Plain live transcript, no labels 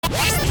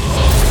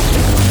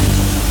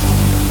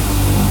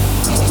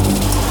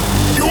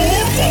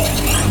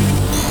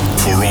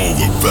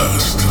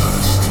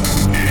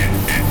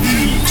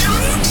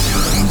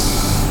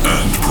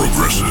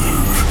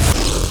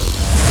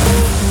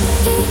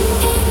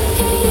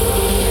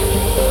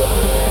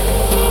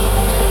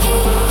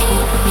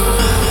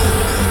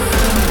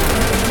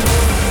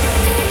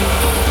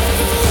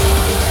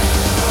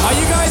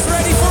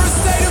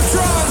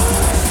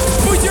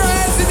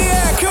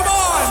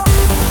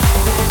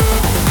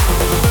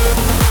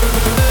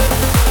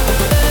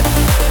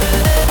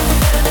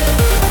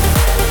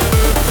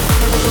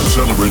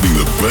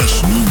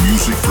brings new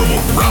music from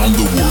around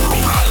the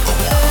world.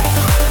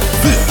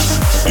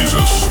 This is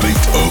a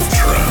state of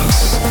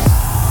trance.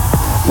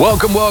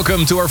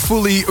 Welcome to our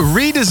fully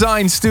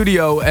redesigned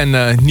studio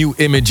and new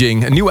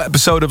imaging. A new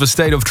episode of A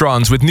State of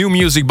Trance with new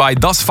music by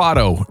Das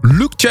Faro,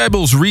 Luke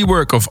Chabel's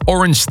rework of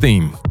Orange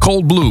Theme,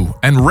 Cold Blue,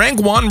 and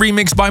Rank 1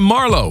 remixed by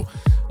Marlowe.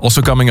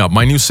 Also coming up,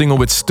 my new single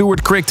with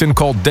Stuart Crichton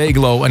called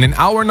Dayglow, and in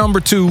hour number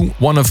 2,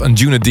 one of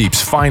Anjuna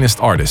Deep's finest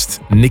artists,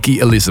 Nikki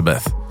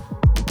Elizabeth.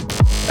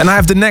 And I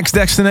have the next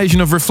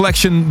destination of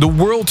reflection, the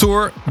World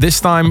Tour. This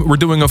time we're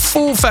doing a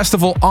full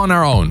festival on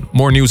our own.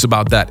 More news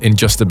about that in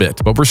just a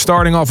bit. But we're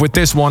starting off with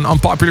this one on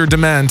popular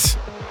demand.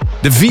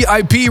 The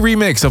VIP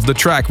remix of the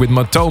track with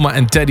Matoma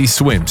and Teddy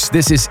Swims.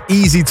 This is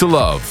Easy to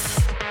Love.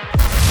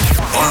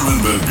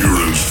 Armin van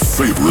Buuren's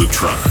favorite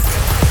track.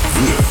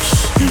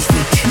 This is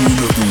the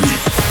tune of the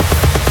week.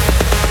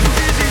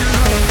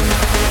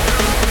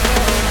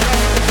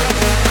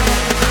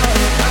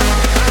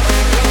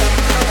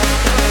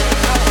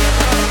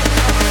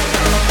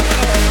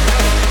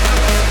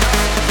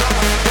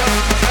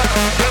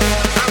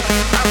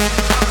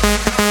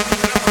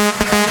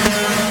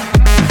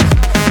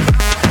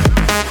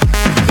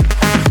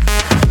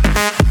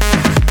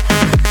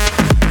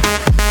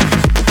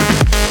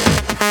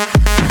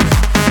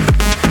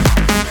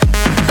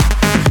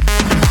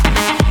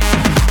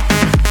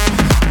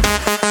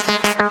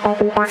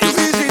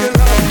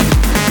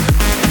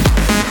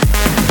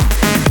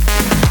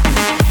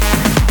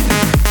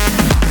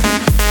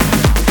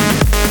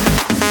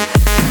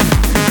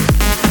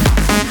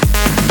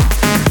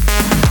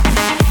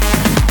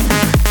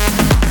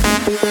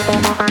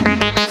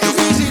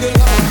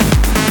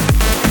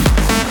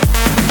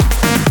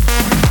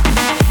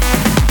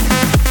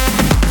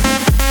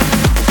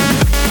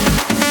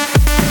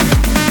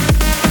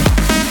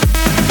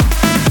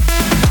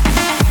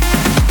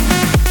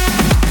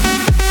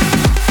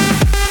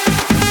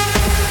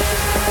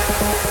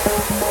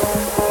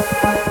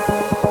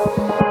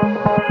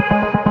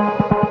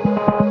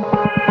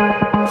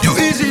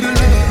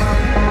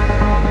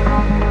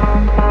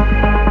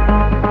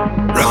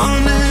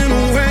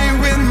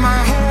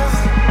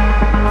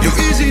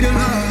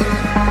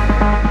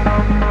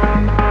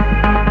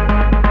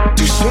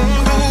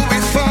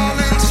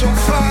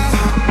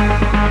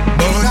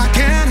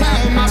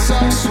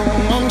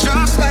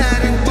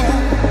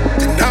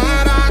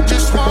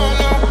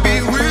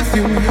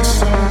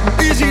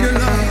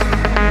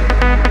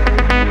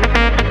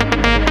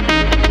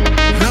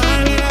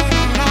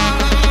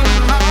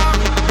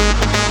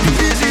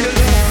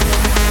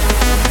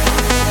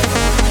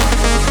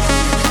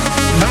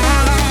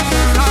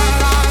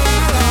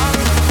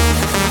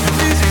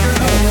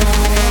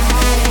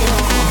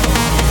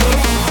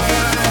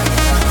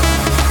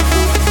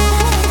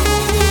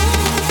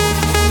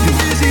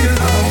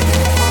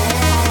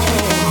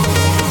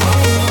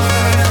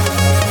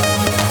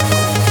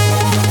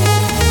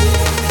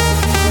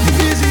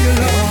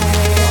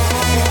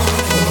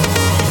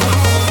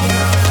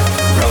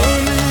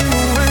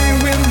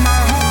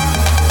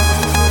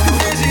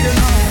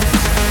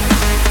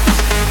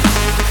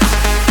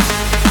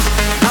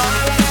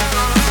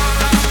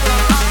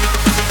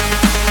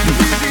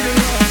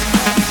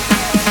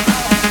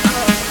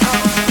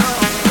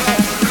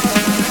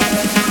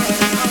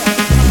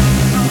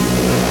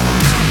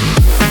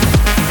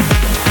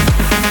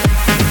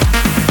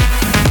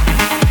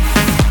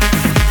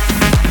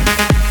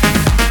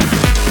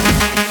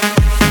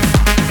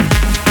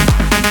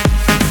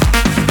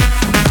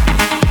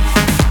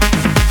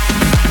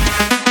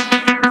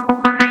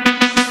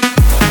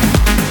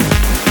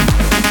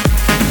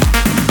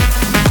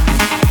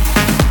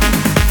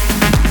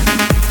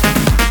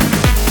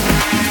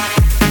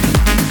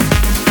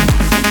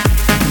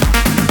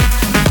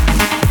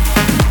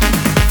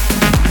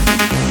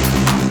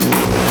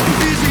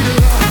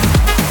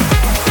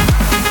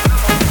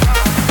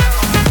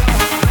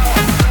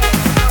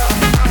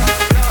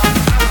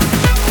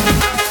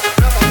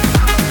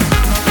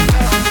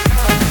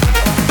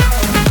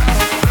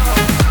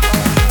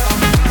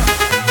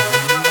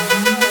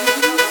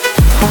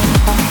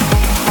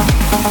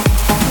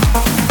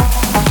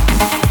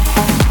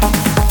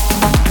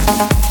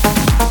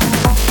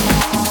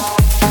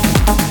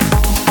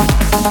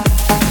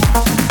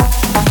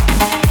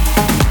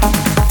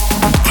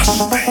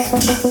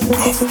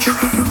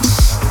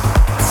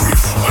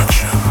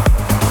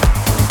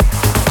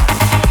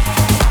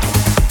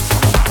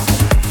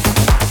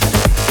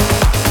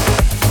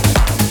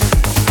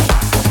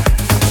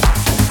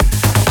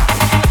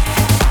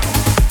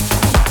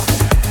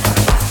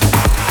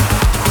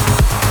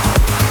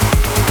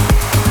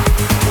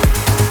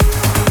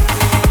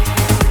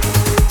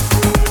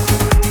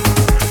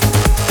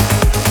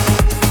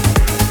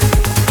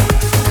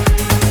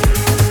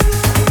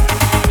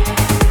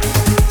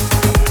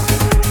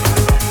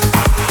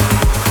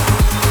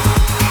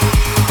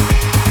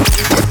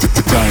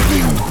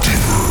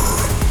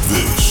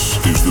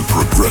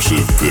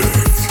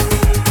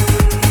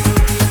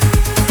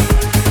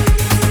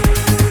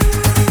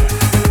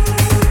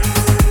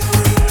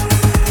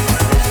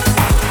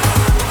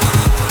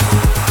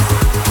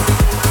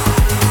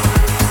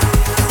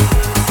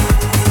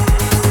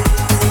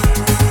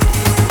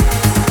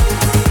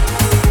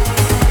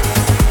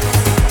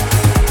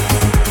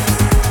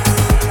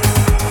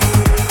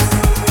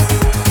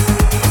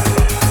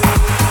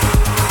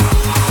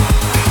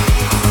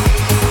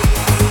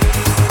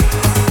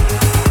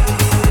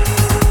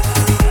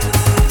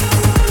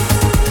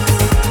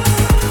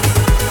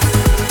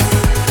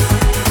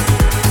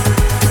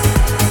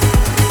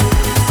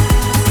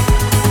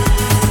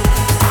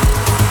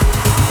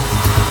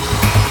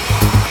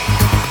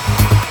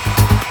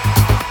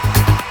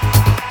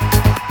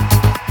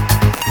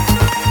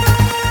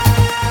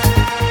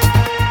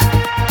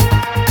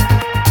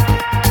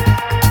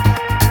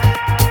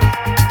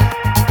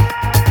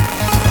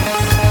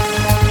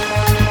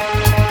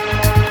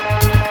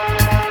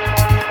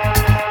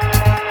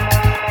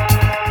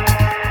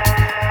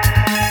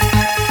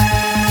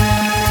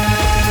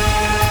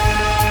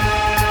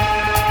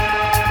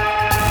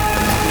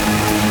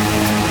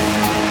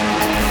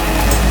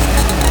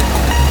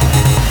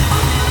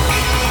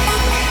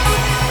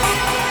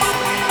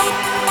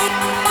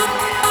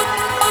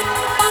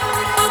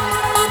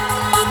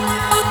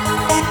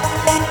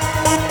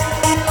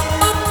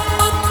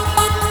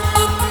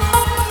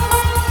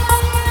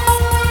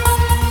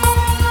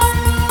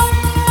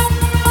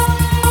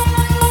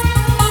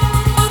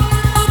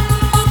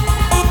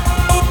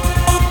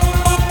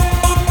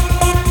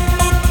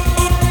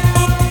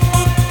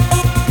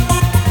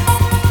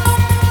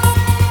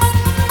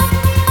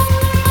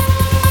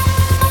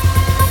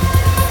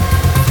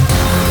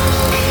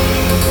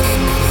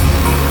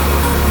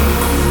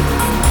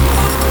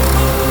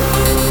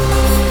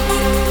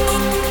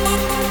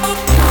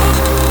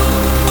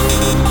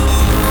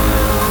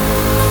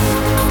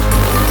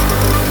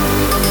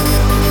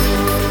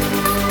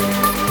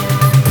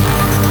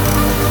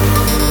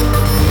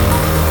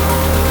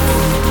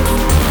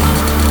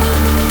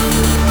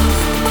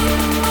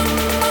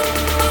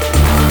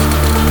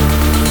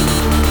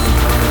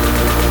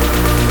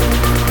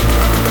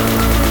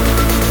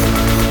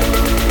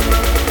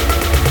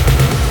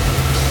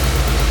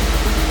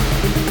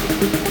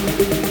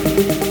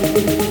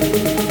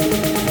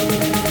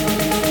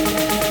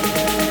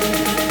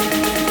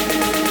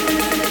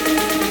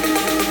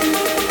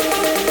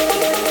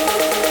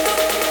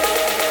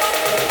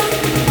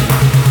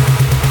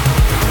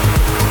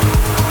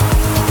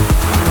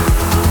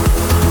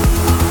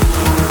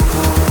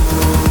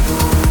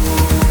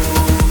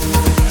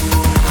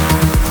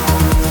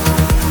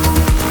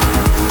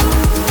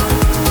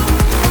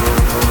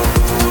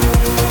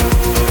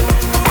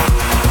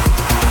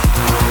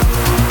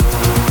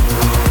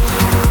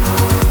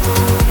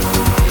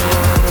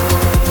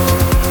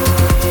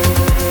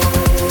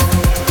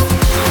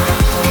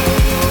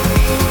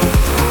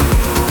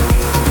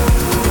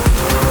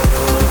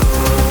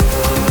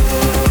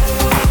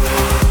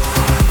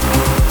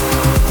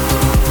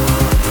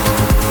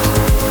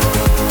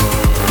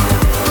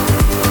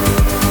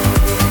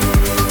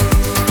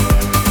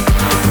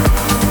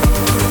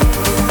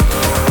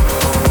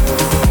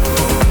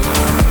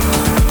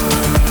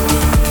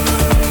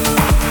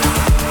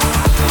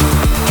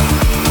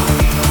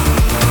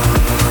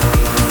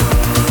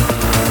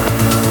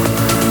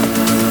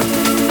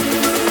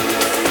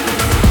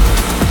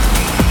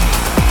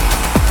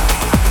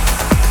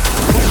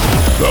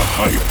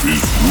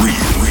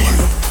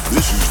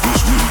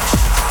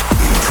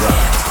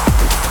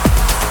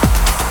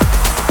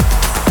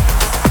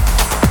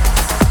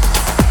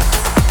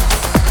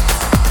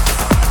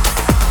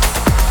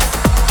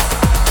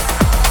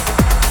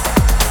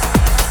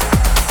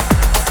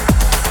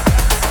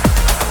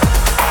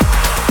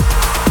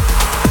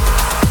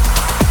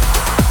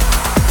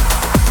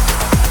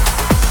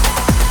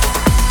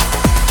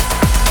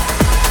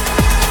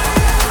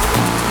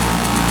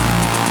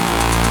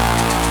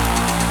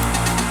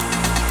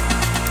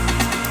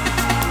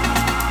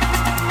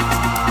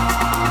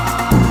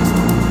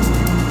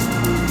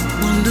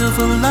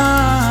 beautiful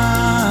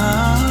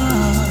life,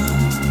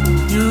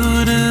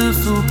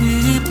 beautiful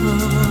people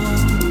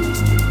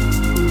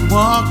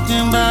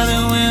walking by the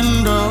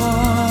window.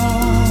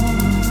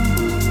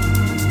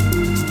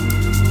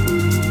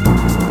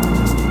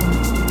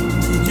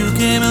 You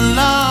came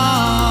along,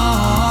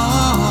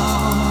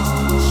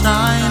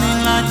 shining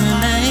like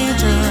an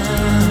angel,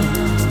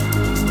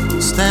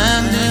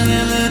 standing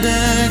in the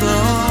day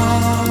glow.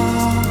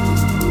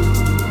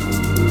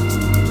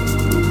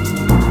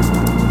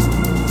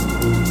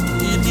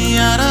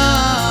 Out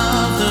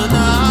of the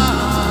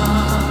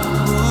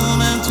dark room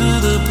into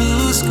the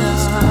blue sky,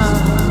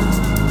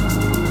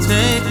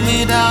 take me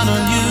down a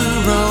new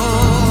road.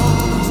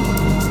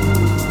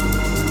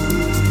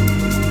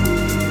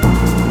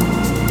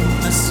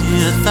 I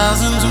see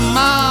 1,000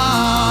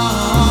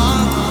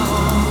 miles,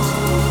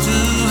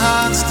 two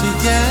hearts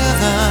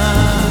together,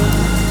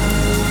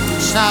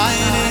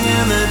 shining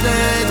in the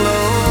day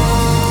glow.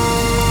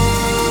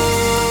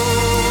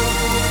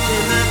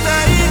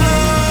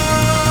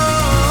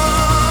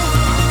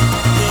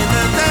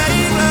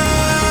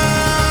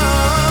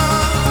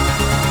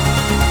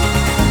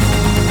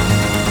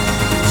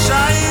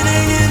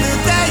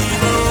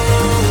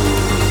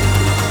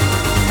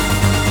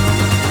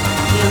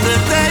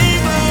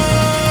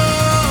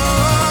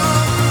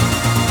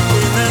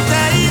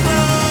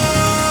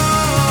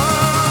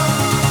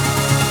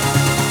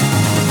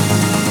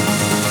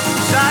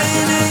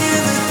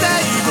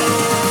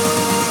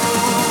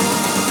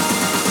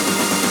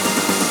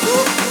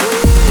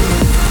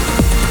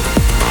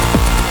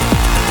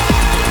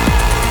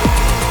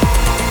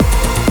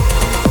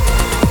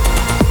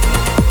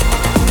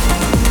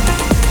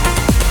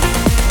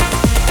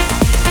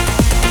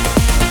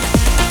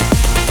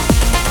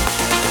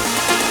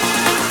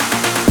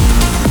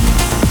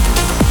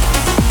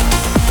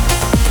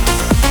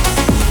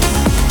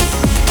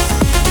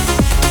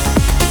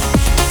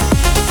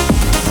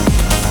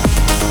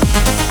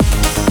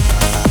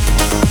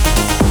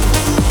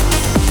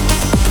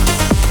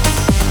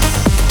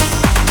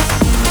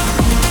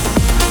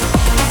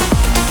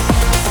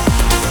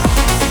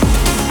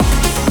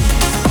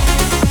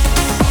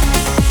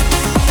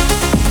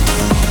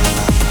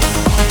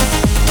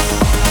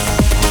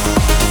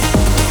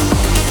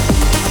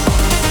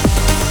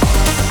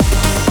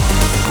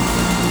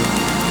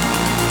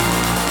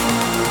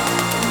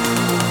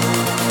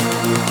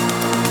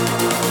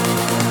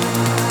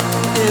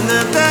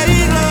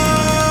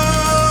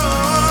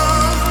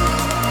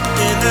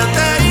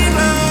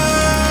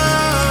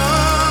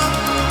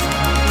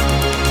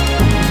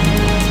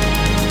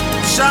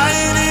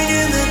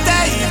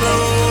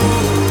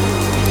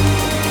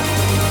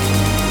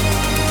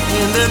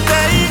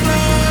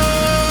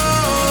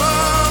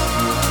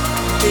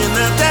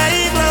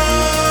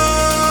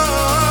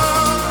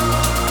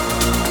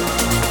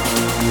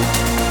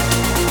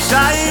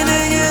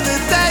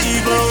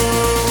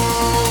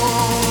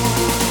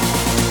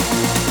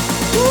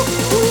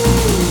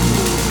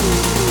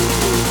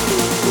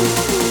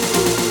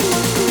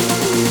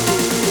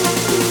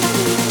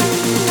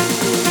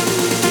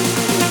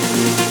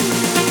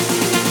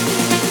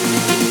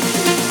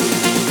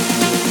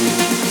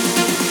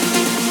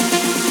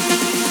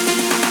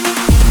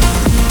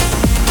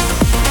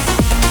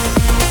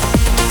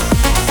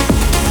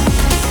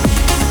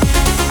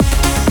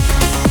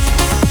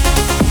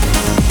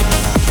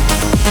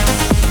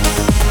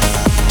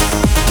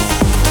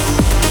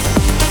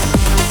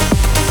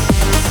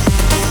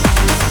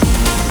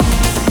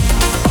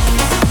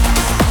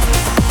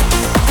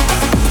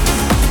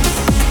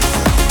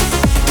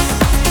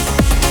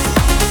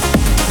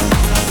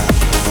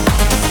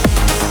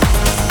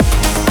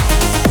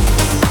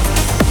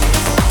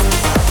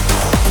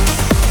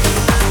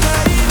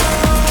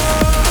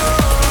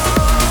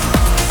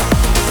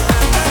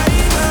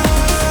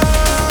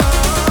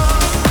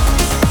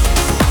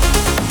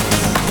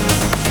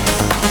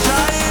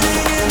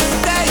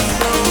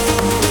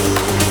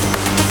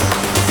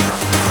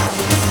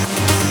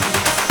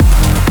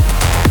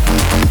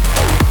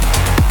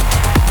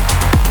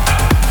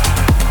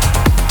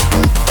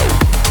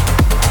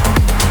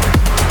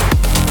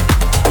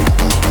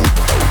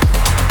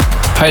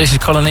 Hey, this is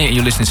Colony, and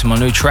you're listening to my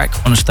new track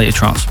on A State of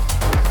Trance.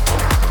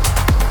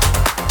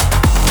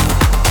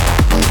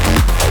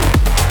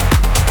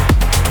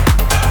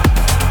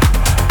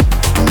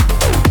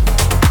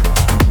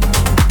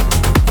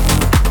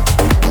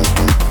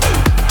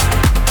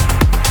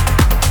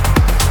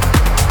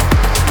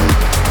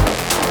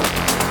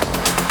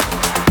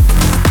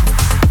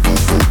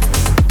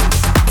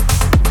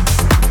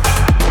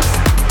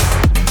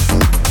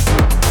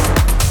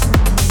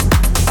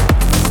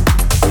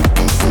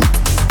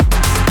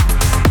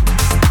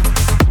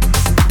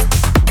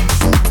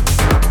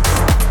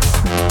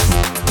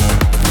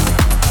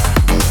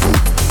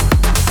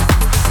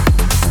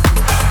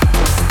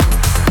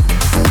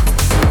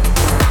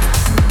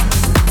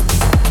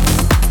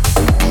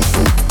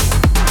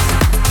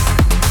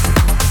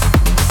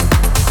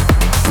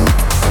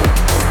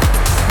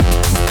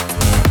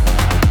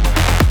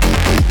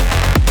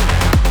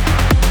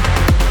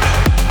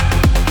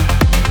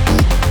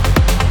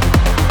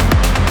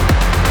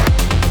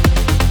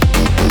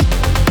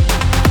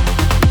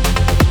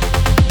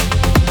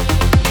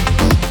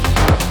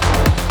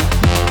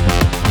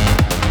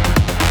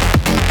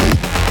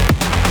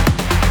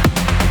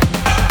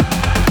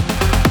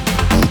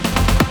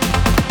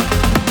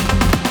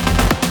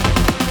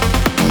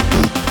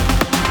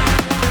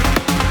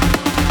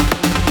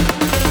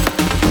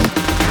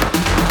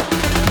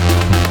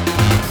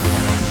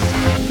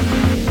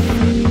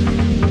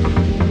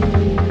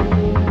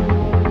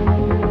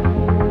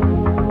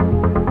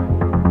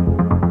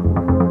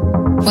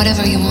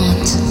 Whatever you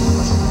want.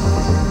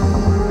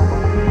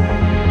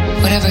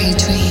 Whatever you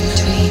dream,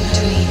 dream,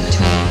 dream,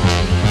 dream.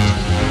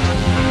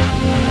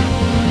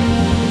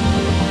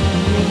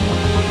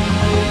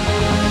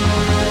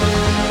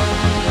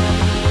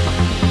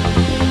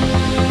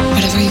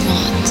 Whatever you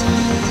want.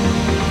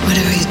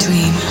 Whatever you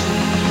dream.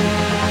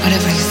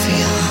 Whatever you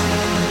feel.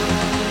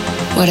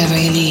 Whatever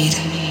you need.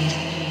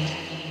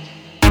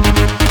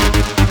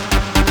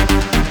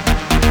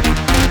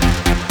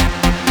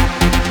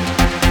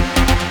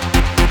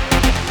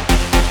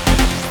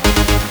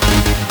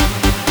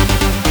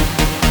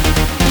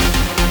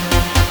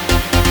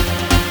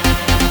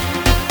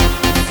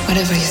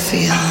 Whatever you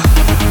feel.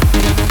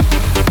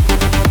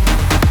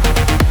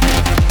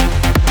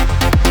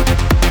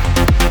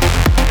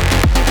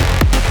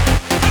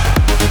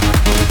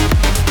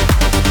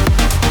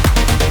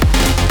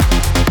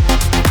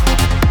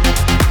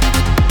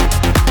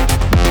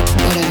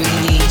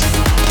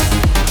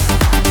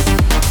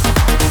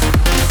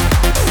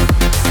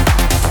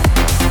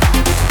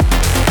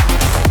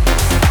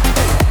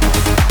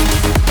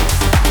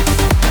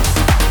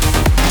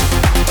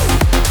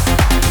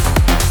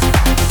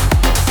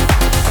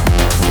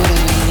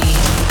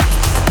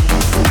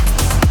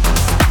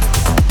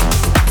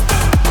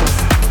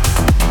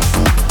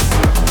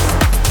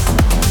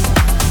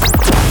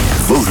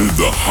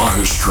 The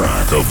hottest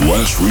track of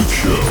last week's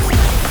show.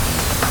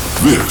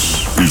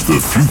 This is the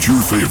Future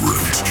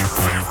Favorite.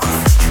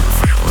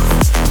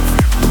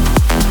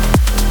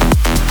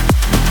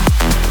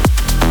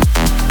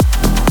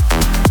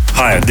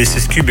 Hi, this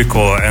is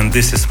Cubico and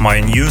this is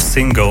my new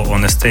single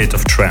on A State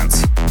of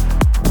Trance.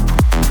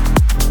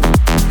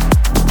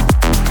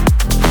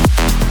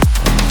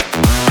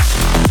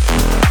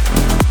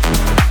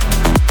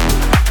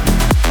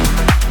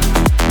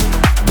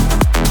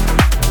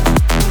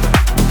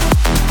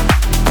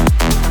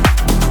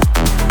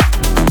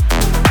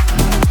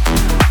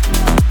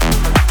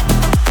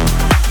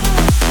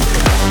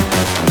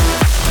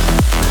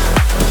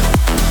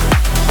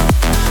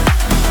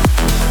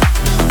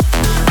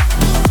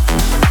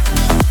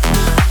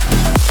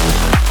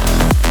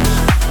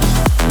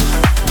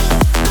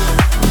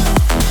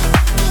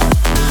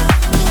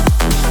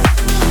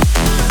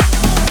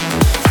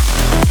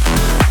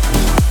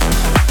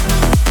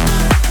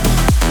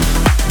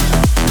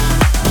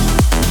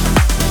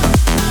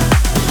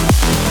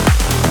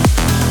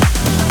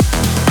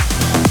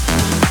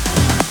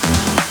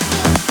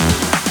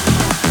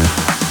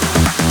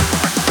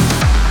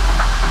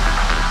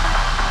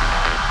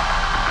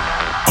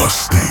 A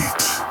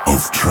state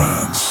of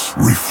trance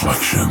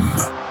reflection.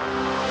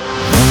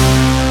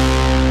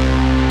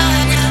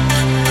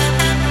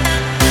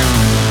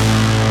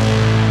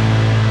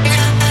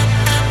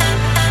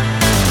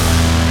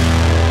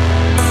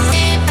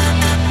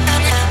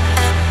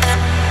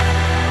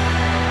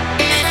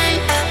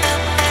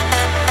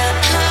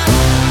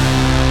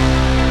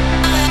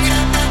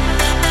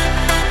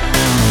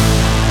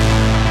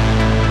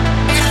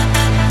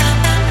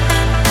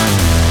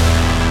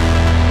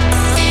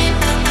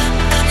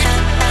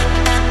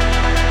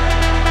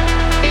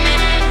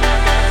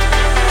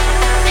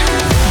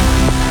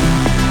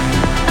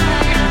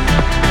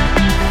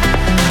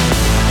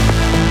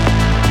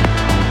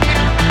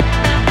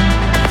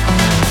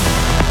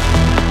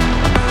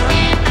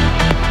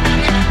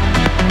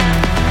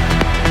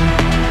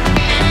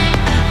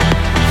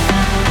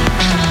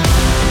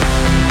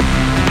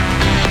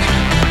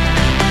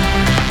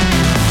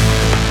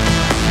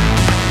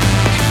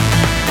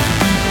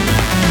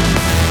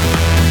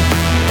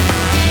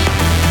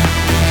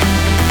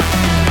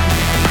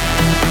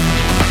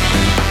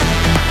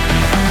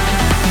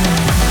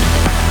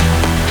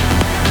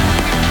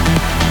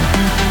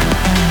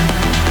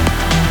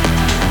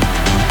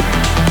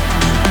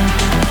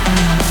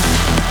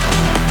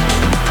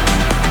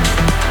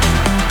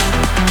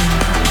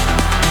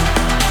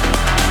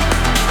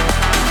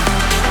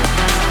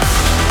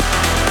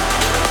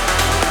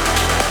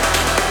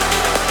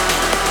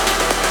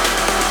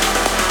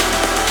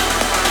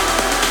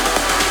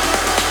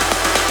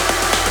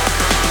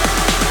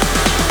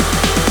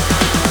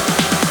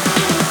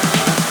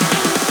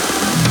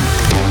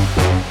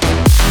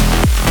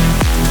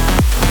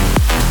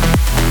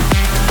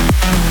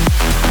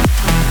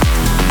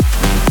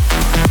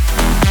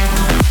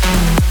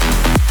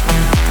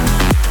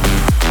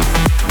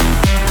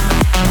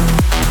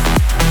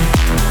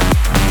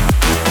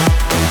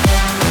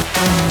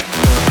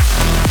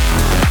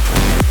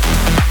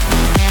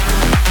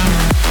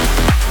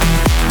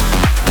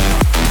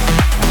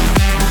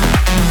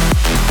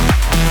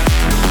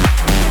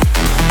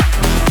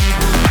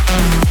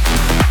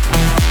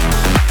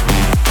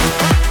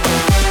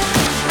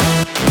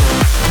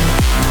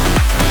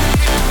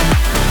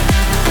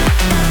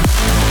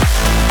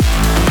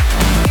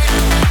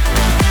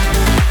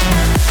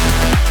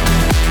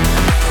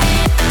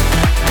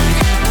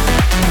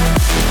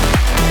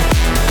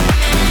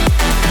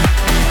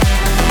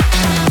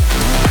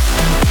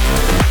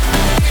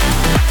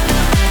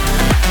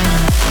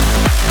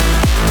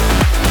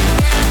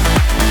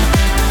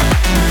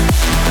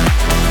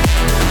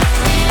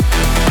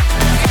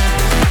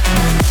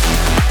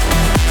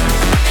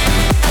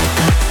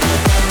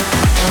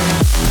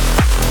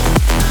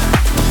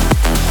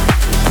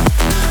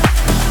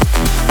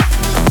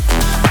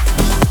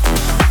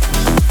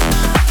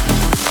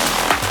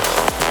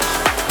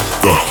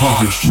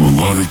 hottest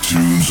melodic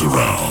tunes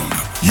around.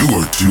 You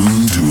are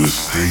tuned to a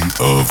state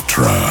of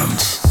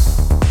trance.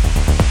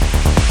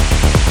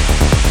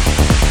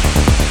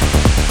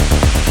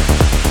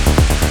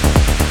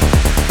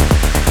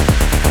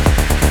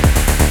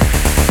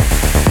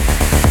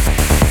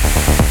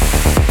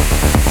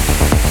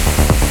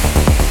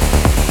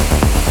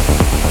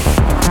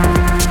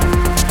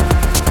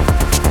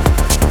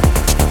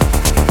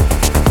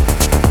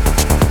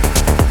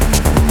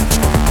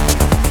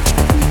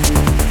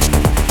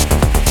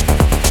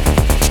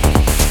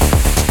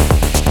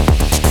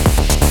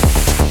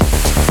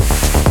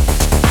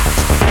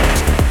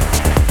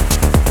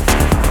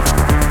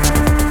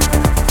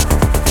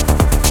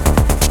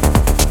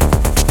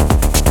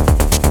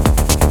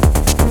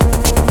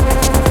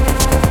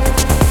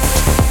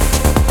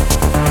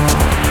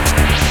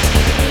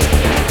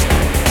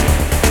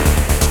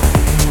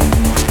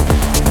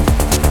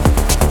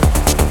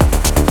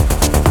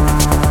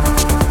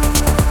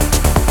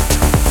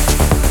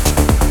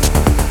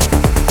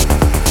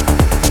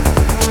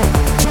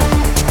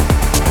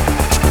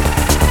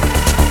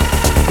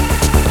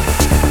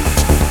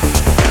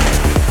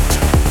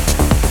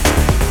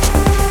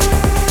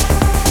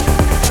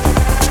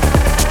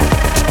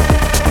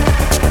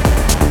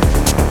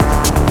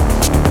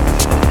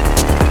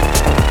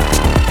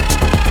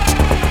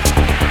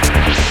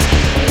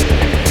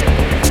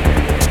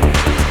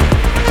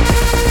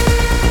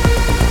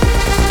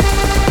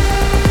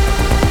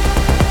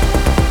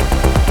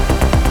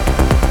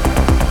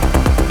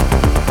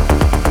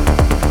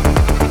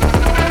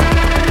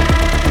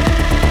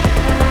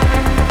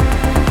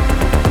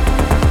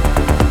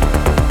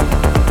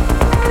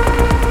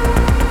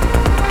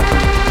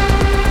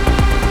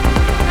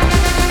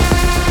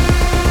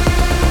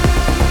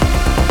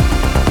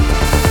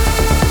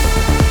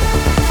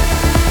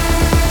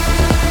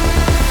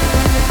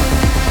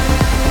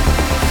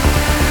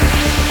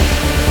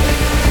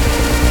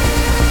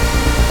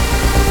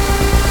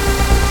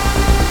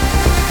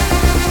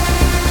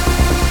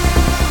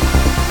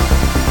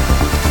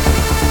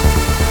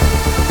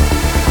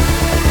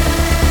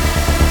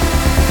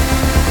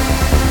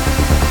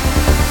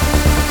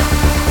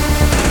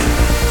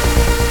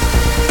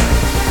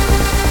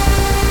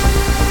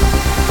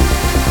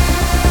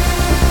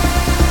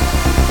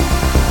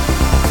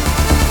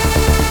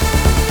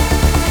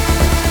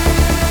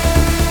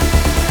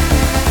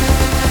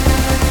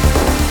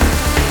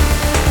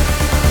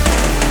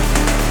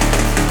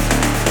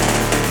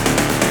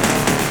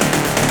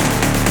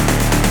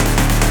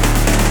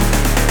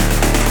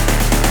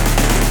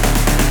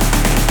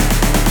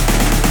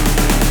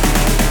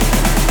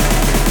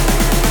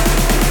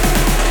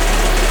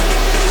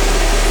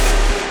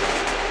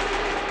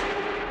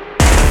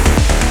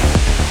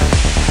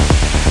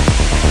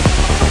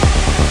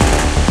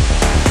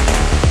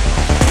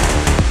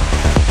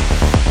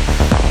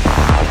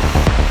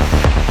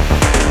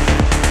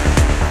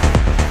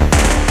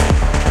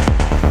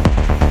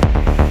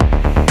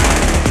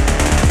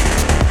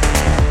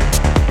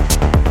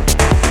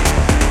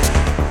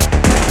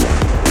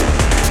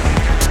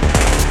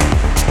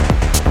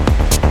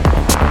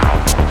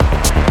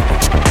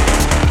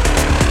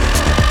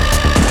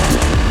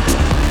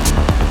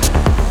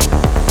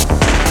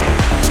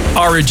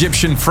 Our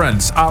Egyptian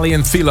friends, Ali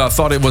and Fila,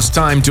 thought it was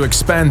time to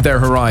expand their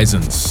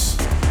horizons.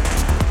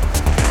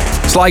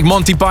 It's like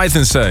Monty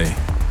Python say.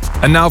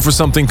 And now for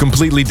something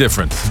completely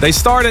different. They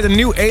started a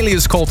new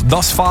alias called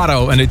Das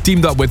Faro and it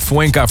teamed up with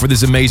Fuenka for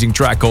this amazing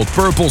track called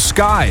Purple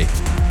Sky.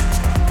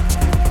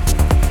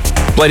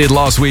 Played it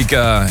last week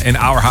in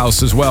our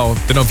house as well.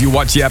 Don't know if you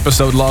watched the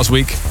episode last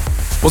week.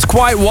 It was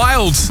quite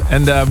wild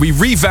and we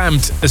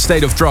revamped A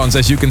State of Trance,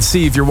 as you can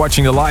see if you're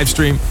watching the live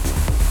stream.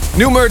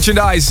 New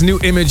merchandise, new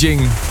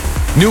imaging,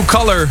 new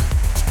color.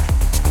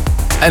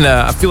 And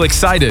I feel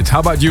excited. How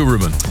about you,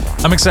 Ruben?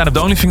 I'm excited. The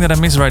only thing that I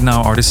miss right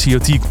now are the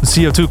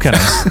CO2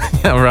 cannons.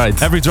 Yeah, right.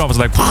 Every drop is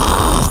like...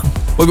 Well,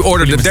 we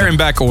ordered it. They're in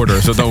back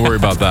order, so don't worry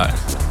about that.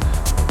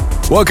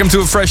 Welcome to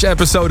a fresh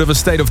episode of A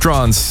State of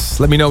Trance.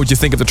 Let me know what you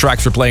think of the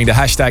tracks we're playing. The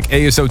hashtag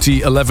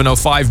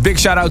ASOT1105. Big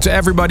shout out to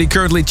everybody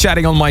currently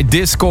chatting on my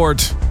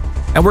Discord.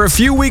 And we're a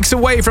few weeks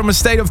away from A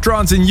State of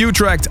Trance in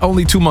Utrecht.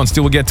 Only 2 months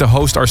till we get to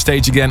host our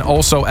stage again.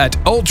 Also at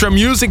Ultra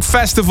Music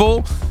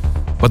Festival.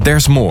 But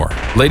there's more.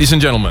 Ladies and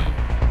gentlemen,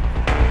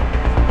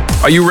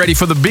 are you ready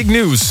for the big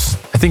news?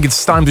 I think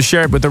it's time to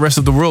share it with the rest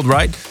of the world,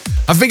 right?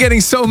 I've been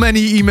getting so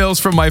many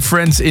emails from my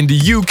friends in the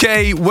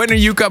UK. When are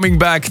you coming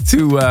back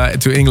to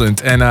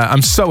England? And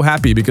I'm so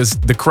happy because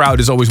the crowd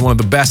is always one of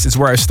the best. It's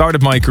where I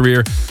started my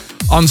career.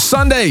 On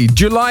Sunday,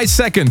 July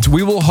 2nd,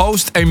 we will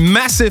host a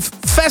massive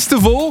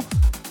festival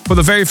for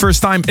the very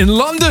first time in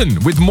London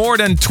with more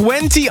than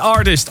 20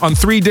 artists on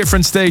 3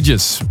 different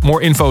stages.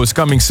 More info is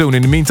coming soon.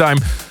 In the meantime,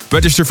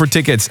 register for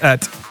tickets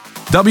at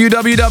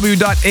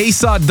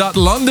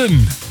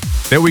www.asot.london.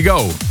 There we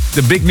go.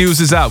 The big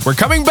news is out. We're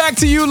coming back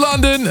to you,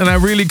 London, and I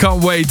really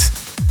can't wait.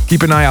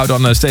 Keep an eye out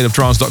on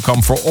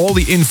stateoftrance.com for all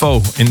the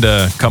info in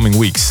the coming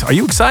weeks. Are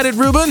you excited,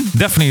 Ruben?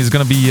 Definitely, it's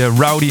going to be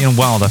rowdy and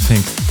wild, I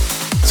think.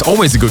 It's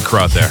always a good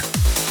crowd there.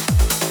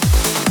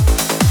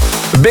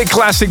 big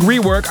classic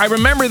rework. I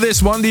remember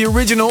this one, the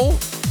original.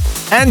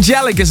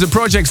 Angelic is a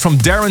project from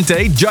Darren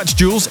Tate, Judge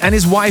Jules, and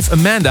his wife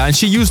Amanda, and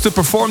she used to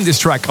perform this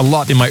track a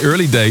lot in my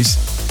early days.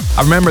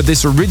 I remember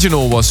this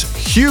original was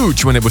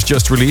huge when it was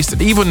just released.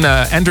 It even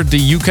entered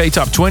the UK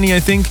Top 20, I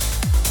think.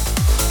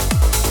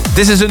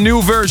 This is a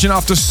new version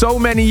after so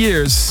many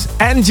years.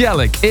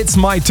 Angelic, It's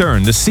My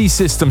Turn, the C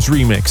Systems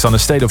remix on A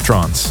State of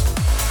Trance.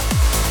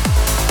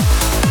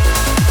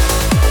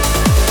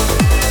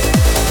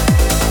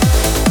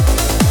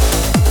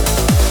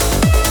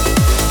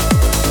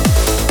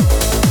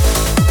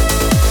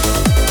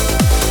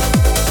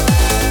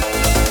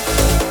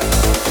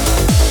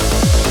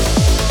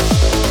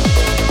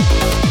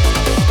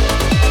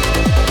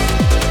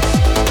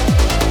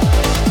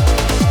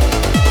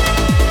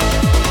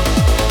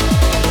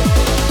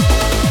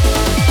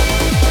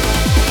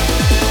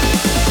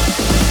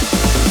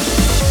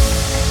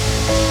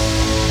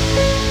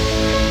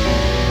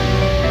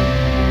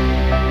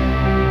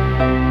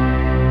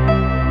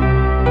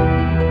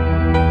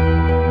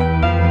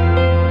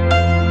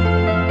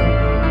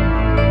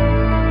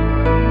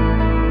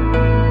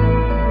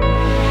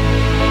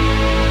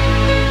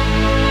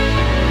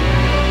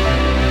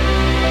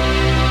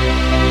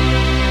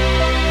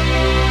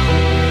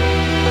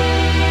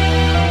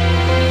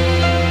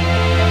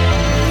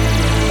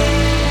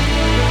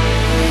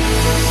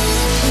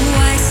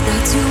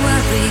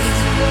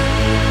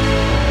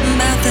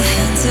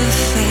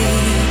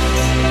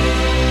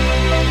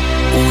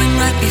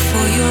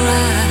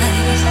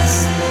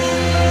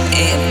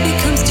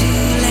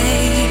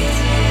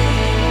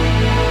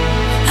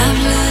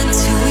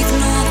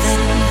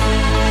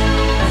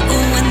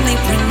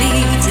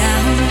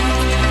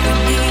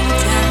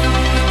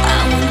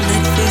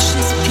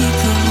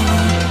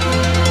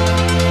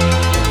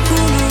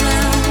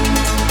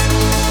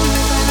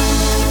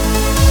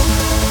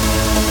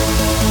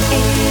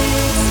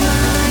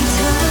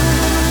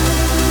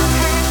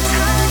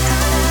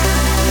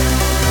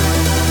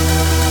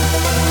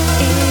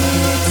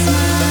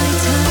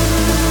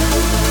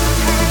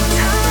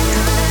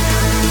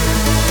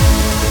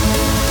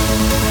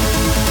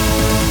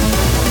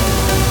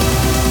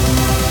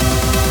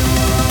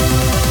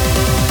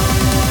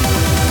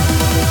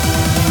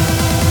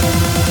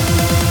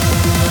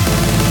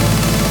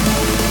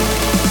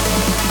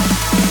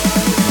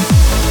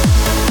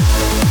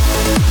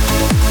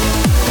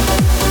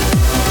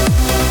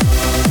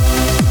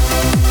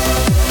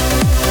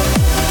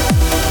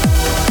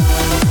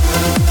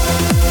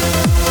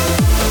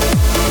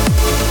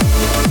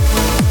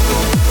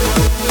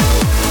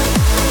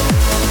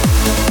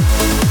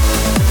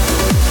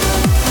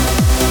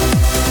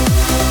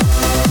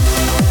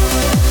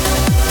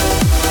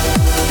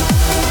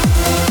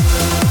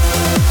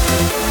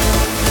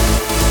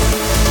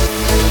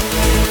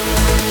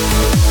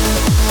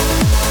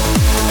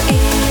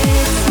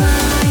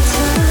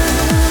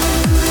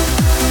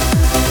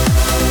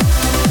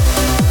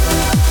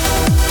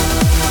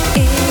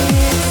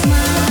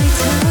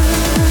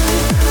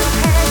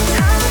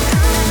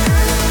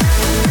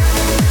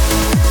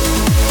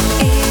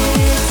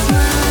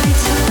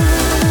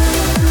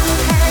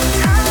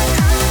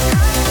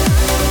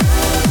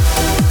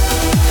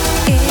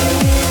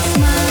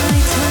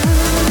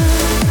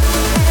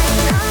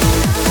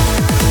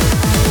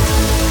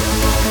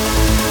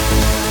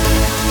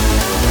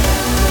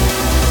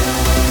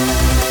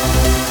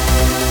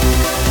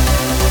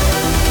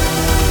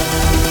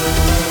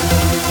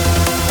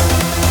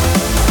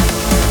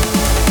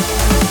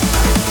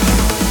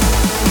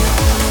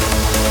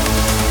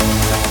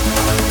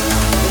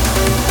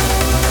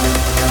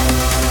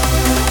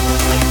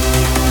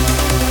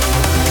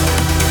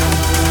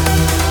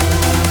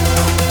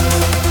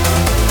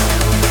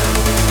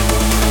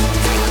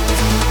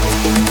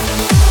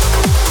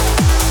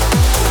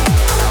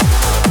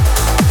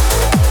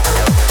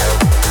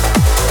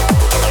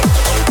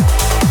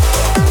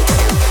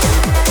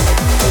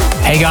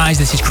 Hey guys,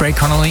 this is Craig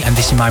Connolly and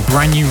this is my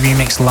brand new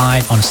remix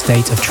live on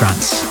State of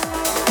Trance.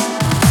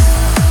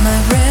 My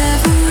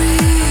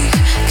reverie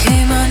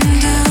came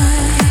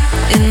undone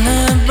in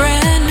a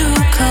brand new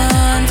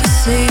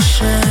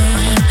conversation.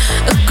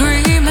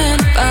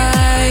 Agreement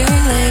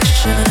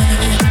violation.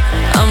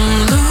 I'm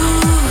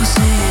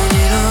losing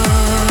it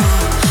all.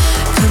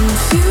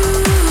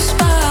 Confused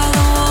by the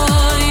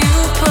wall you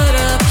put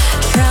up,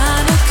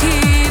 trying to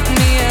keep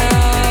me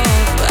out.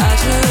 I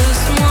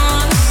just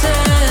wanna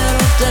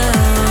settle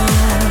down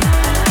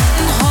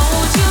and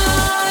hold you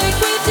like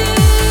we did.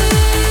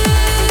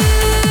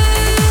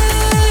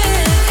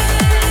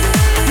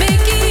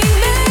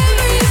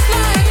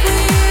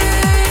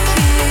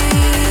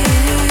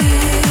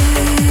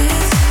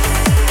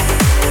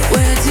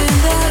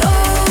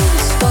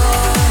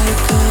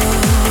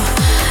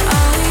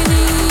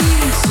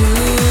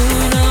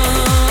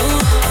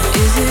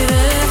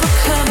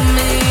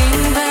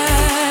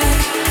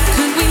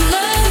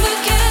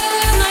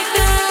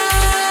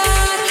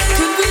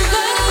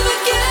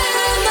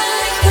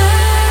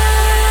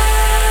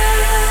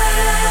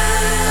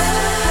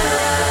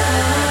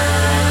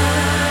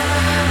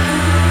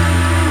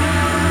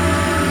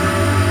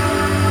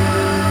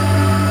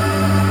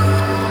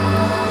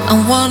 I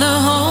wanna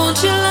hold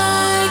you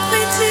like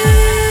we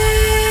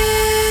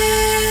did,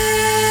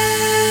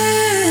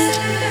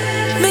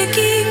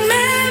 making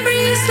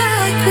memories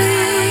like we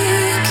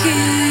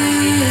kissed.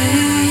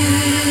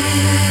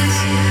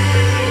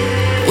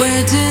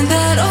 Where did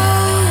that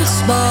old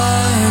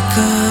spark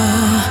go?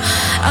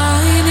 I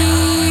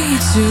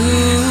need to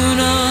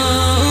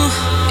know.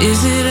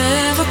 Is it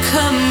ever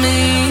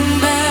coming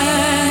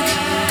back?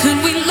 Could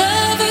we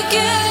love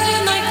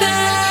again like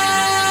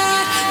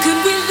that? Could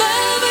we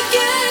love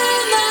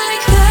again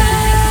like that?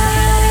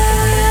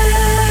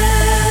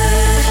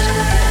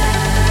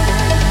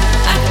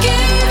 I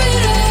gave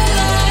it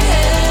all I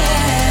had.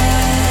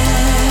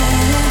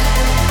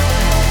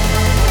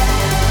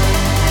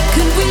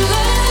 Could we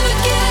love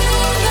again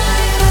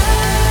like that?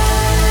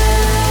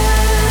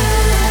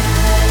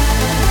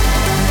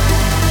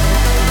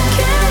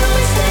 Can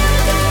we still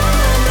go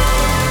back?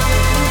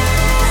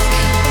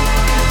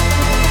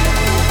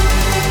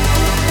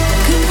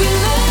 Could we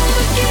love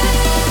again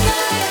like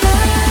that?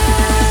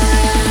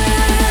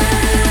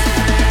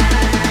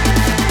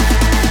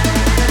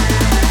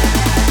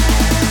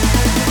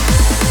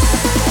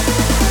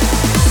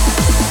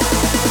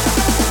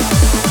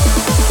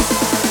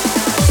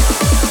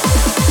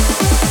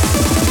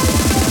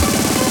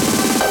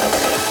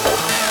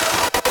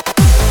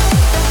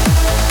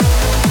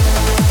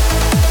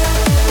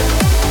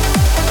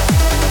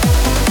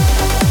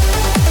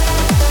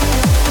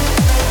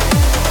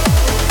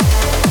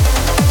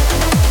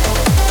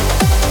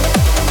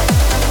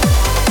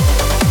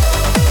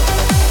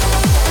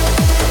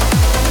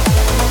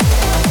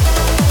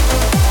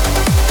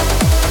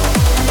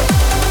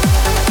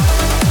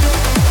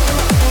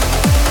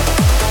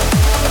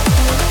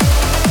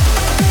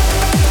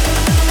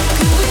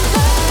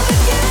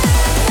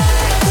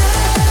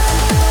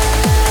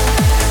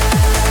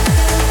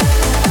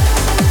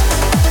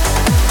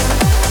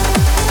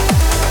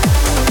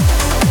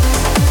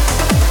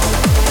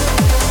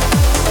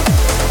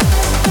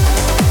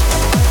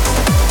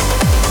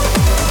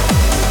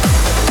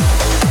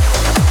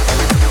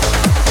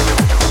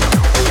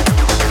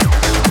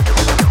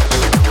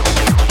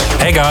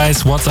 Hey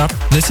guys, what's up?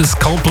 This is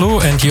Cold Blue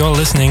and you're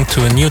listening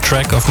to a new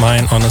track of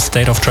mine on A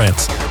State of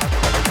Trance.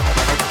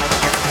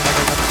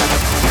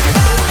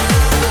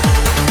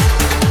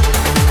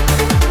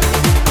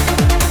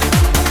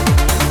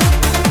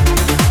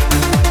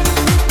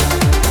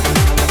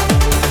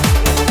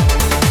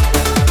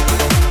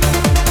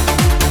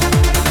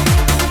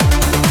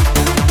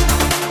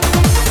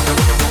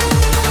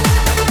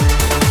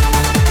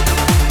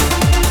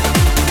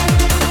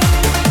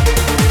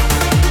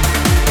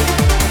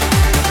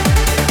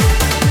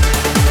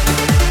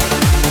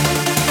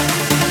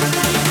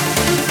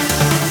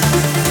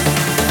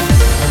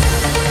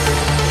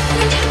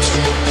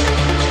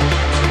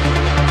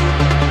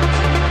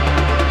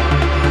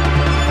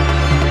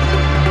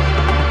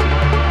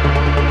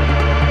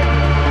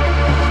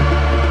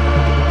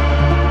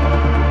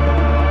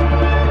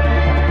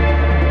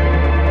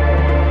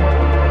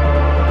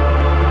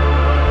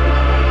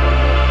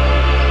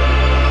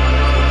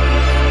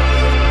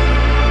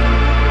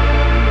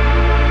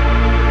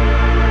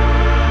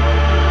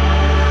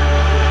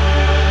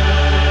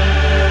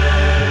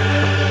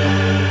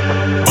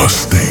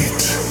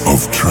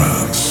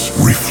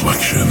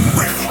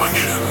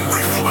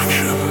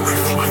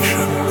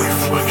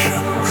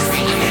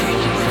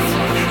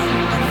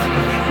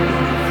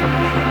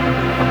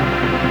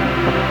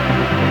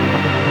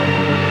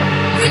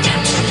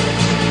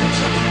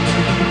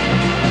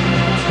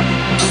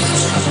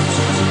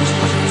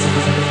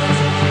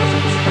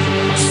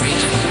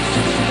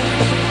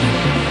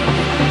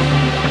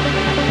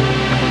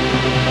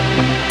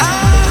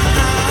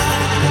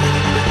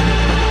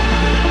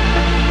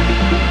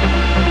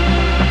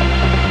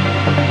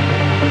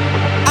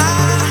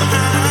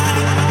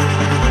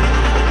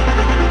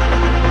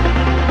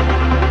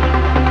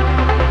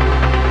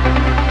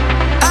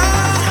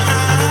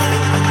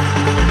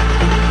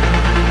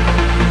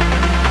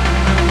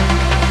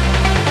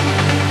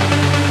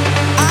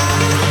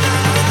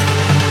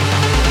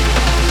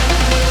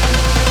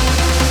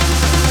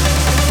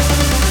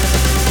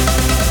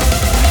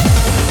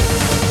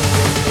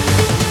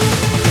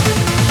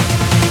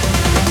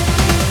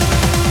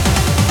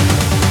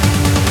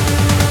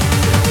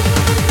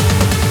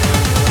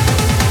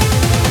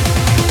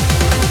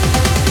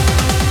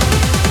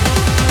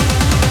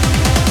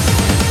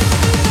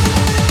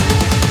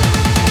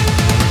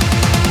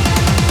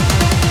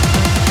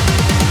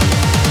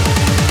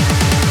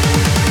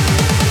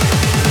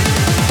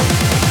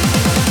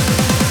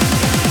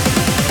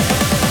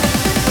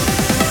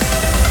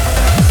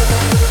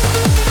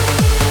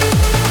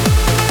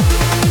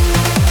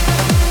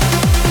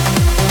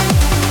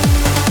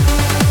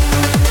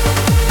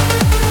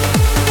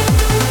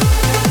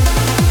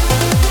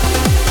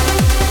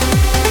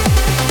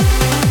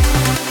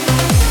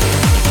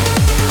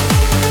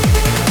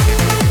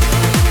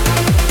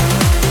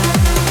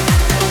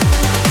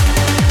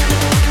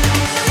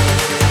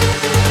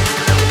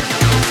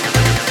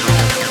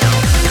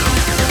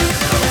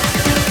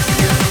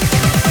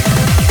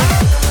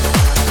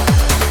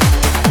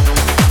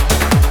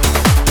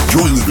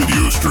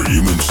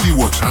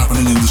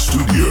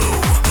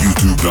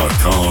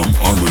 YouTube.com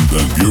Armin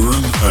van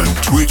Buren and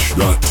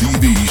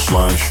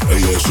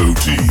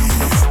Twitch.tv/ASOT.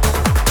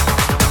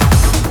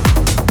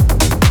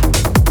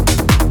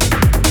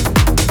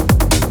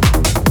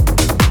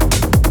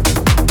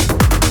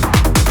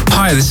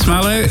 Hi, this is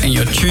Marlo, and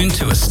you're tuned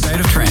to A State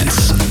of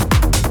Trance.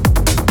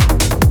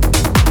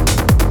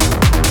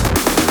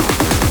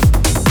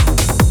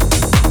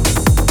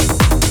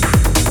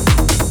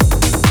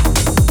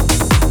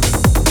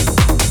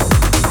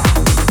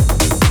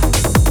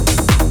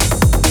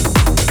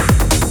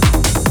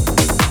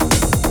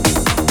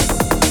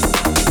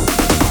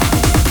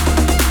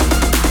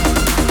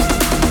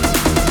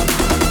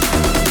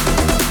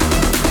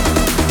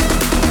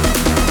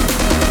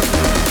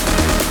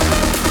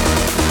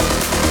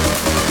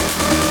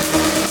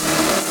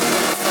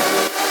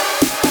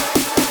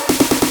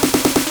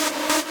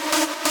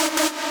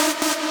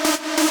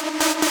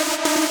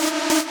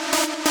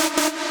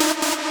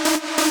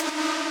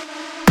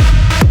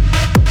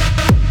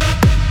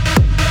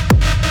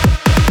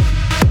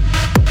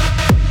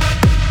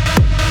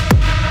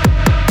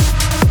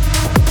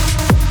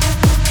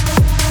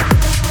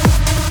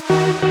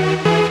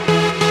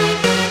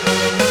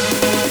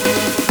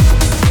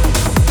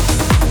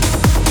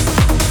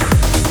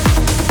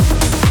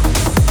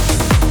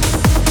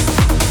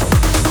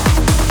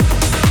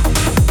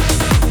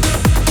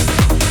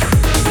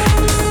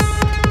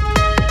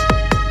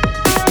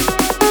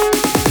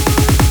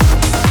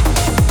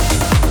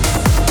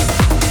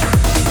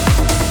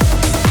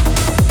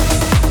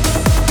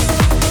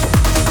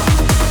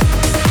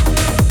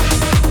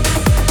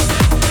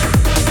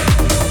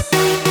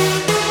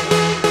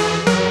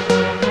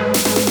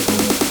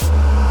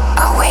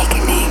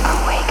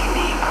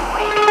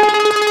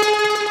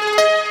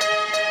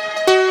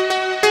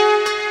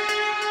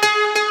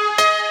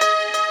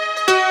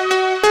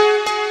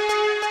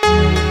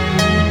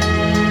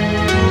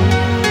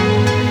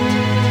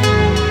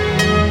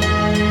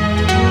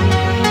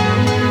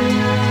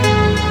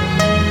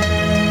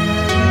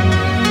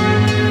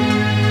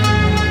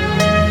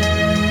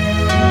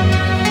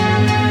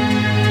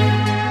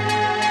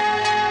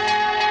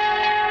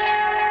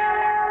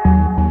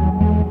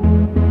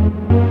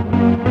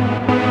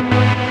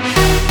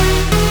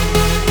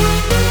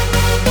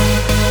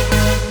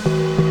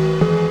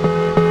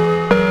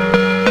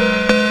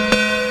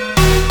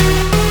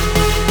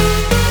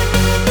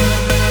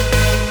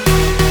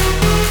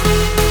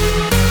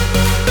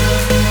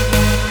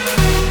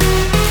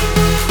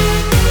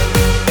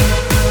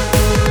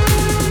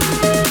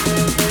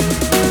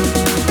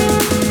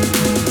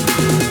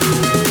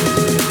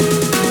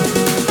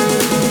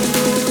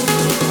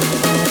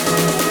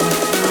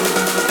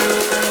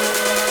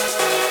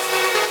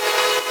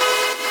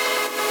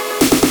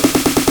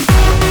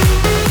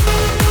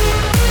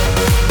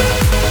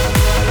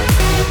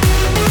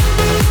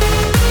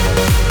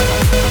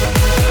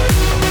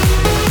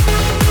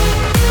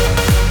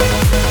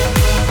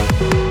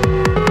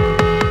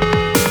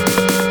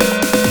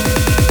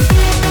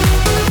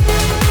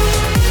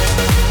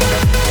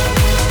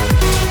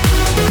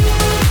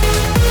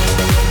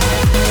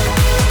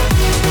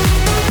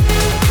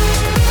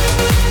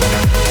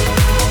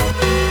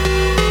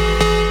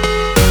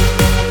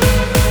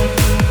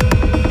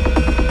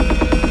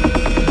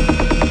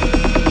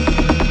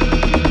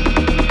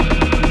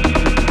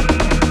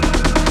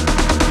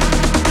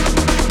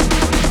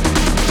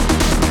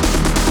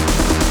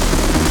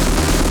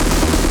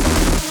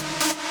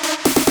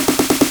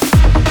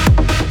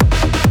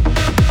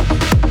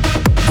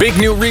 Big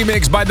new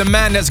remix by the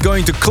man that's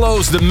going to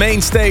close the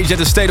main stage at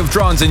the State of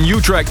Trance in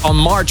Utrecht on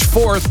March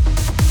 4th.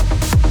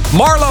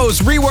 Marlo's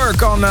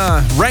rework on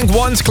Rank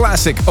 1's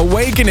classic,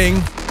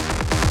 Awakening.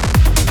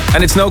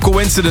 And it's no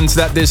coincidence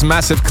that this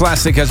massive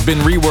classic has been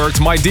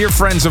reworked. My dear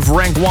friends of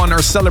Rank 1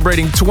 are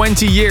celebrating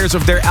 20 years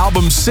of their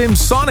album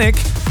SimSonic,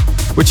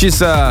 which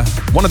is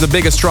one of the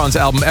biggest trance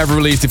album ever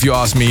released, if you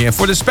ask me. And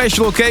for the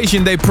special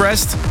occasion they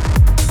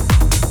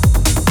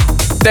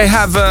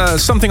have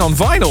something on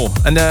vinyl,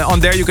 and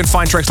on there you can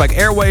find tracks like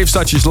Airwaves,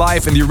 such as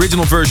Live, and the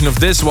original version of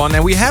this one.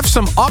 And we have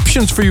some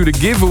options for you to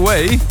give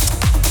away.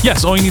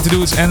 Yes, all you need to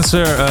do is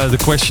answer the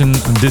question.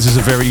 This is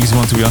a very easy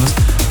one, to be honest.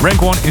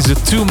 Rank 1 is a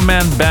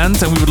two-man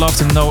band, and we would love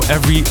to know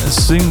every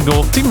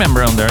single team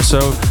member on there.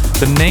 So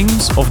the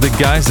names of the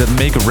guys that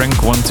make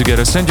Rank 1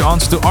 together. Send your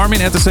answer to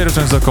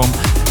armin@thestateoftrance.com,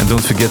 and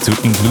don't forget to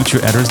include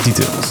your address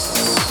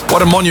details.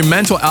 What a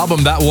monumental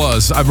album that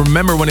was. I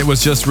remember when it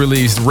was just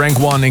released, Rank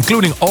 1,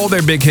 including all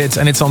their big hits,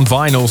 and it's on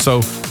vinyl,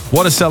 so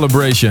what a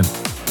celebration.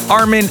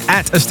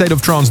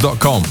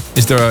 Armin@astateoftrance.com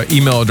is their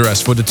email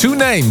address for the two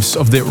names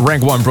of the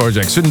Rank 1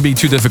 project. Shouldn't be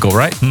too difficult,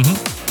 right? Mm-hmm.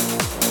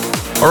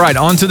 All right,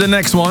 on to the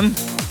next one. I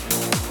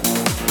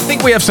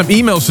think we have some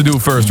emails to do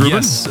first,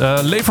 Ruben. Yes,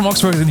 Leigh from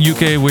Oxford in the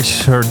UK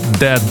wishes her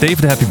dad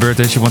David a happy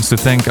birthday. She wants to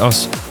thank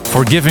us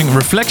for giving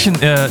Reflection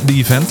the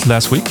event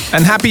last week.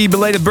 And happy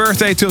belated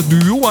birthday to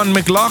Yuan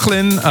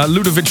McLaughlin,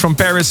 Ludovic from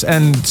Paris,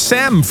 and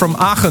Sam from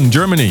Aachen,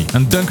 Germany.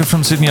 And Duncan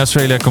from Sydney,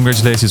 Australia,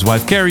 congratulates his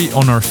wife Carrie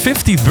on her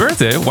 50th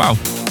birthday. Wow.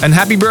 And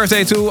happy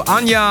birthday to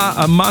Anja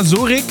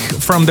Mazurik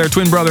from their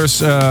twin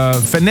brothers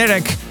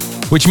Venerek,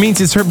 which means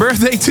it's her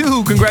birthday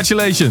too.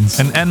 Congratulations.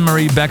 And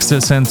Anne-Marie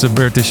Baxter sent a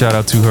birthday shout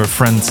out to her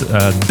friend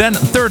Dan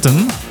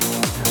Turton.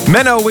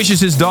 Menno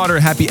wishes his daughter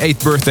happy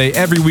 8th birthday.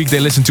 Every week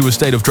they listen to A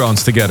State of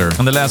Trance together.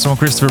 And the last one,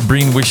 Christopher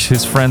Breen wished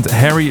his friend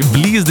Harry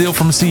Bleasdale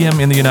from CM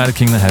in the United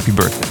Kingdom happy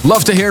birthday.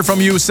 Love to hear from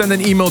you. Send an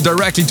email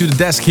directly to the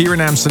desk here in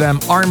Amsterdam,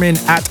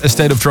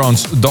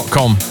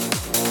 armin@astateoftrance.com.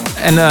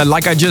 And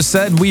like I just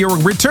said, we are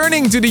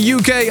returning to the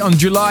UK on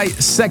July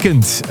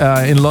 2nd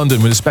in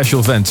London with a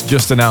special event.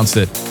 Just announced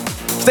it.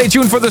 Stay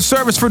tuned for the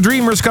Service for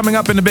Dreamers coming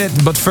up in a bit,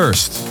 but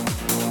first,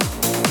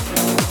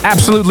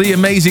 absolutely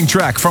amazing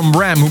track from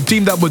Ram, who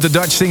teamed up with the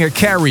Dutch singer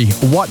Carrie,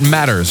 What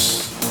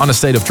Matters, on A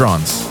State of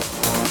Trance.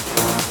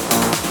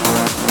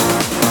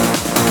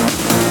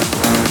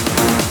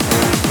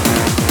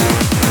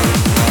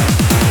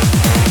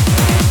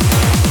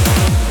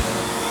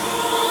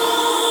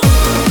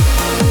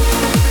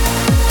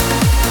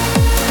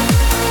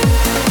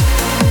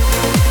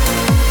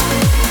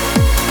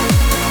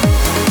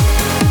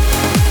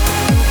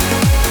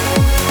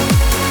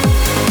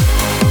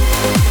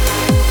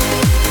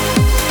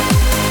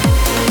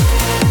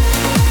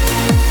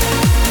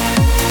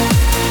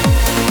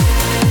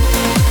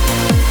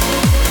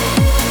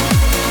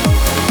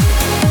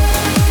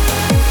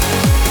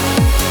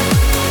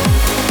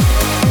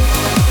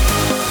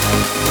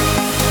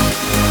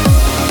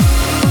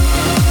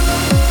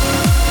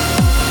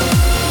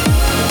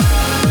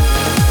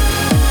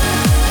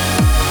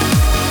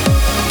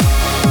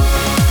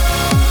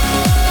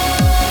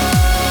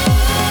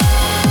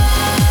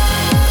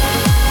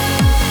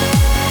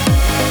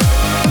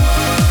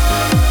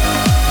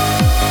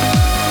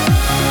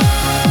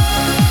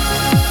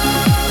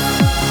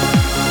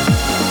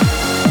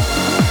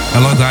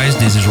 Hello guys,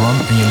 this is Ron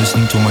and you're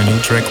listening to my new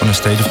track on A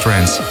State of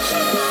Trance.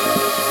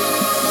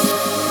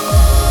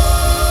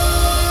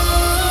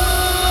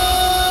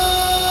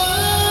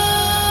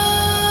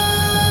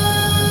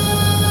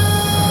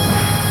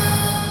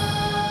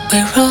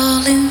 We're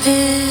all in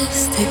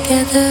this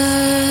together.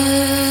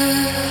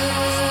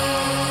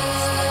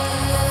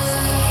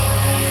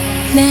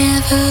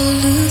 Never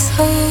lose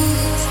hope.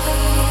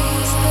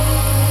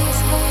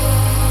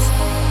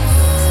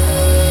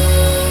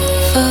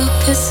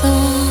 Focus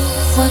on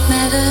what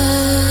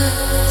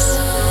matters.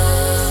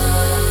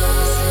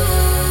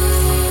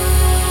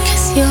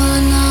 'Cause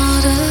you're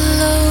not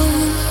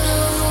alone.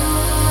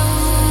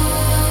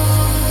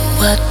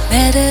 What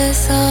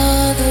matters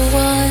are the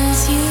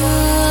ones you love.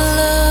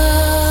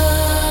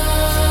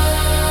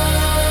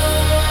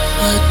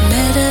 What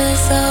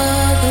matters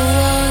are the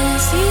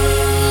ones you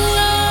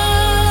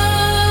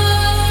love.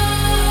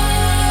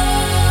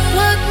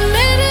 What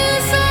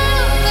matters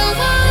are the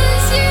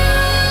ones you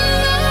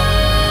love.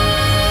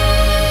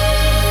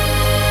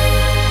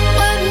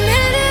 What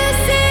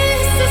matters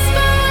is the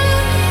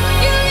spark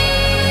you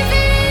leave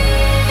in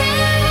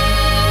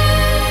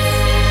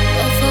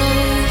of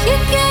all you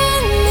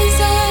can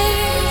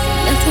desire.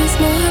 Nothing's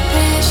more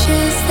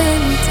precious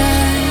than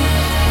time.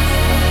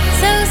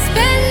 So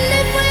spend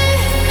it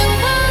with the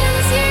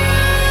ones you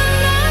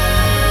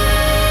love.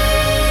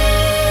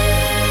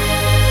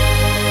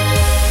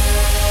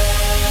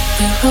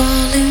 We're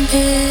all in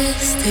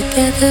this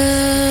together.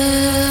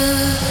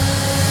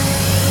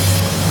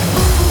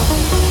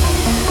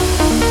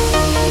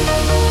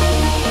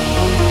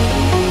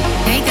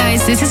 Hey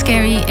guys, this is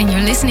Carrie and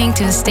you're listening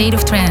to A State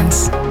of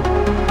Trance.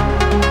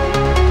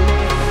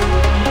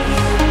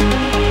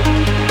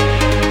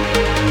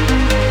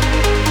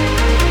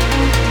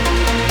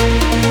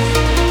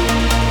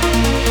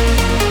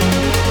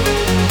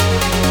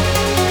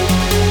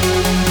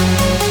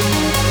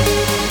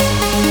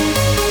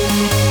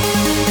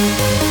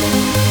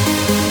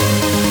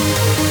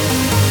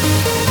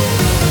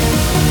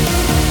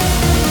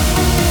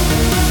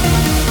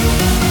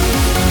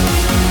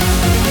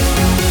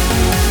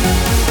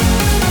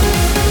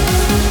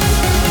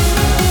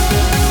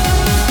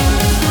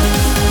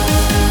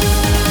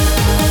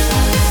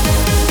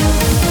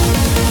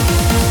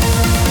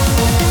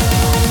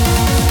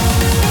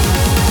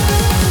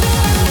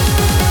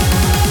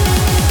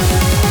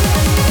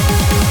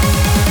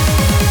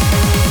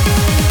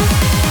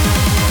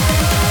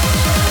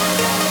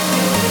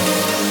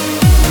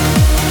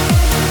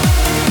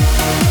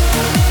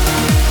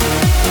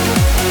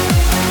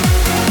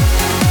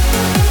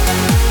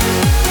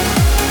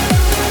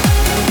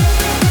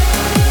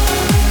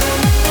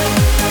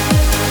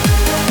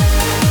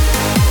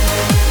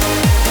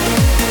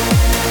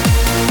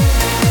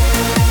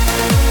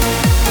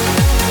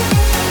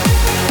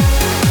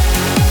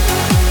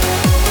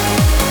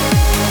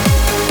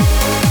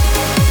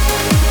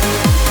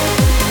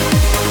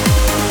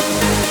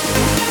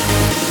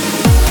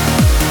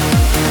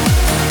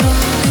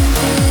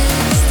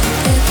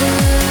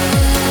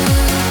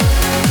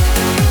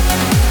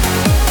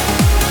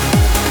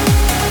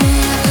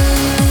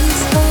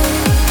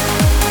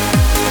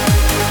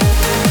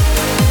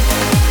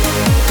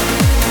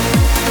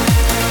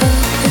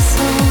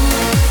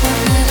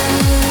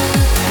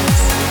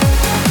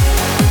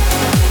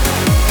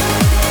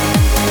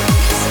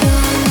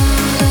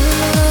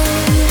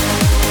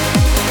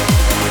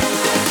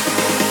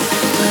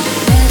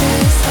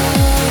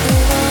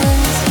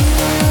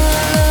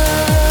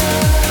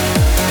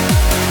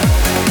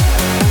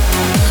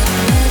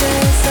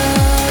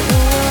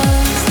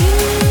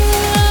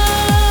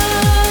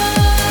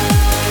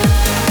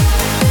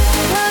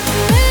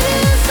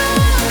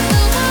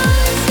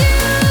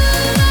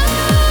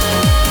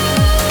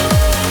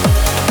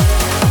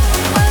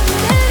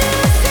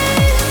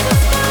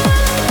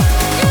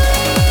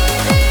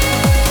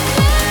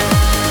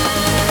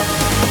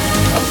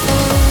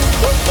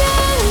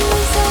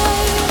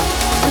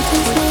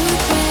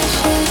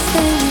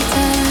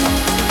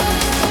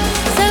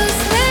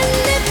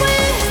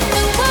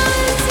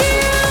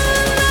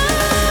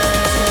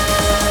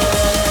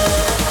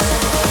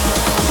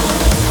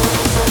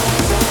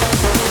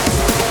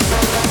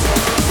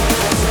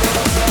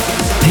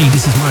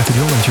 this is Maarten de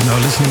Jong and you're now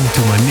listening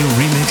to my new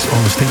remix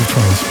on the State of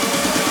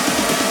Trance.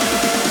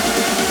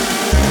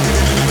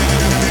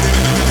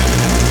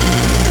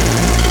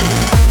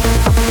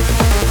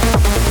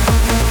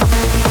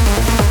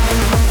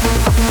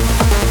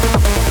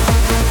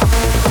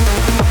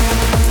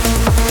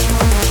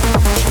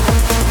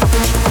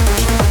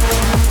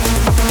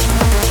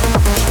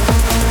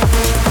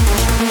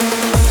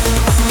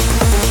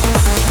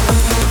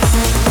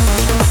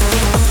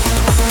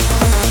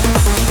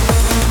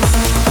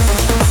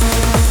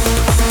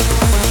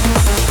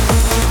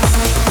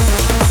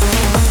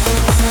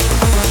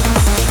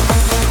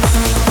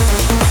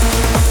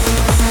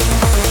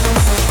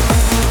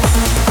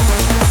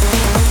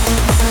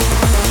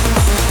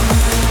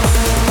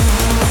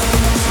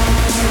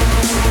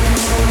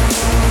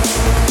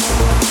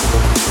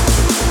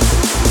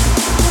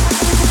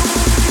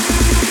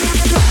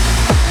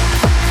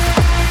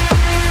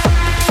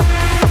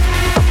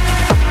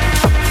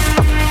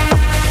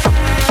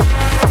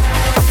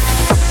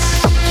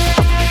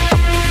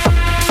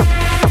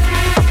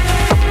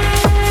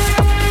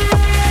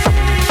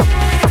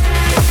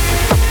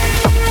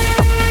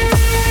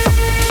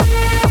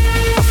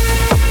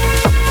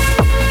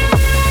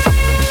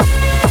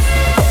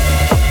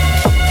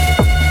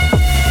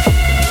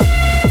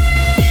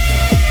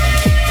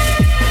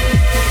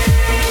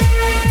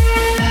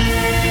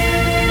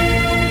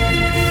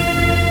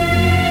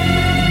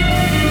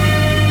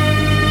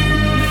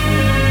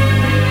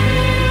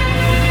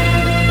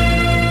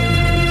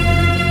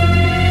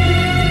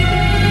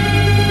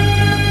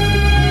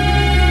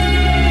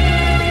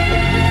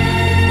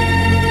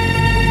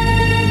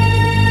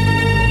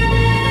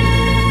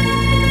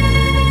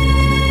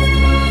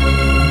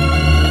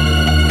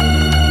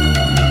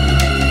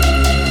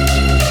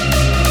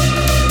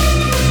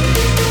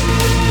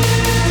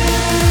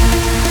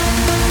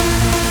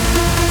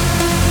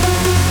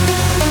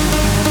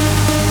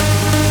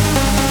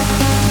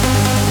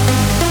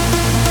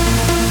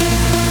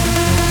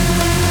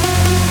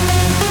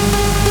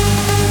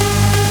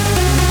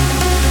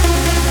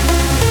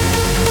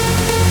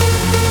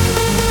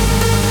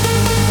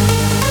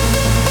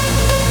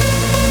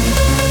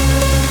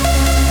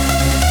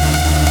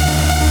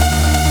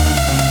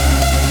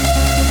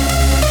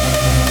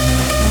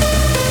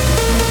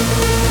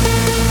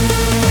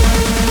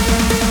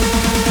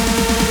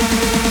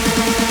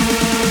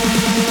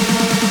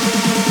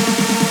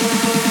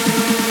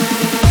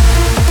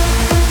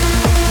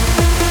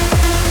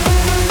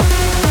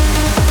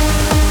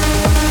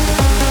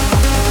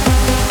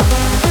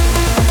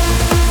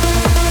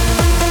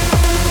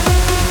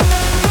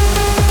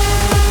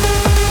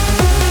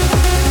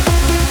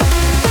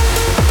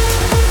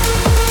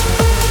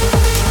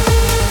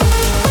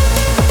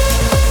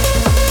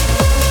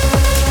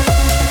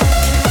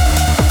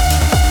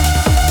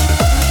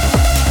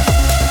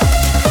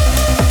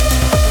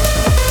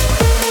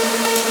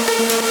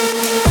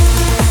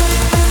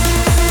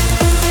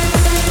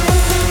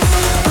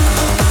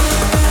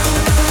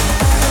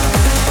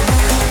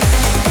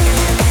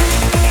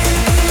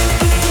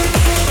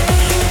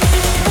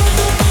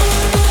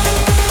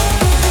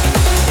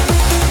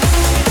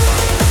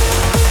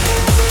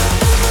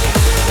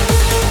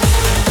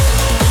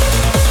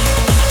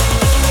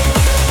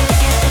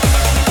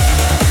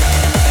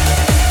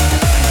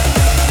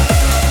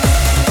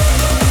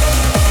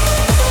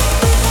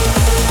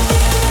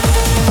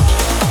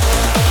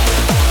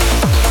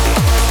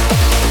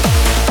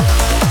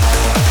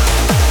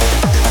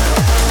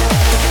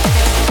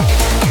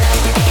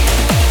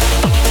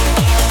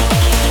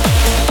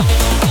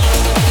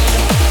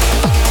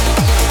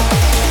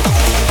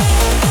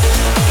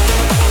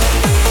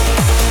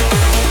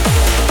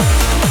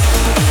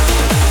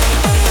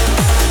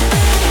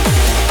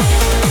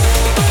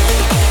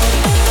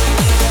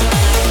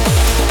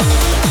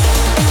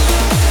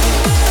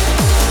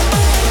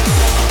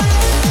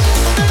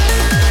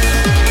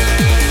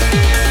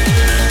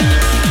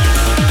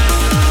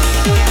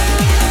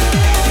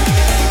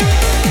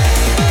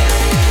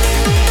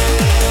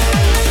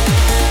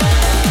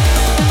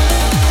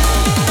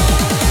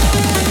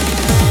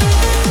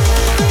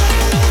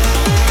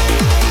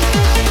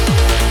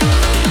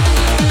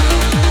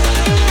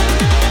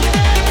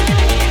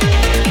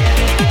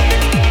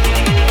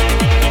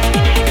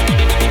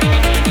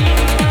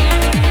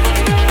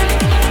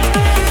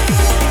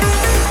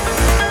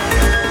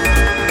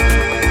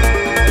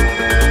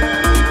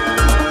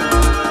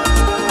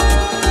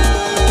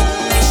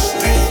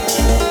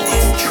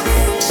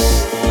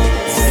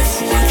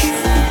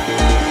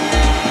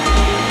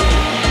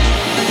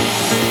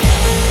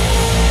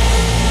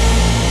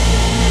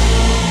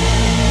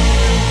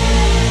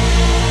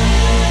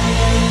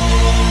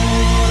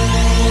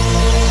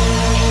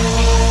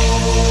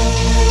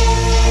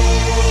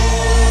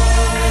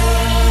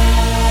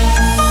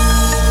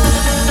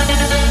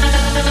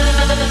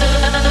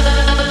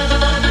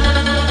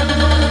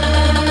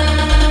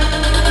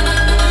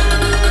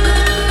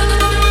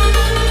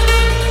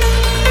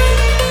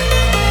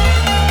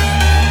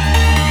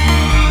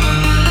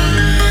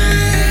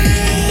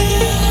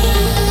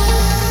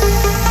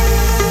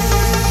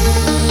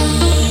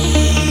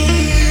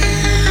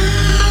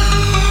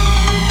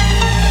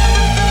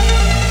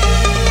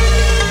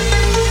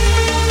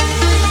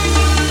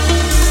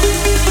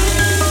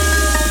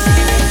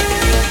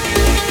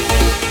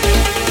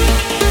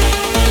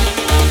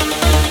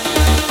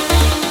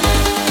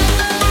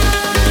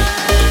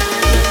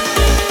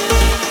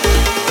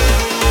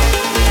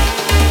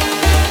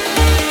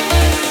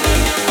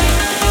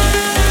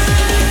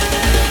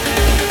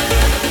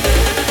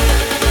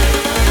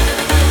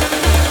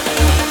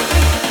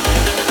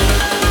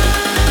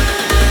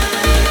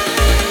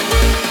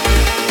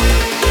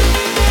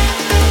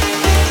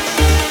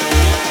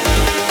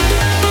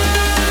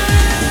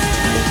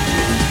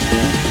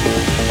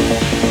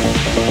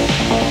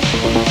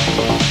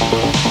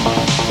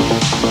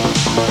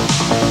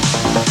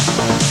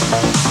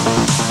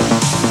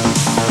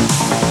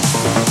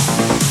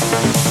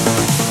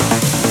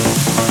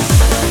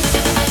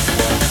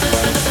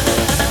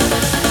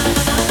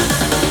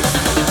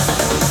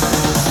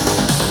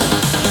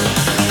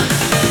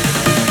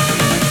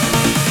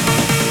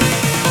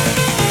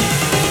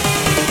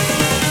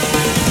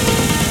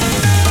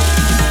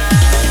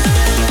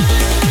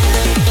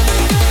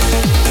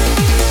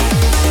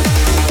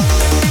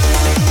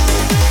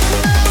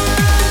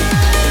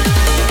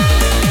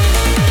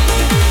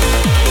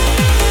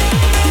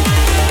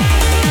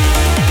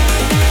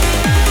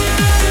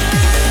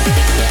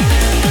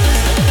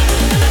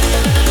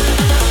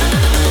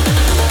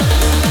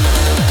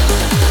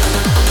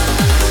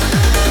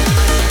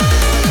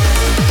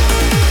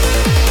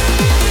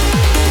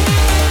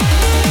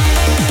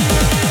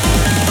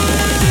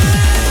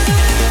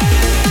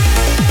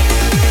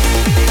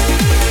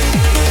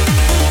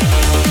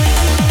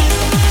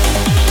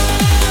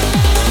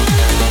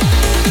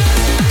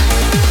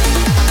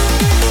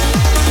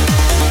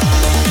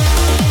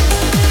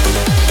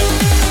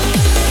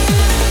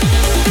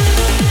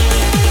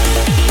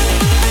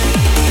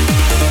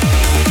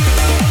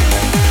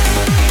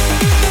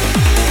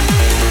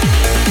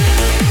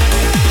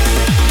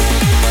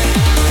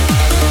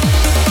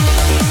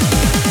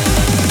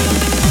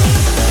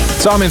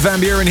 So I'm Van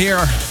Buren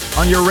here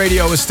on your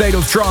radio, A State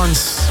of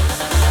Trance.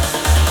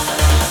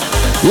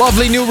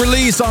 Lovely new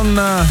release on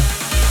a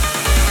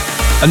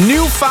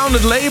new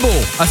founded label,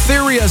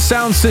 Etheria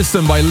Sound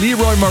System by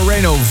Leroy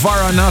Moreno,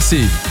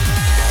 Varanasi.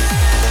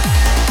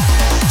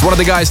 It's one of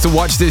the guys to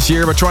watch this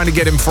year. We're trying to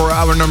get him for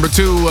hour number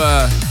 2 in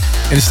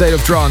A State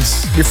of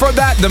Trance. Before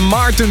that, the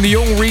Martin de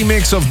Jong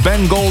remix of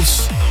Ben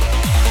Gold's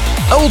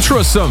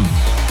Ultrasum.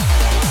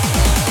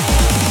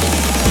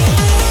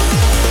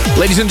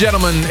 Ladies and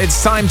gentlemen,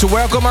 it's time to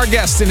welcome our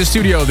guest in the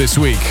studio this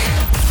week.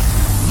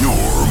 Your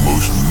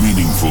most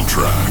meaningful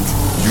track,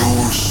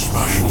 your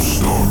special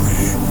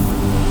story.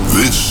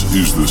 This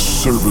is the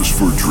Service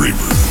for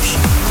Dreamers.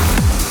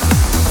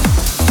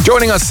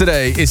 Joining us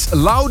today is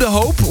Laude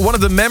Hope, one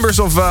of the members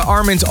of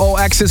Armin's All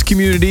Access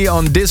community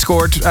on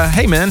Discord.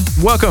 Hey man,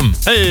 welcome.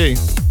 Hey.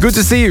 Good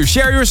to see you.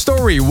 Share your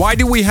story. Why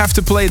do we have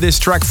to play this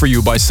track for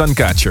you by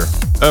Suncatcher?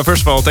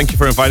 First of all, thank you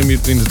for inviting me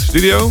into the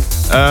studio.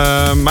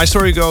 My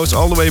story goes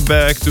all the way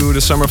back to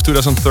the summer of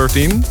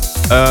 2013.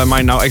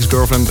 My now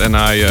ex-girlfriend and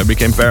I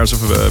became parents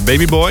of a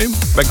baby boy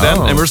back then.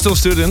 And we were still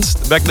students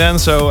back then,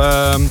 so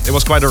it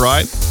was quite a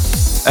ride.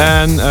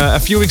 And a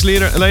few weeks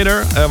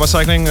later, I was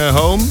cycling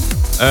home.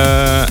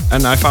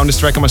 And I found this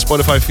track on my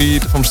Spotify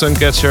feed from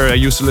Suncatcher. I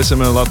used to listen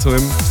a lot to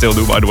him, still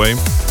do by the way.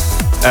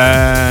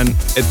 And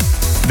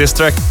this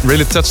track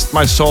really touched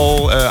my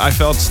soul. I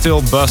felt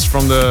still buzzed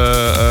from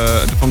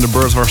the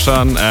birth of our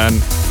son, and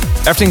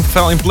everything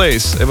fell in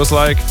place. It was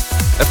like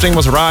everything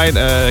was right.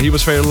 He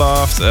was very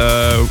loved.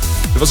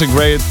 It was a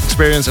great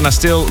experience, and I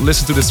still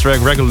listen to this track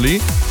regularly.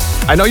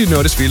 I know you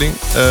know this feeling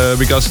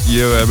because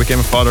you became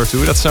a father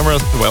too that summer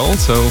as well.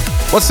 So,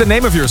 what's the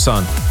name of your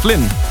son?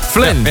 Flynn.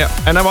 Flynn. Yeah.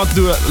 And I want to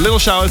do a little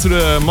shout out to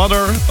the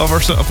mother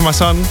of my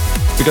son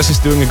because he's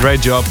doing a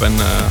great job, and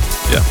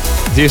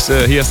he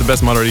has the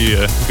best mother he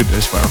could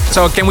wish for.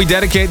 So can we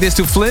dedicate this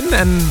to Flynn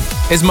and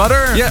his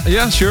mother?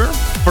 Yeah, sure,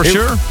 for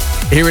sure.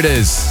 Here it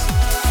is.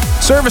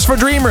 Service for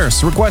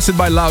Dreamers, requested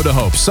by Laude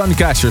Hope.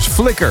 Suncatcher's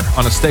Flicker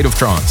on A State of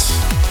Trance.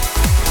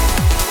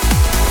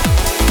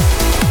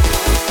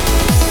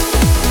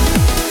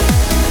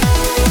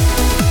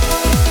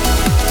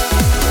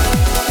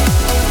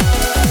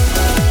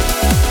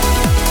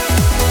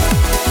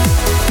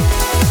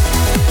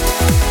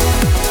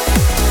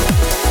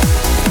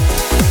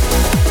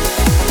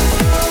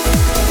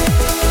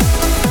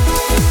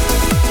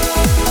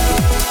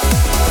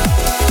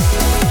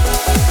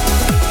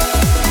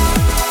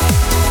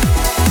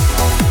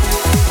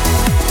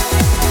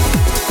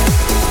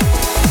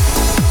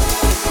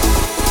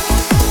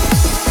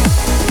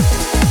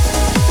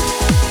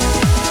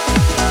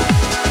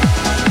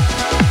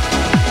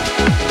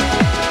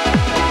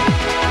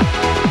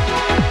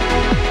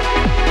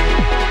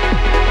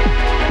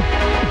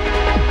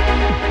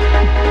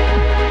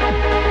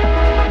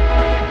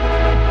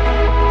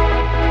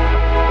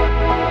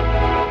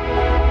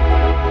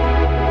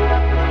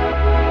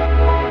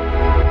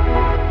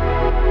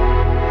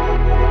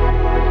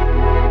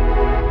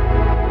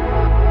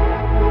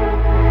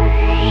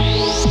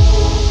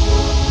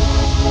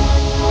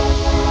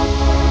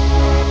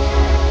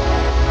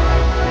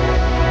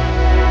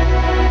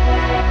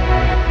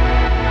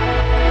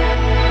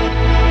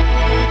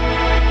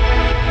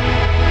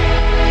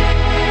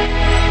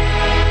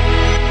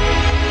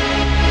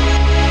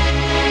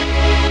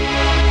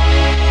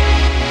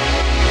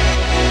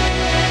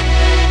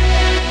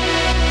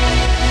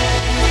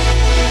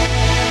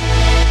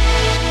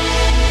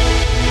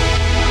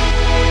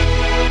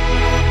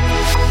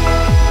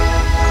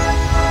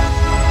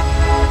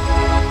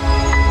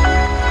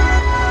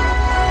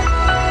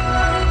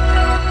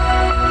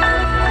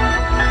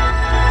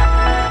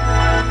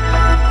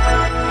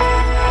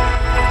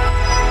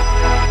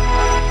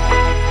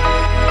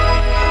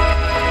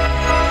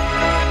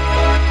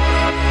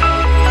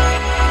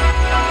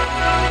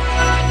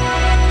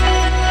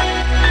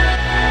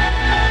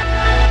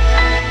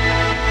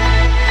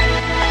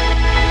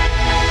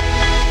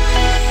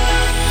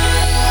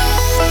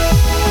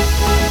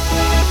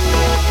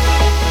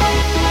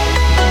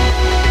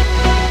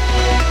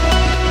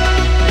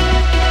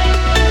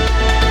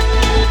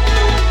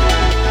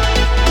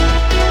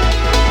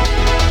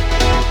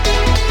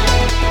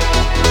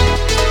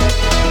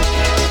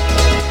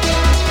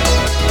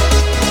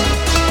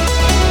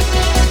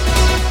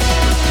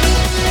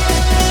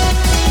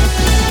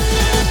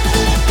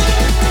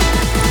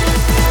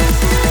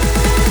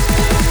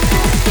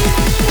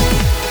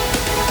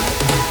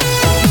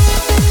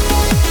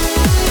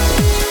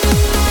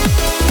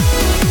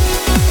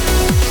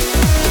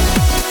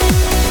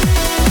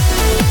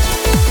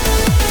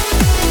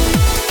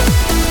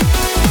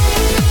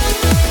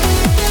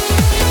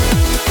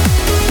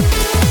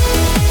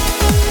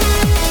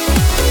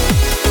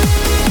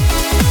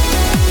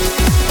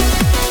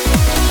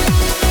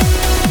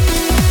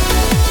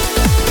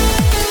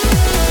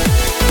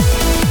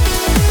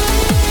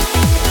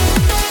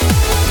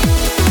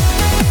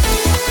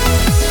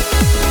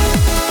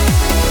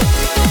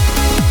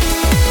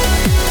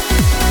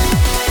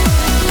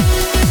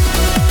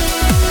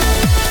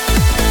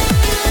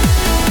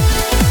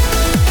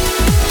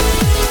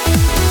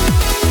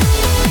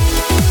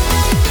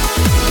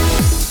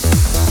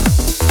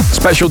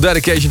 Special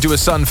dedication to his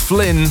son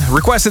Flynn,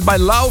 requested by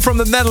Lau from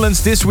the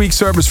Netherlands. This week's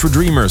Service for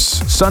Dreamers,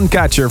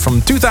 Suncatcher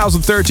from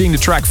 2013, the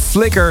track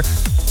Flicker,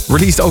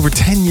 released over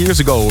 10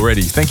 years ago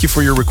already. Thank you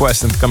for your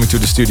request and coming to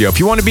the studio. If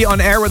you want to be on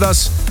air with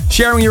us,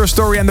 sharing your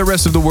story and the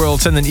rest of the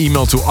world, send an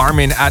email to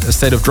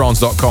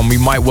armin@astateoftrance.com. We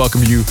might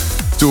welcome you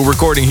to a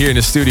recording here in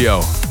the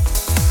studio.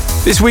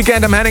 This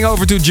weekend I'm heading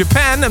over to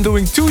Japan. I'm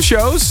doing 2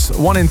 shows,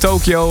 one in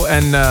Tokyo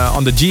and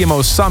on the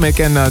GMO Summit.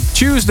 And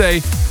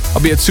Tuesday I'll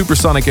be at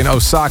Supersonic in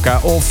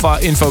Osaka. All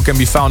info can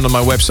be found on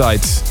my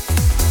website.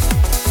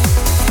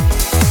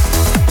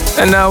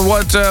 And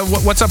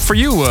what's up for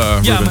you,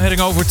 Yeah, I'm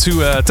heading over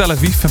to Tel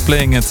Aviv and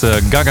playing at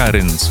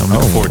Gagarin. So I'm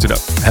looking forward to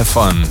that. Have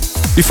fun.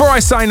 Before I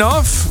sign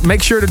off,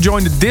 make sure to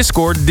join the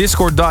Discord,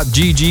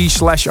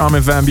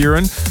 discord.gg/Armin van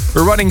Buuren.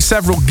 We're running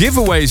several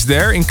giveaways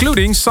there,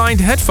 including signed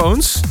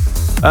headphones.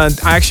 I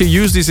actually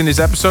used these in this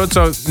episode,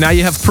 so now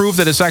you have proof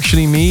that it's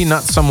actually me,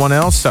 not someone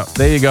else. So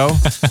there you go.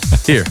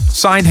 Here,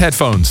 signed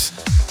headphones.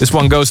 This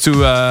one goes to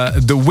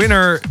the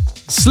winner,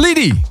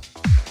 Sleety.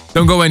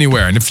 Don't go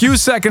anywhere. In a few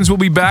seconds, we'll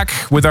be back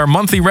with our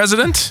monthly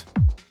resident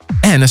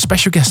and a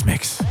special guest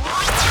mix.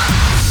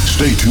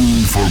 Stay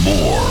tuned for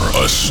more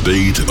A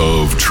State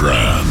of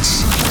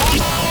Trance.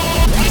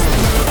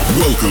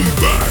 Welcome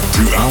back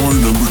to hour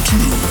number 2.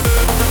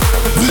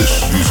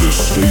 This is A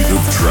State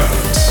of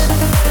Trance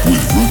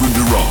with Ruben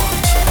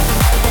Durant.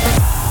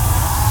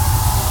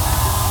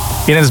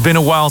 It has been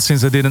a while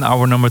since I did an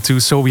hour number 2,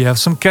 so we have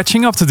some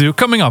catching up to do.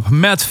 Coming up,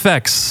 Matt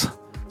Fax,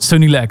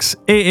 Sonny Lex,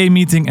 AA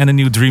Meeting and a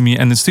new Dreamy.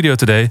 And in the studio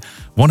today,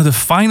 one of the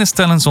finest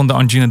talents on the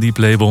Anjuna Deep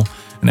label,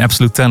 an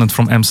absolute talent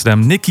from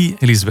Amsterdam, Nikki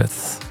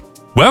Elizabeth.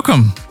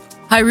 Welcome.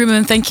 Hi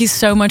Ruben, thank you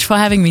so much for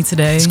having me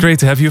today. It's great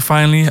to have you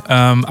finally.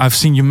 I've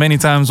seen you many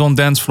times on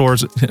dance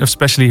floors,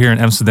 especially here in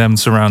Amsterdam and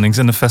surroundings,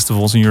 and the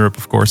festivals in Europe,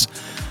 of course.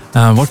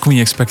 What can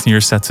we expect in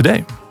your set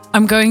today?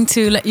 I'm going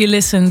to let you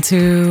listen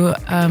to,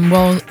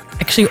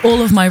 actually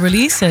all of my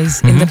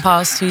releases in the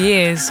past 2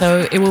 years.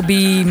 So it will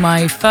be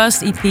my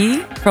first EP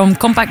from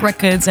Compact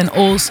Records and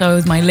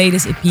also my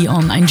latest EP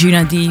on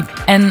Anjuna Deep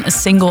and a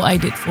single I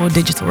did for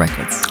Digital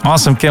Records.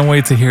 Awesome, can't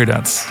wait to hear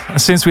that.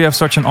 Since we have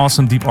such an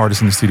awesome deep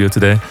artist in the studio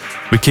today,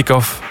 we kick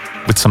off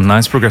with some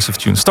nice progressive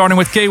tunes. Starting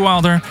with Kay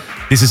Wilder,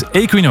 this is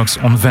Equinox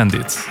on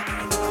Vandit.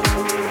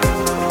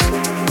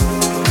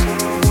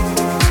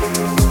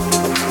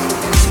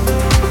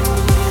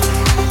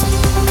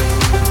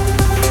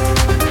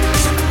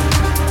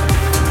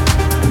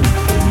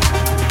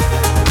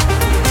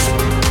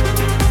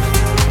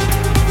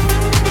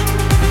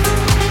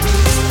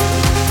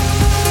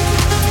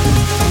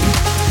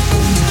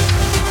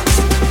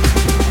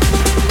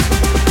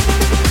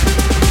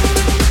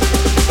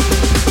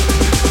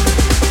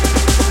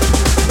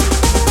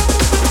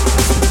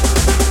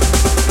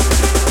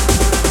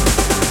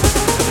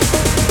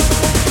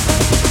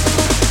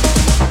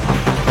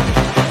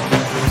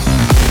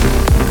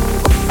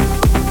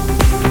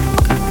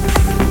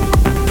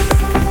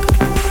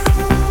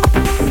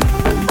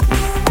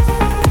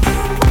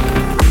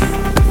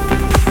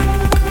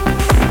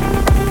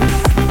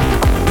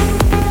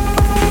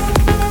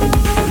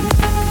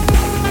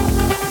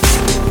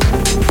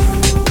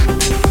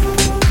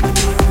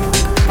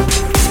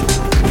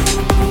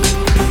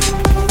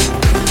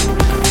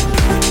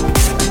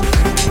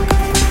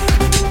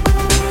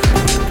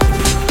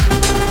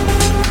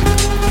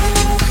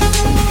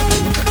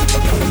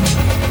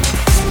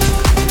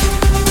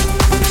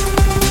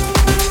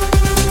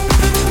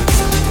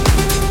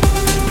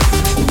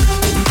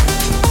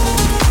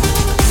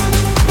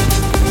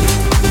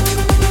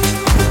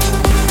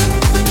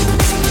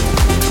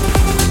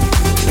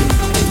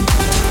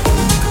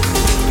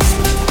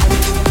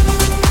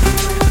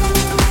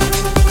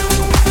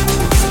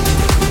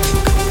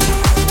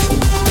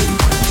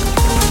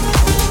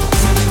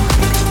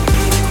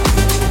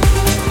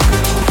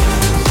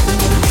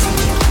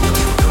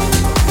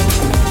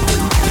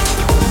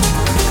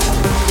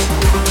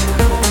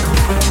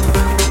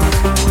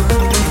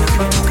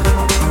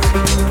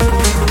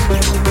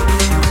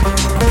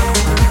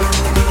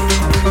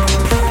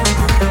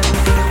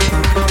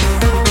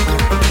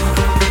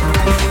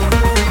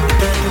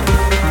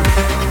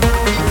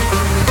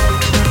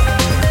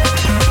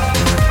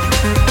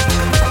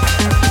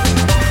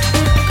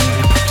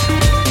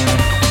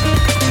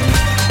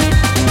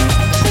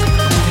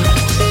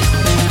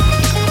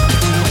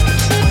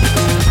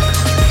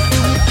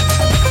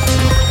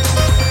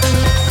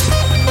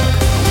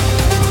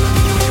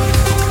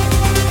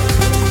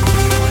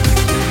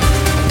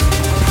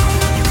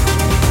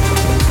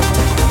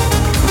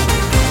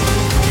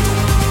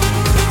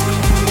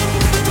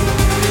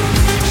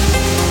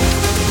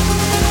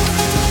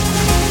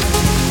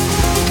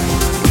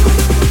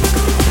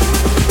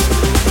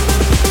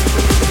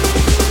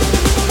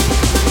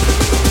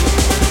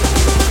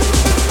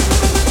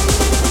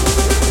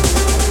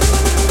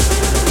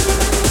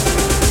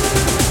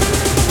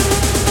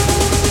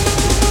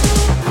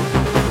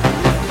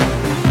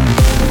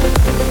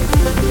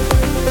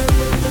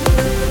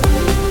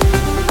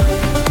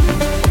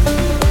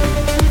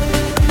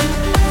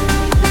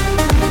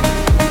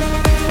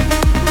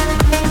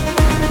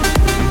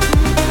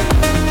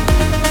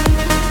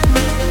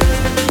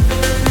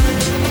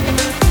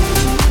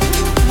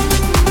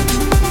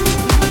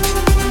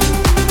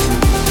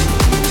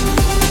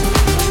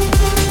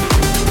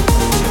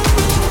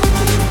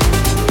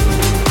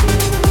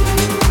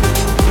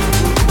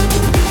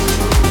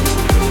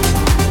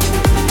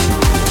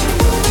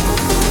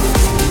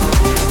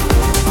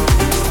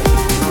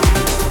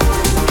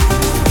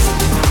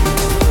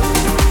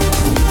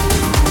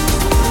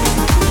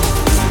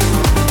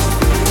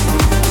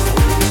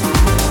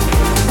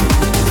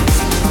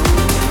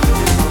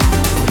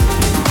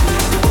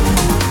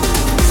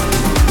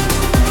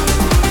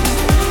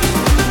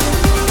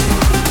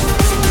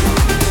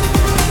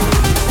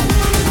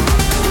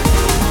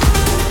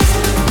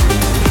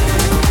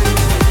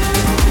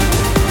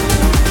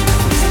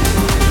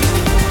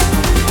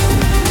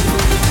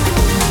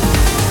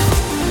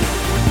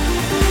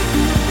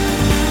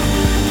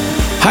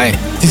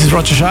 This is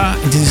Roger Shah,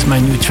 and this is my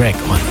new track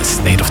on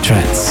State of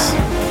Trance.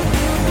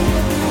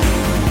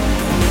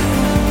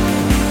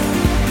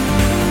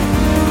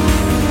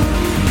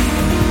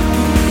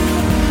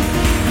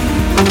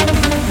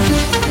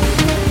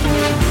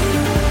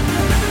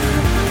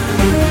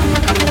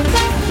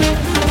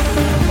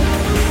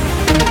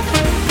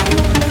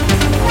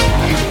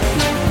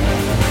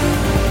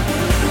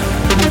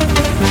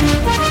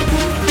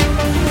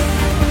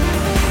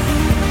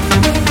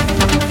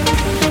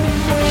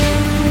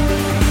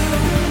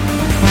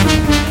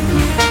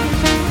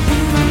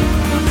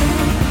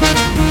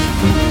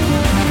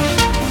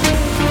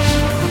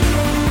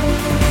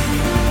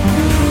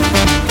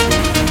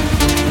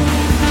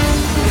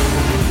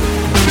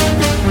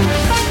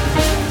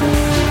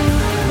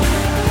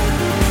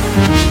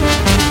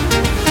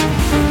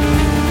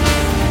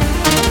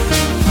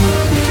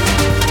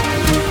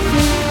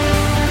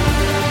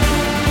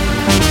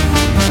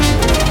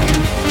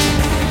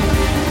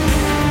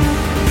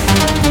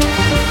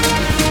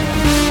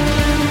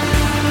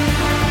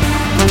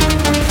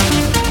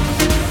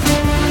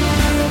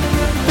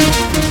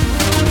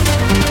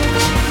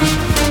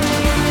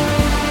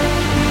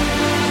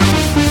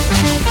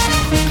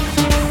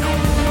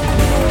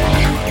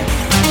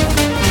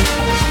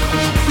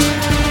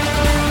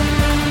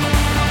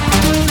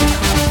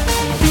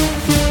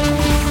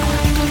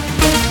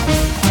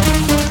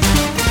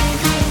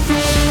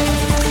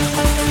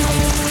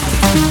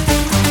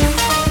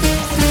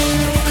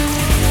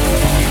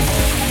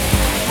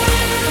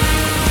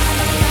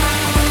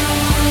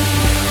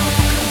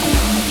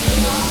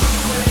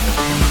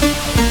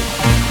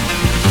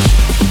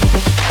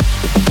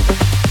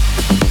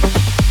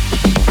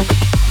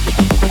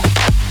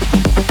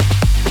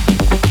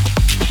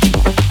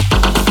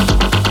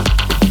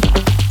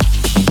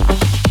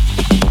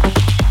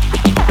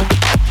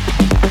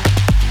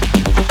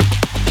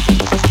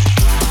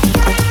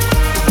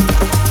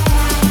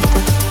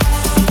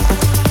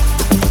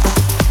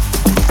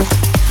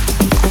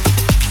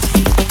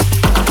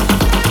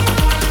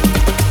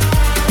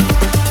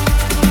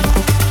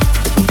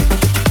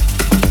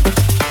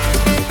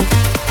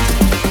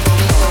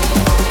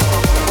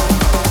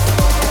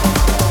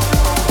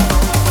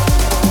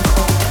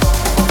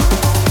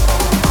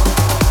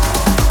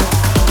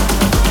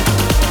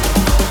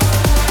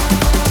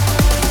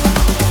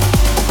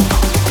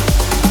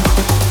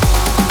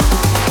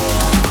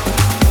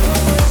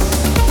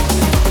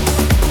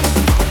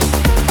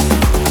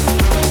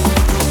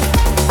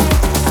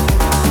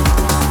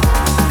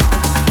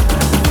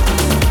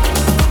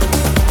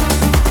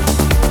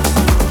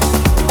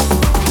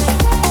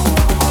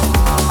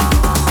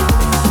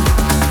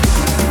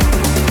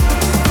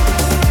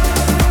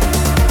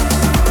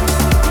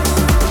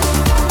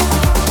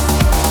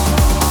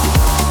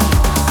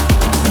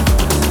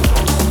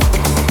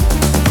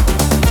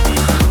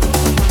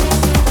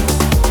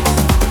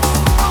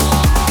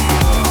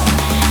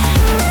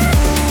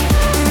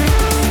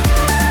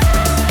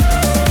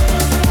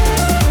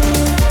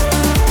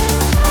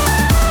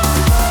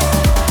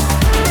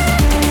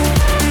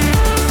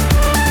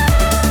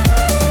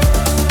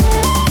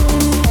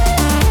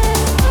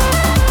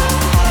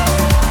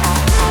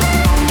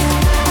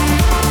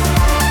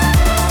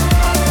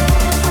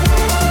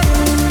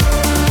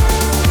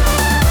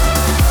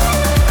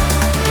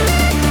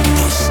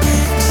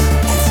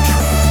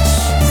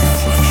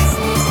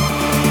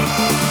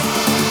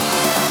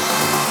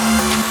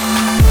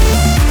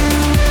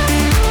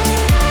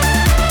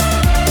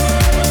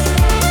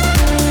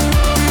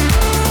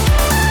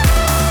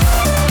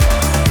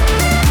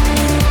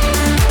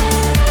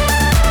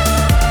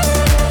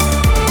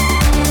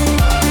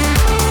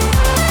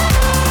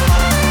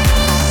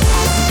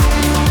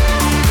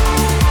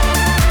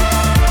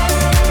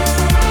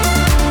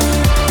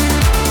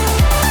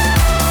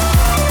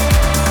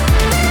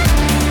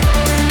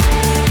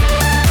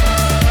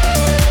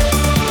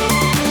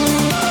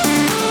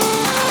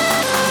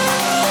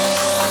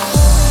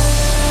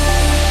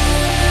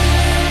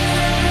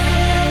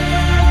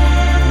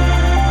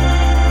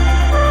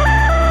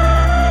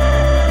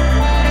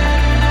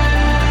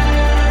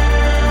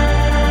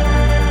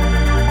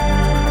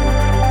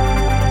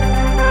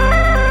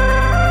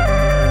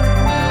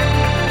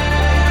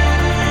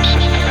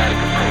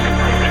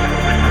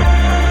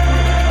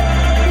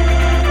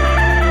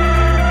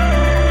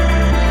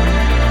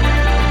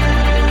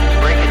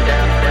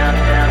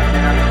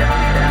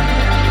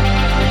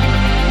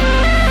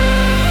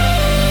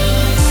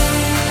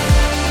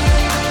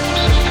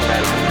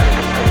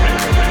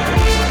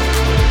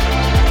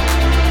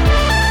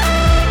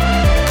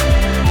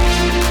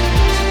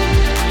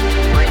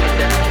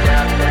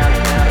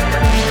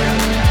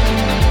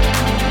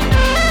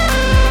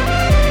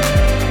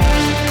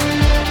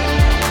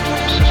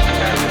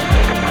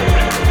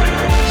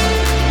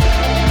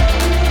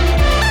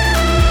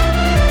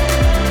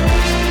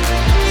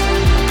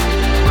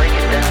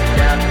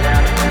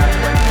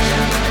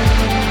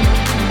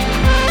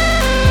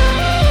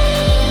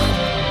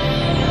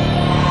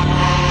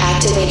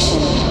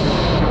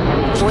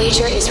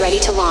 Voyager is ready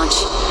to launch.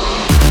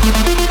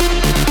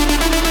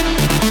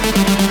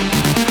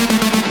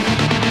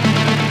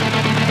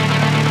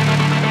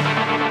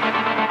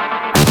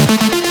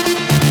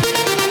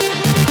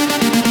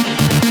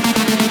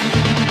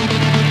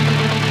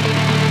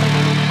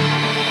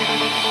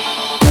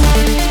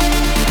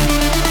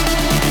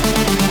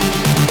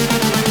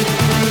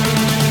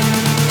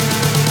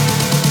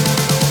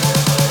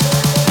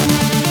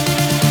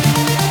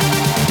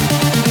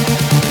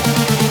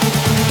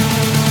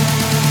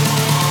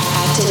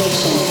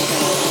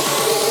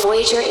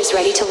 Future is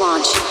ready to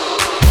launch.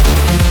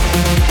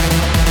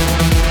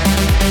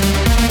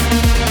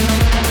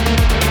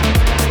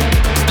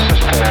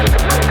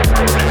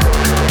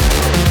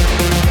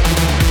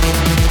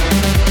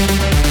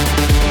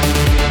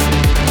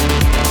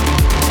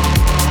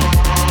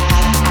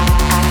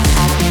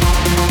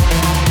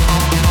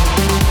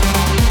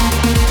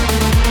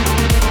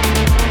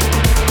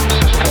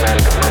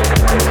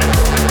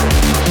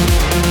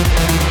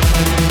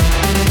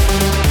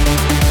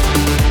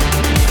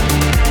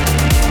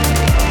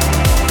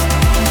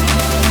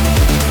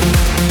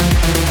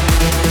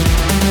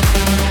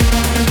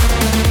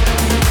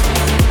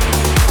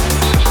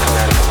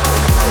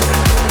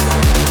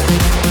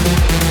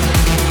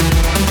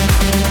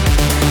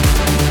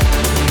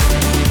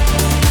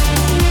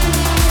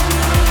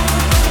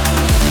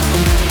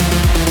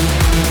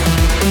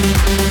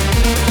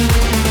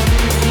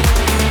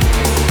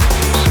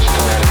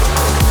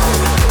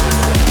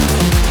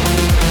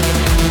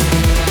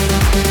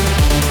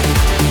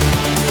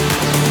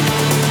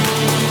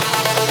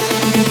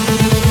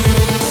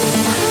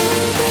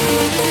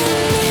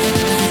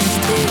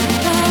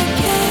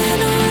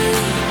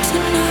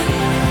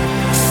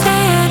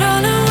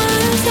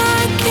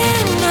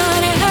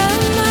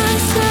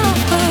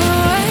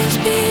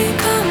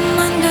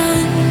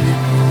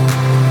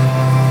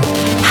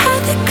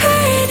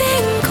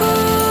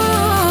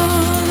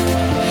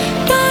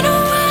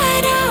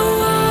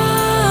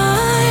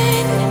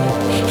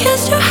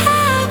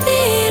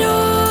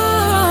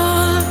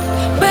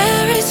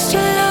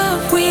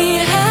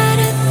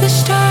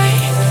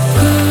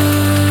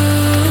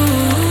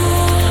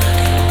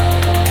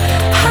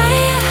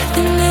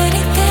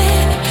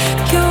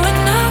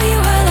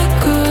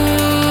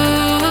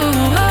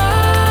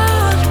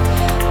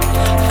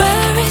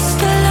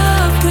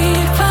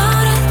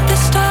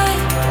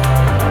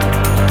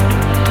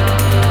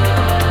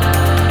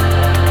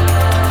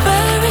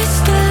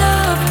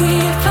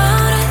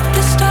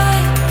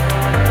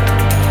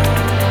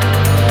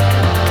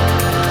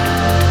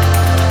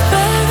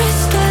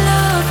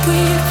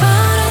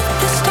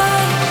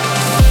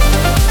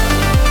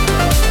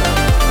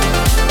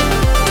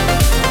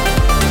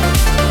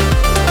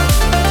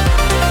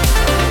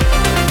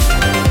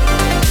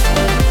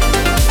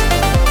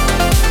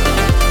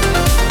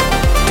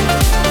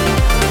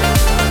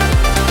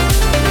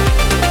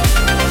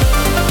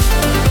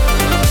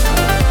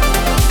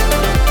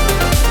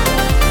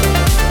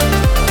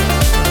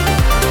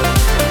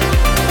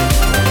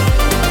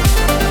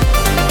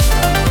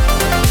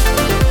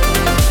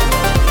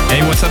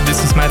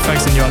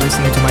 And you are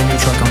listening to my new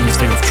track on the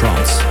State of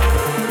Trance.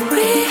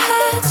 We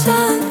had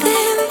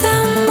something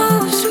that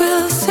most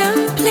will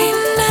simply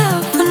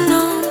never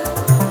know.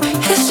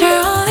 Is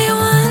there only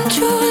one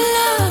true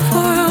love,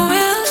 or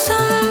will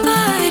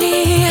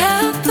somebody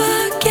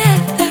ever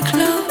get that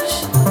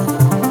close?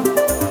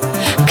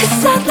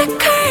 'Cause at the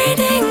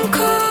curtain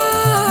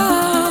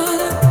call,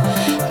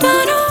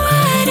 don't know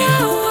what I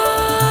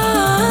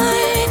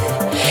want.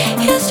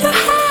 Used to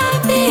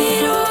have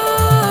it all.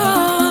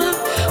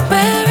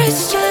 Where is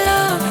the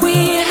love we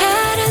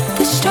had at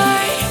the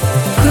start?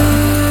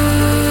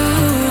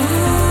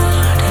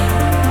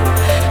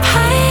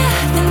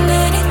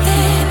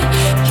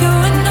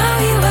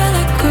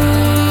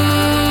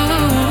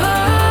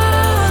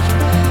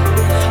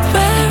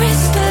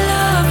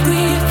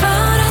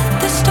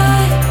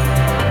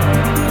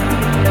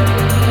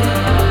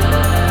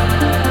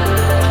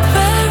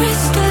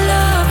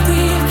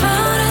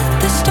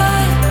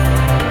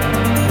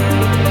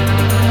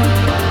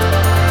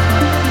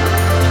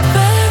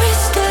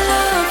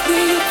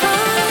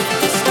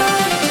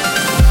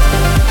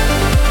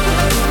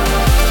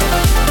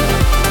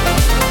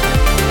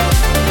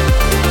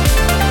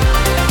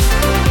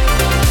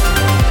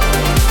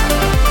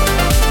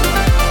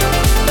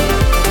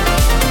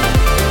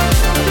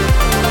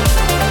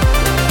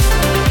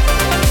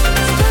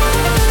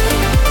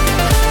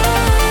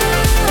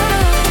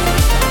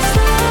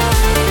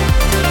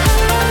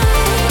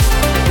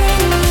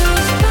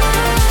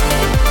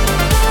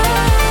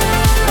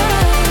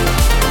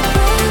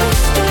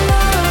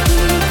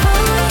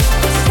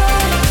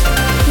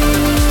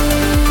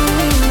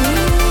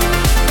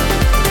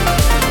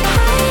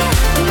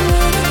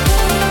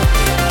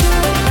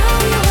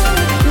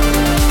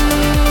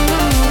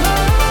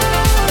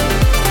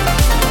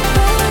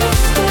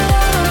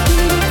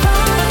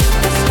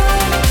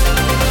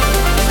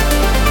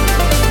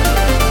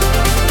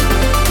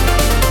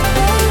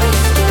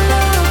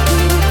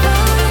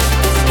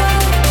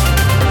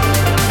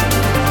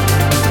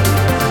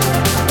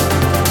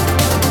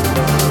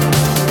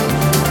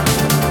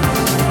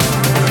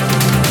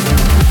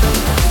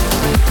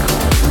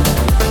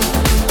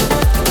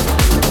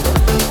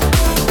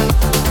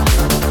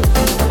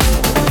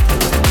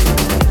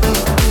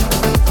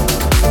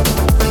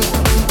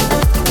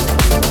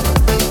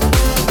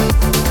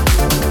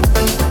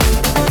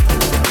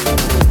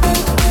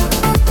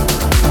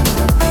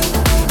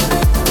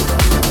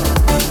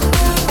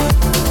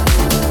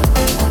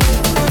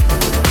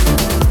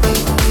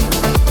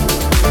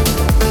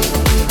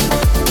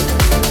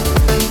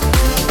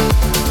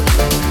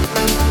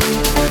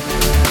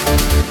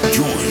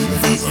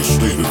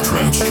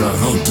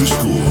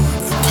 Discord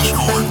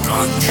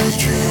at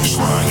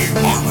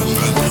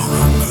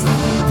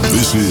discord.gg/ArminVanBuren.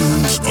 This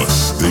is A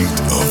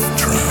State of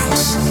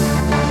Trance.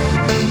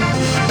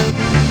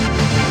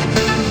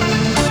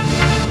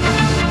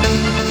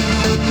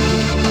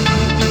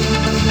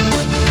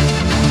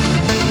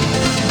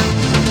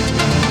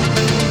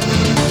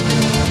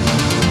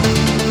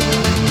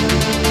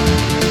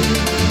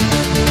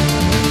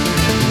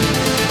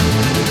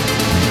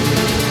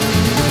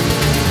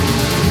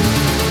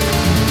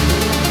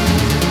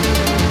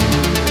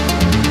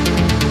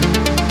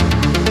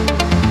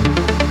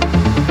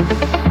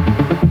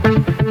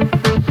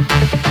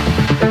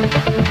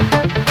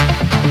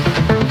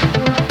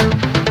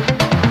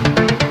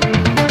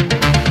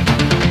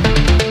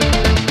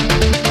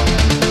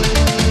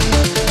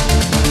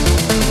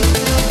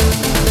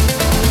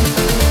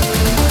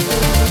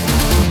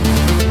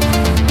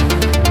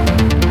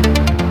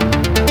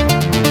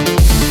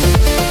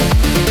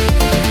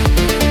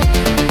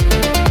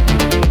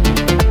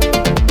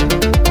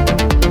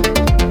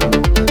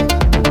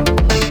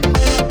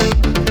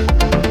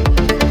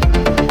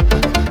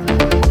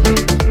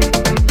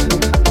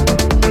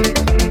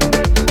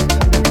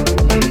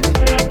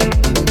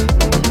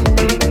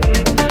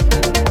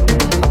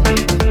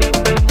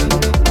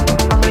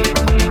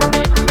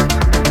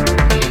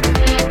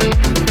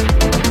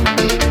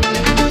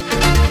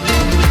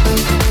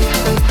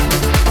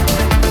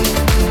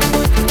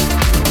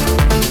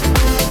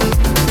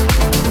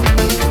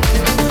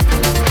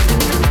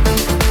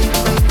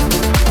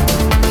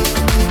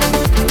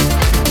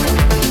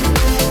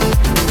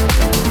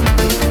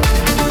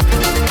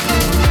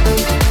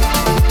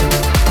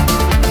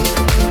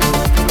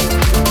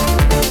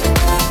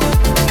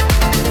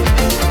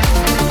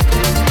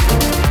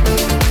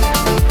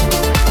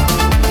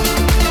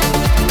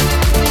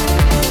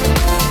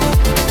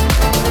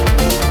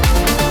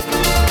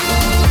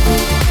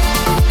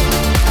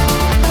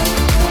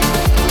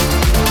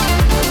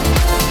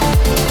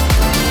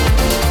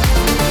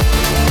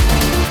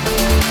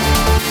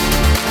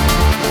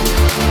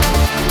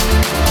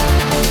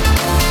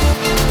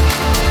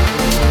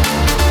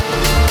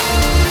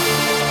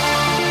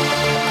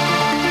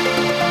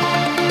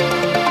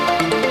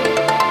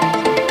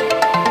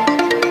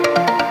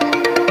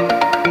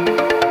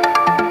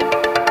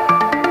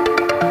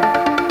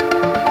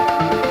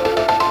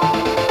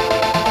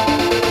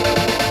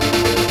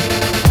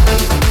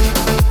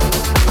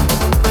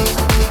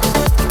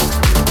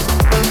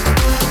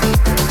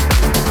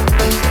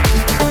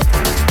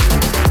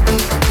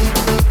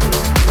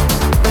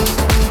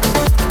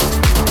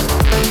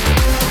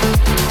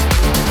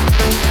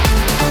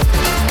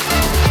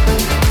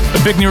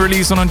 Big new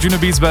release on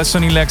Anjunabeats by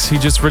Sonny Lex. He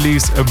just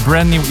released a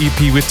brand new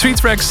EP with 3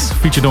 tracks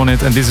featured on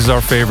it, and this is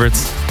our favorite.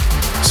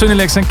 Sonny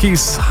Lex and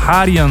Kees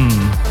Harian.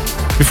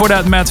 Before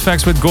that, Mad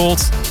Facts with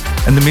Gold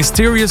and the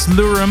mysterious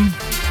Lurum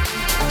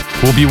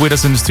will be with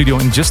us in the studio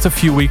in just a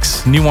few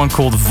weeks. New one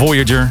called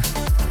Voyager.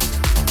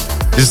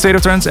 This is State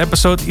of Trance,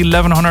 episode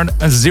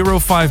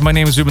 1105. My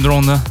name is Ruben de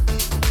Ronde. And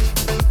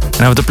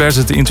I have the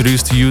pleasure to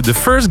introduce to you the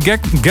first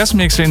guest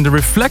mixer in the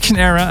Reflection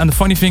era. And the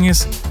funny thing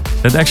is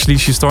that actually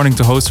she's starting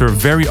to host her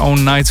very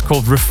own nights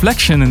called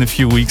Reflection in a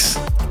few weeks.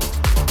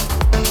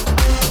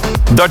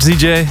 Dutch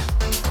DJ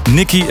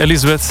Nikki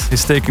Elizabeth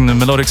is taking the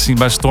melodic scene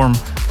by storm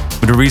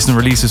with the recent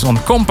releases on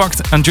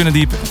Compact and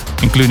Journey,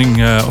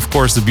 including, of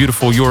course, the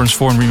beautiful Jorens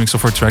Forn remix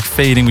of her track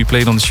Fading we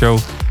played on the show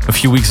a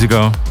few weeks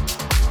ago.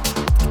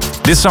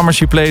 This summer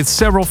she played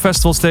several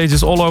festival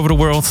stages all over the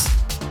world,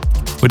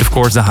 with, of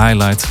course, the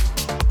highlight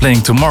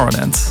playing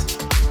Tomorrowland.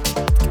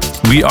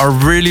 We are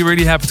really,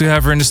 really happy to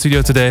have her in the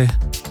studio today.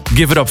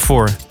 Give it up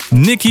for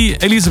Nikki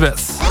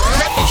Elizabeth.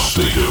 A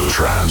State of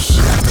Trance.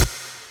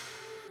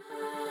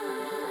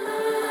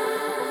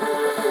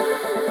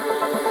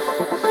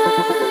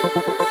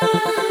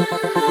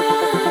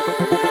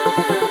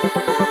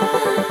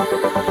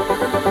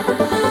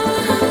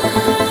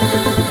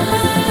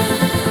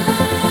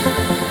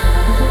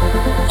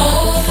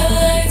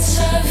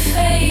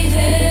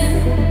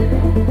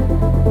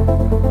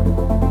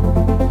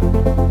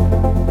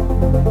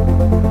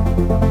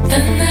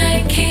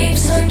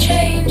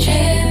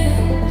 Changing.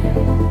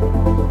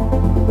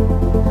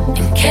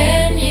 And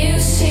can you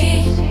see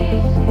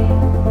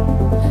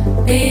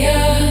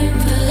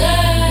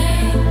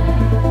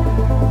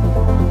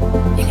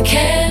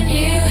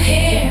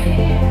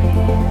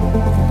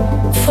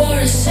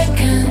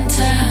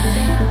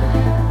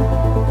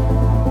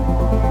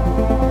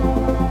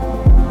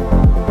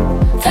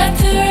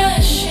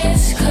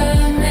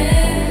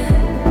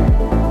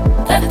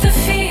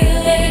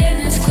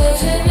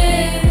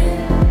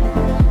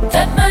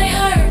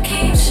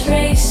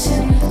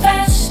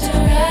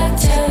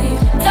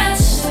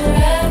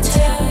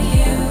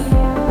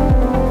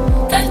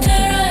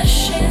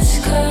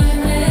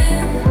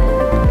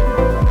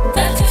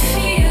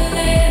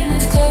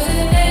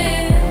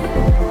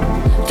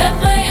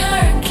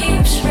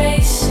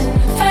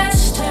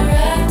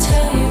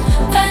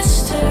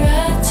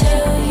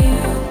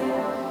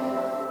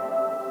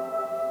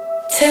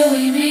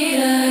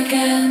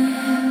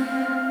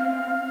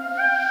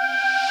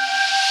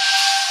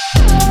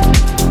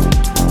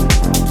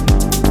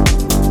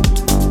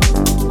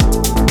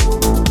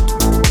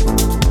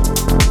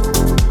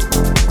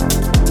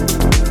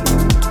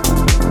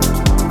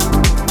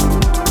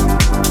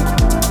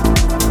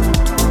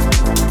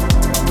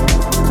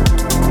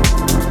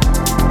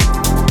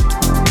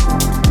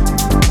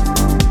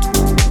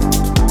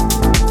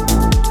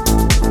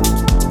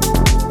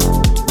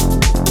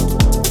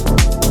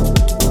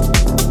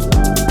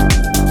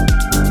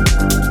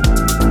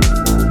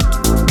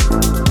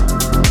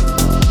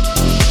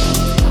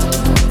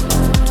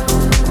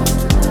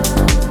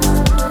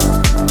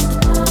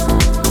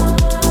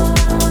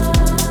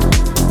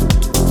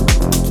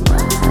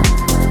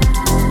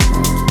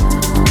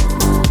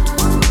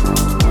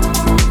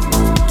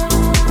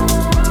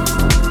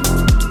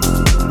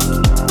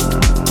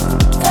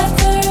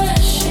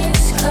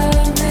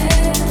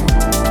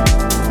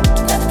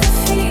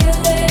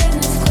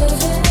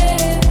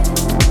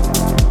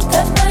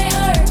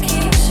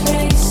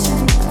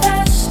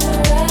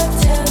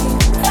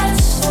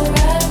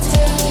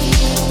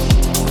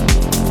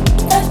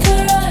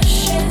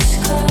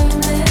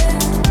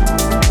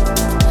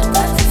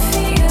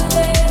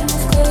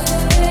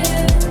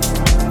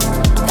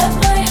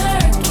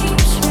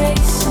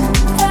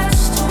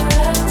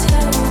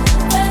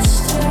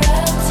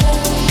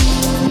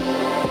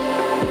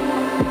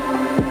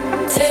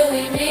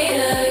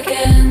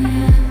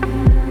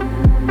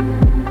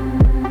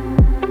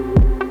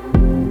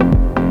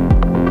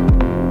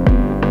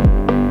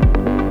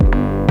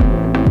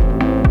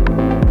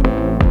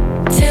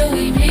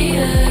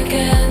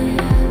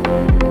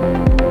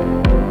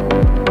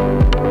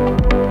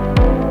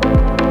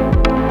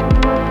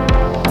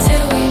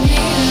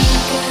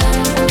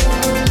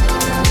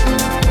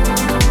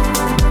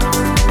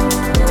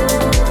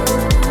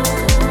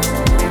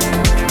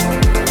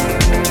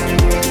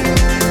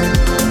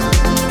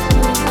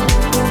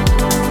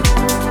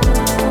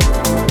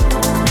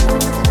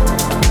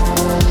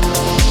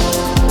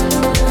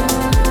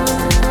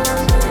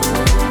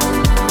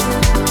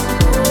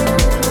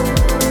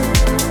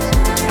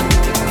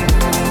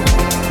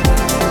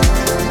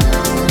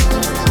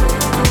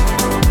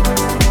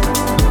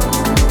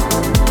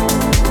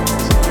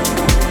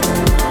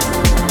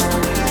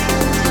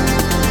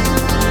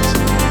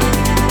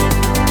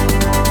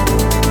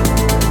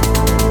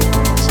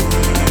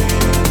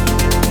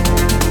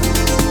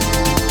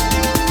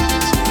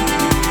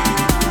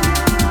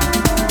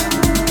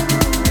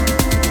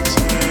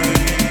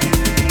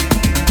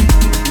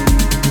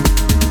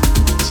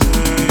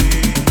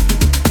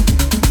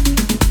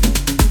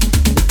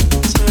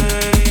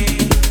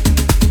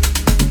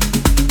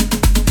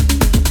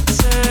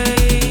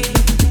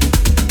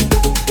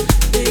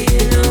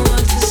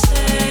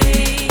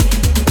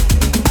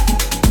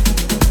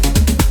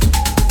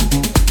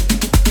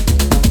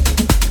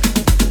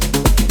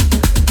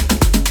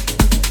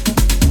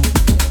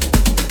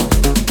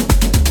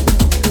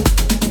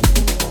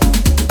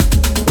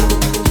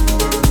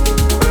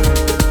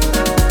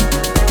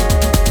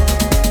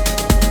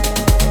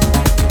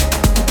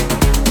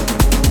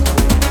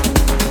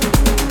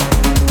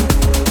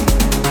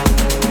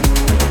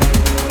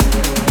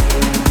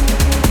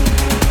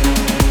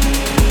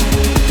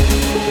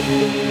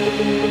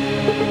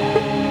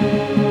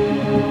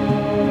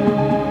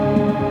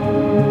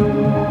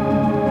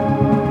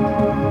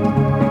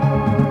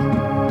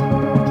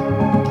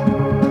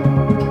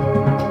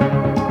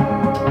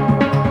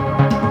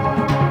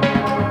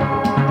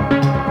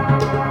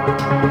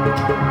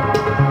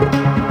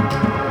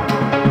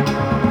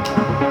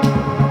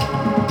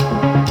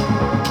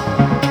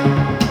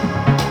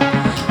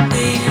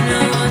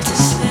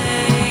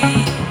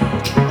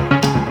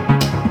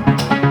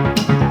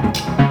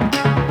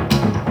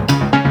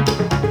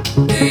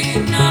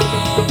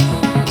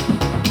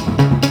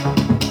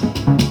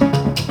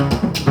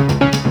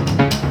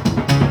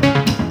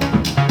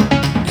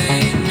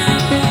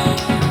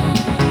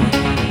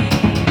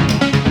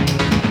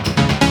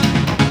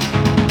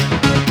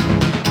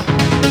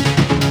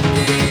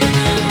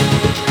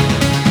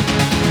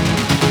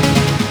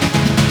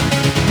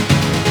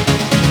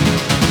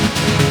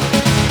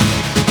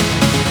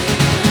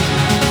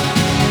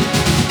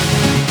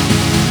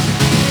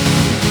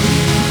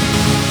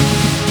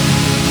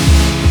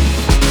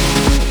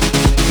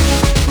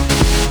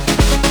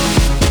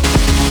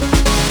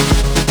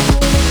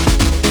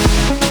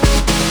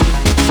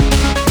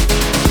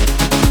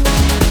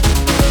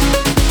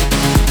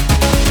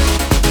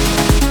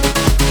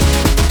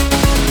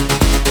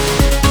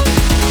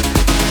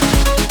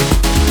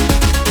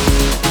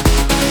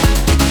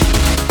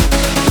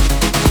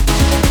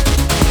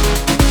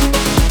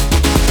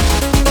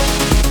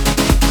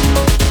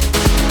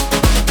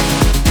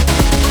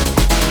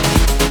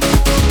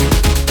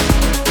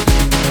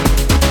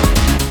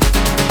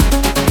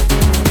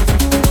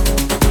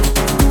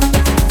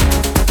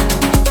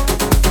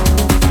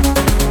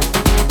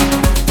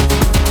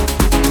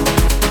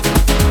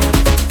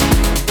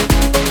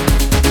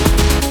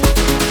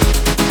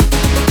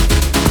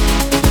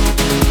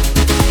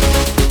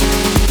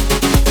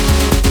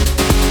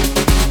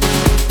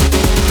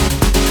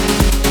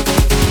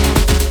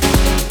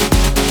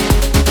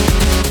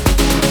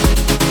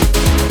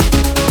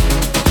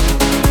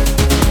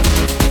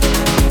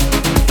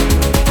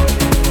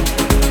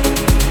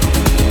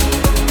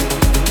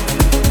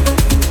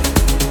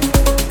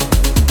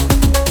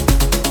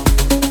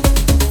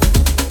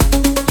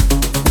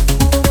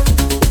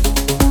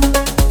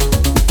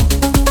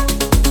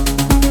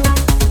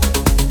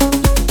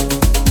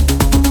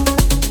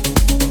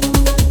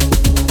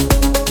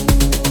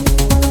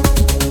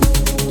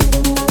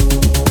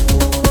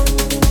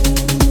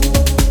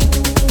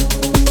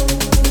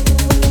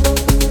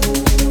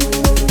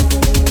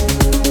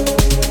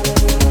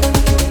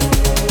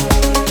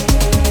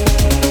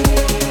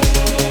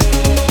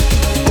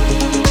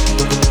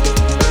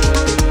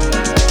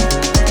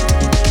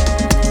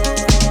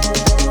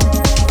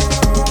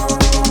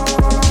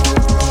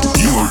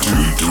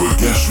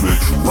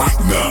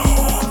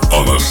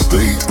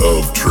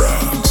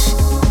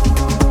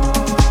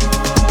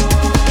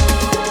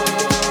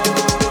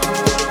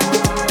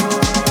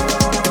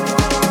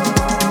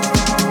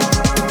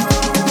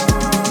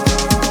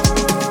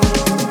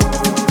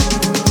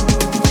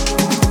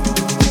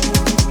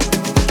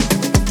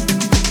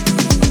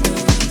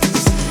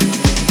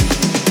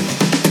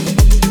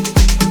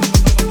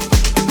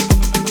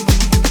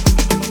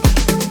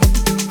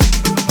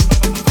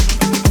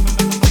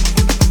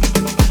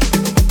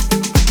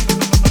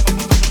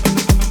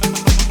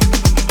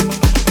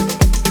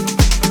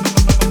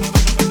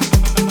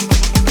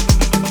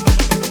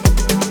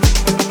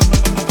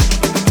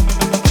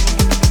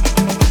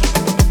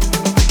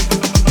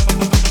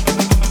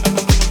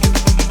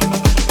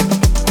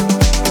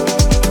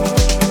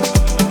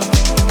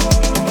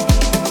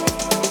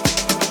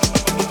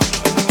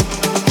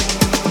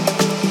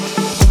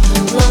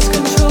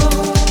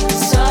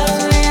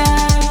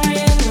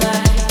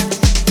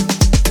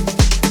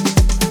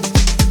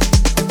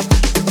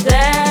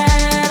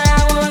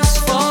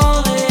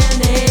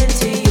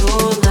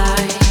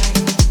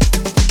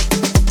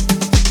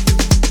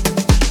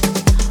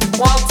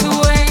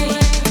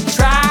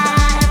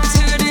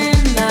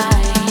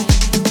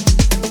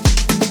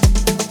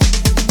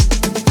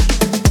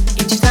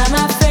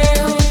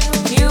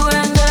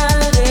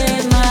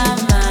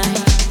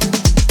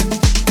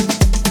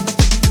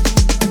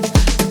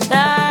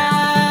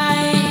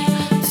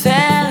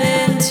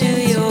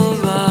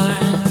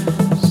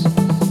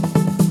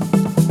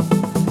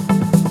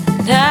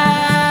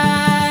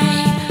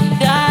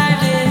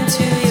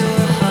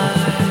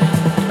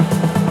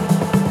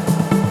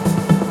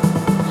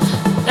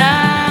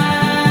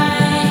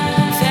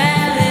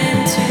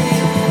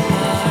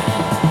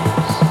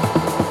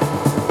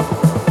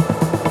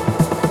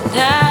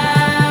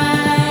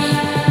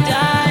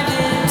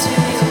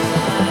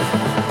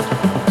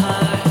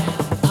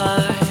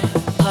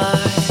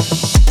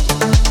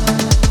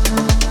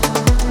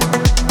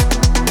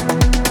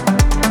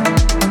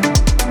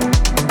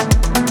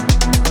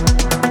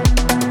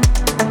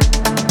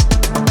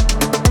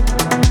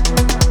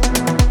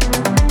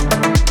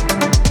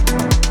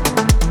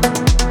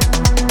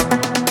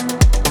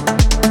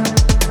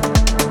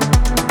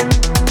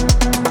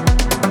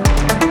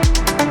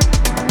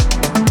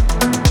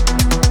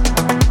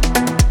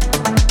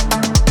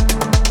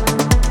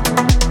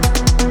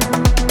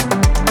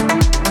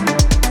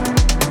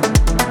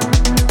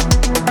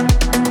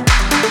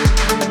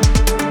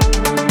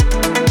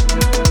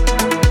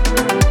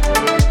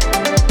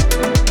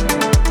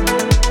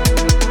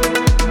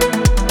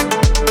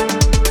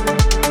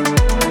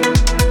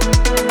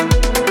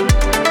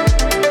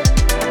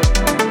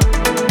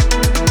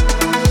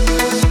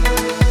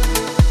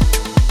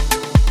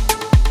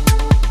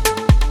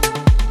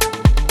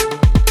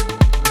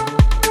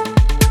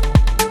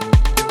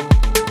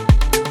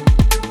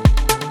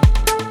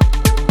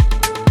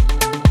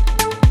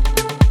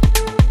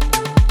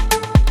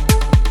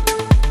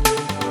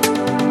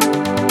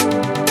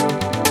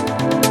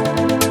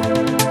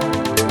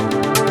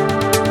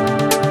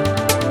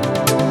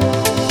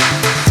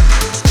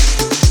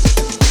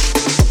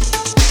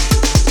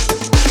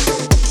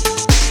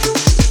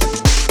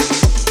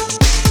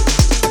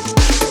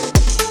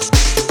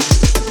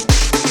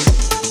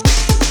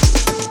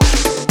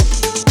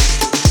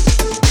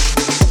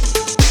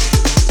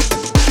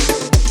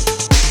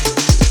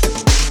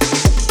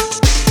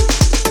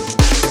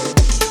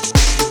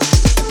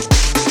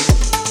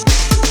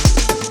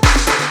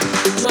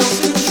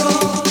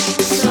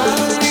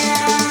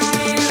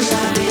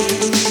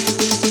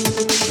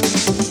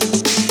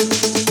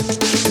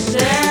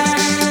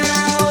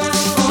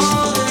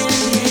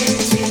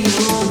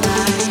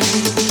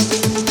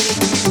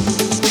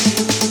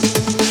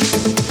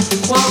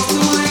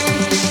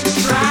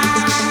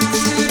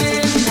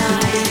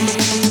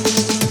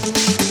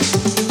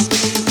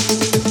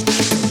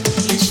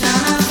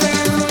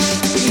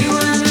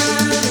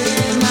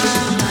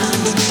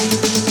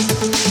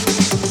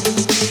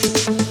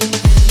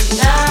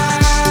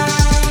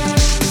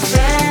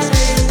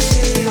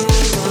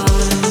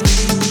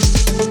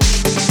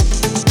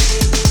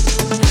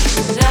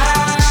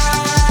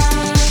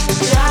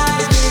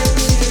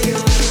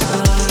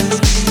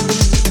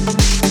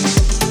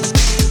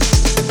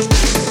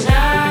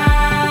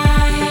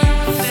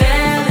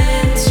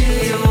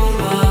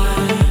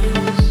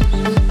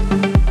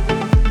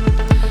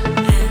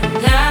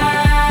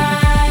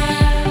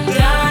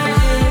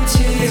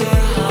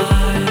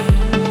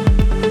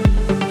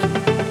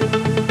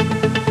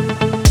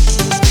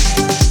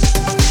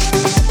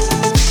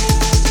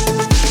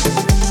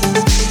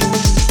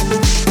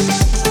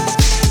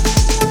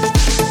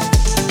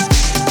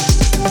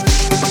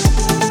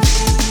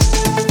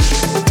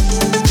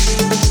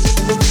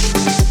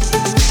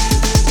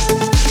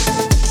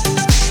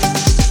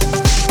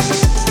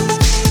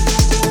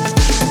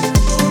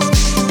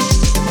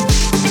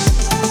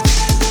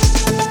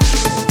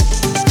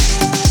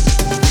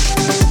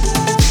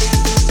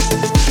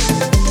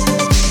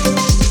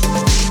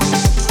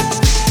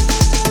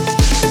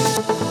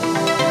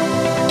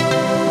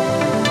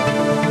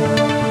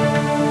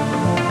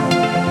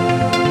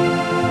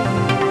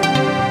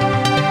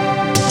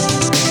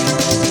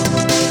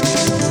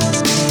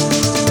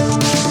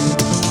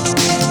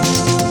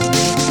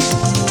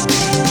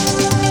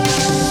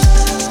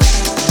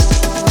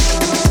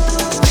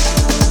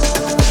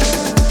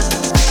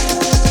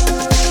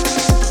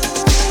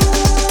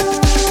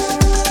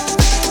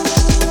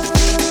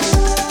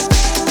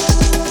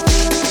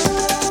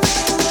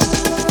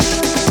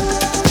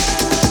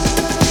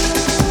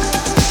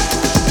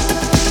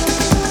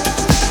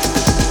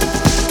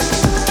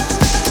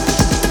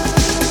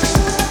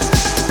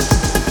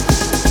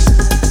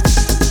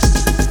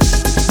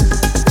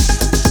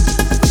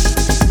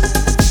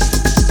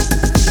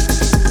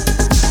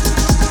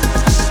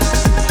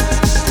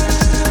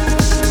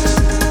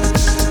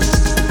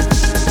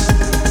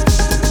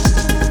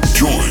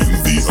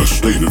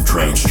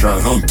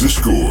chat on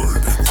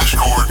Discord.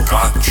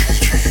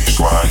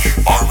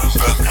 Discord.gg/Armin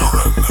van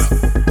Buren.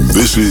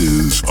 This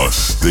is A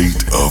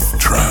State of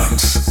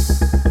Trance.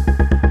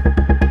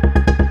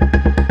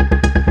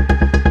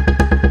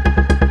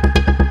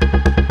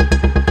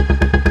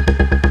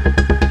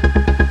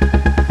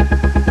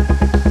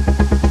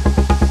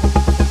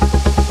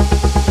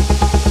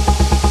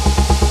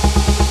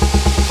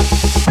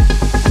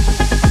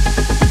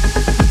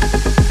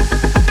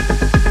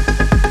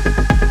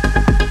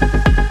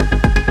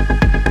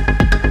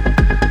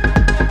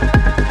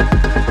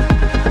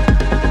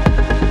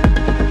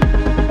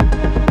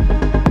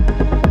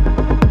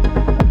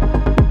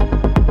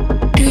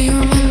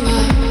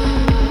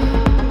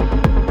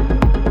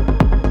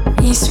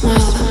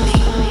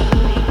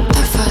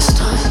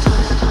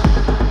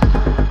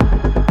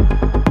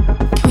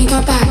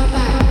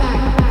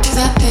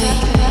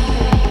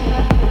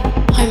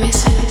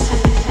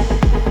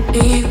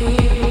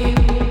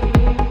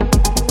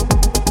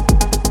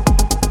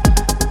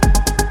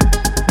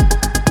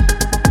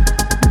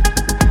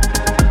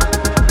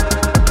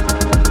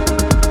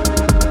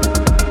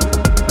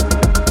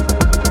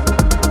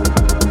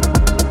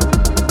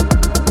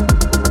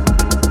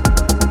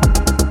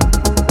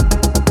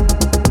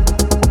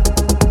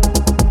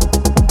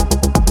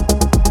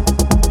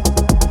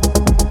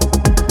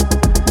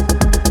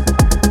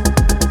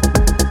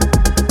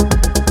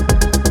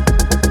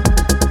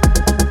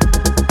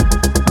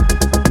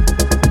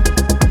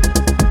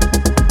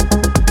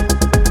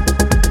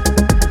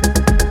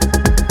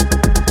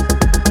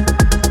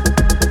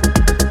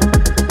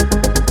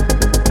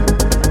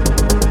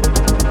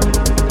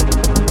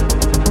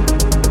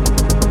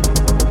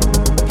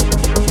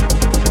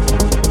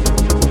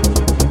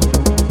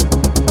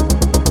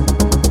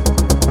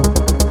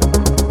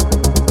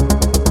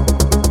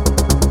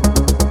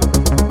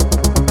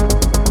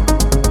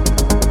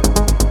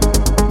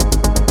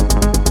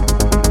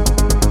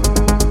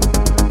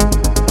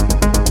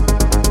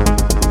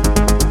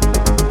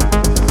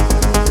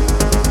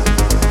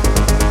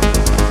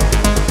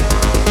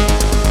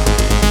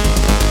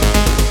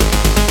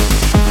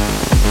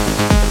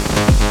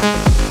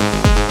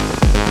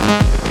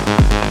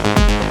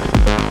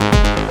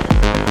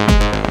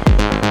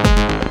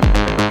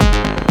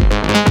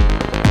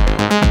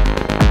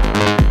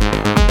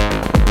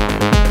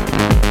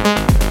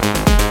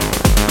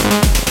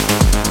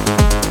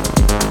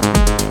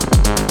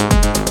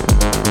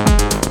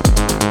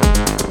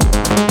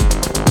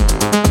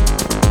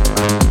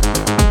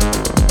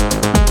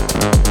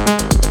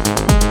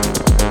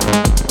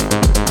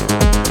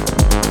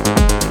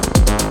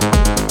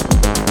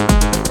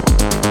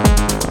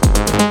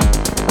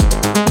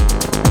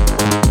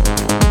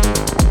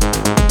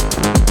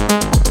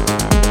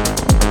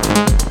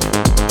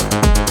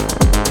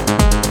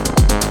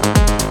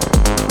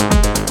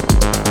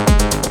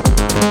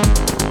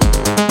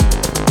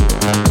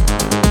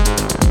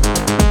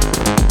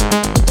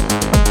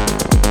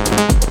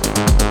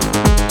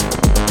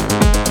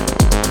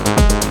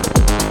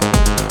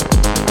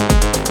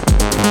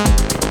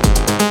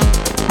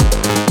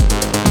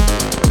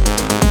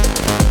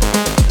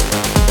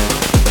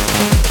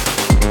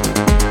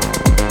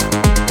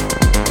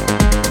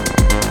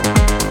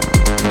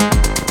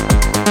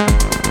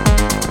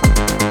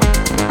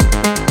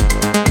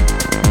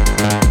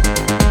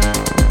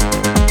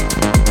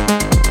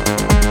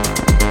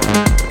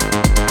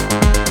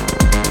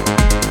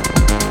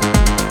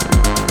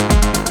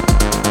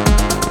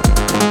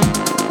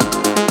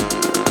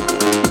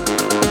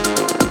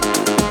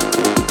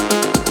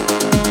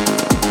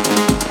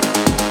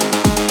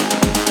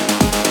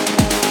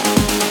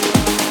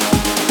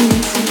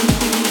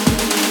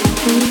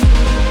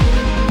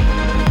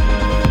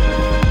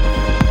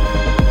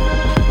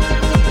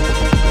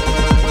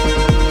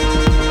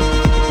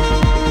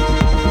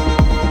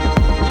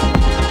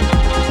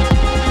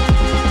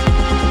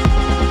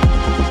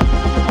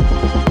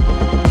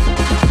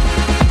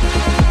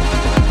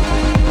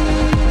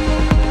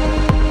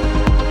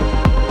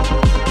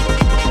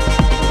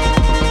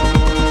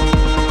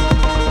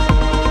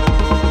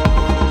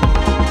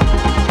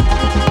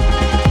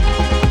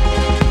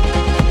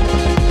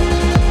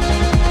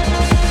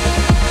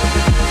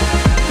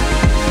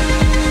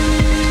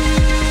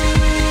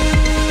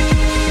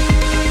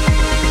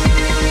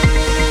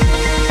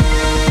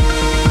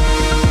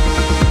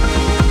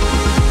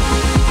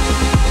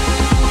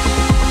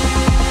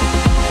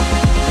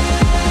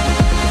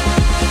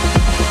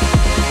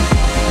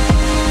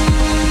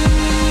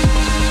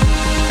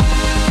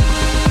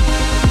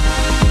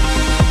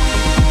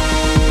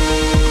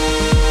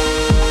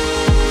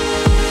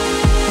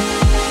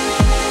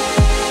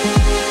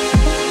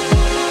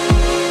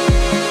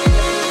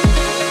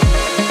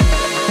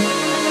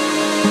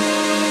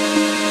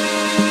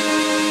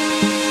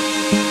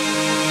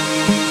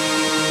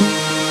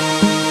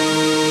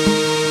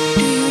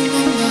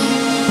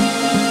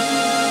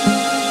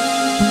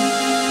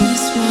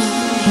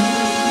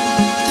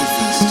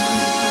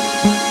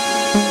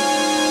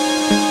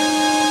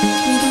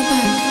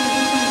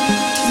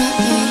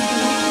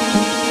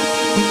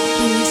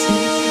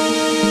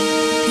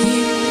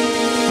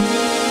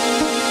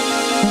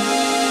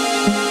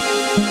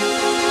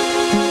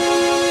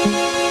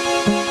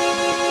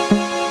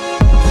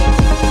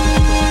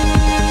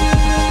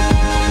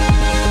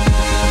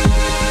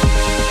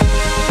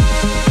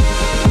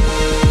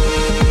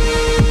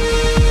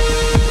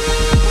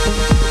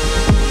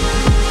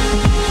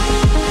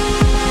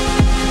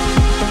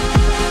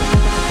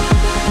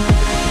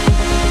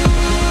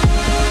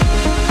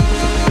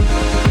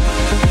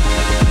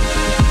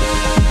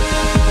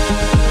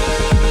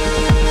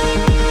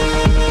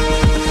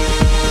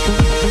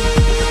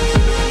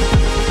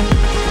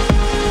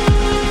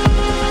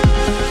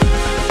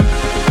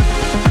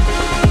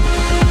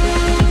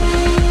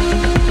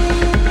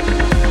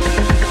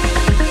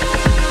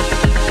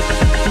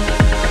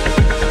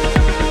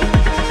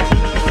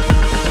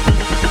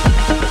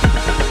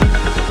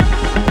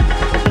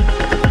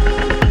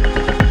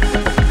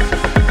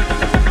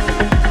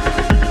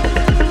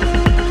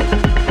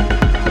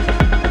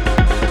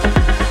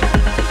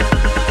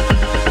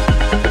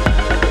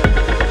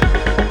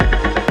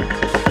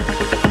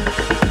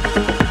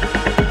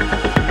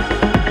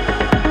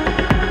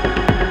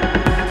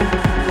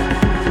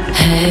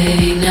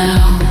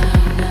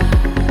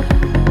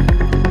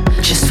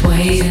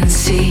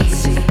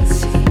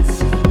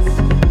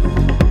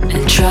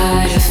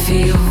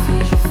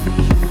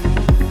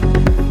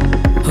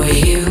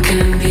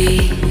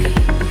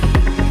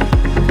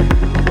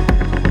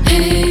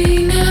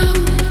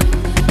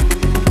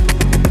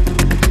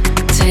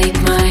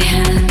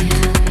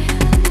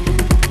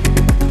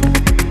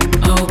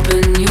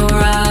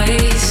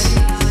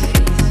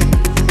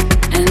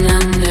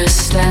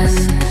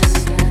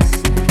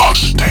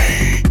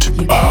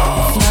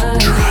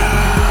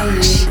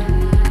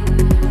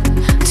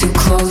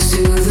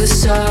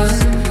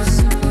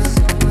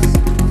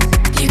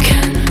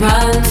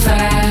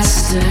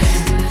 faster.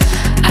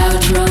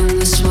 Outrun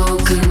the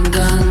smoke and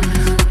gun.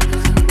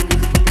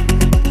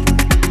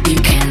 You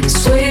can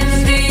swim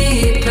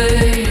deeper,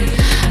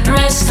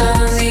 rest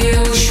on the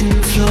ocean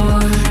floor.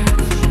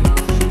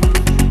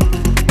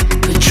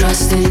 But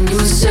trust in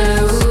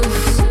yourself,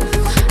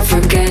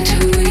 forget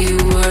who you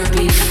were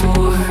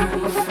before.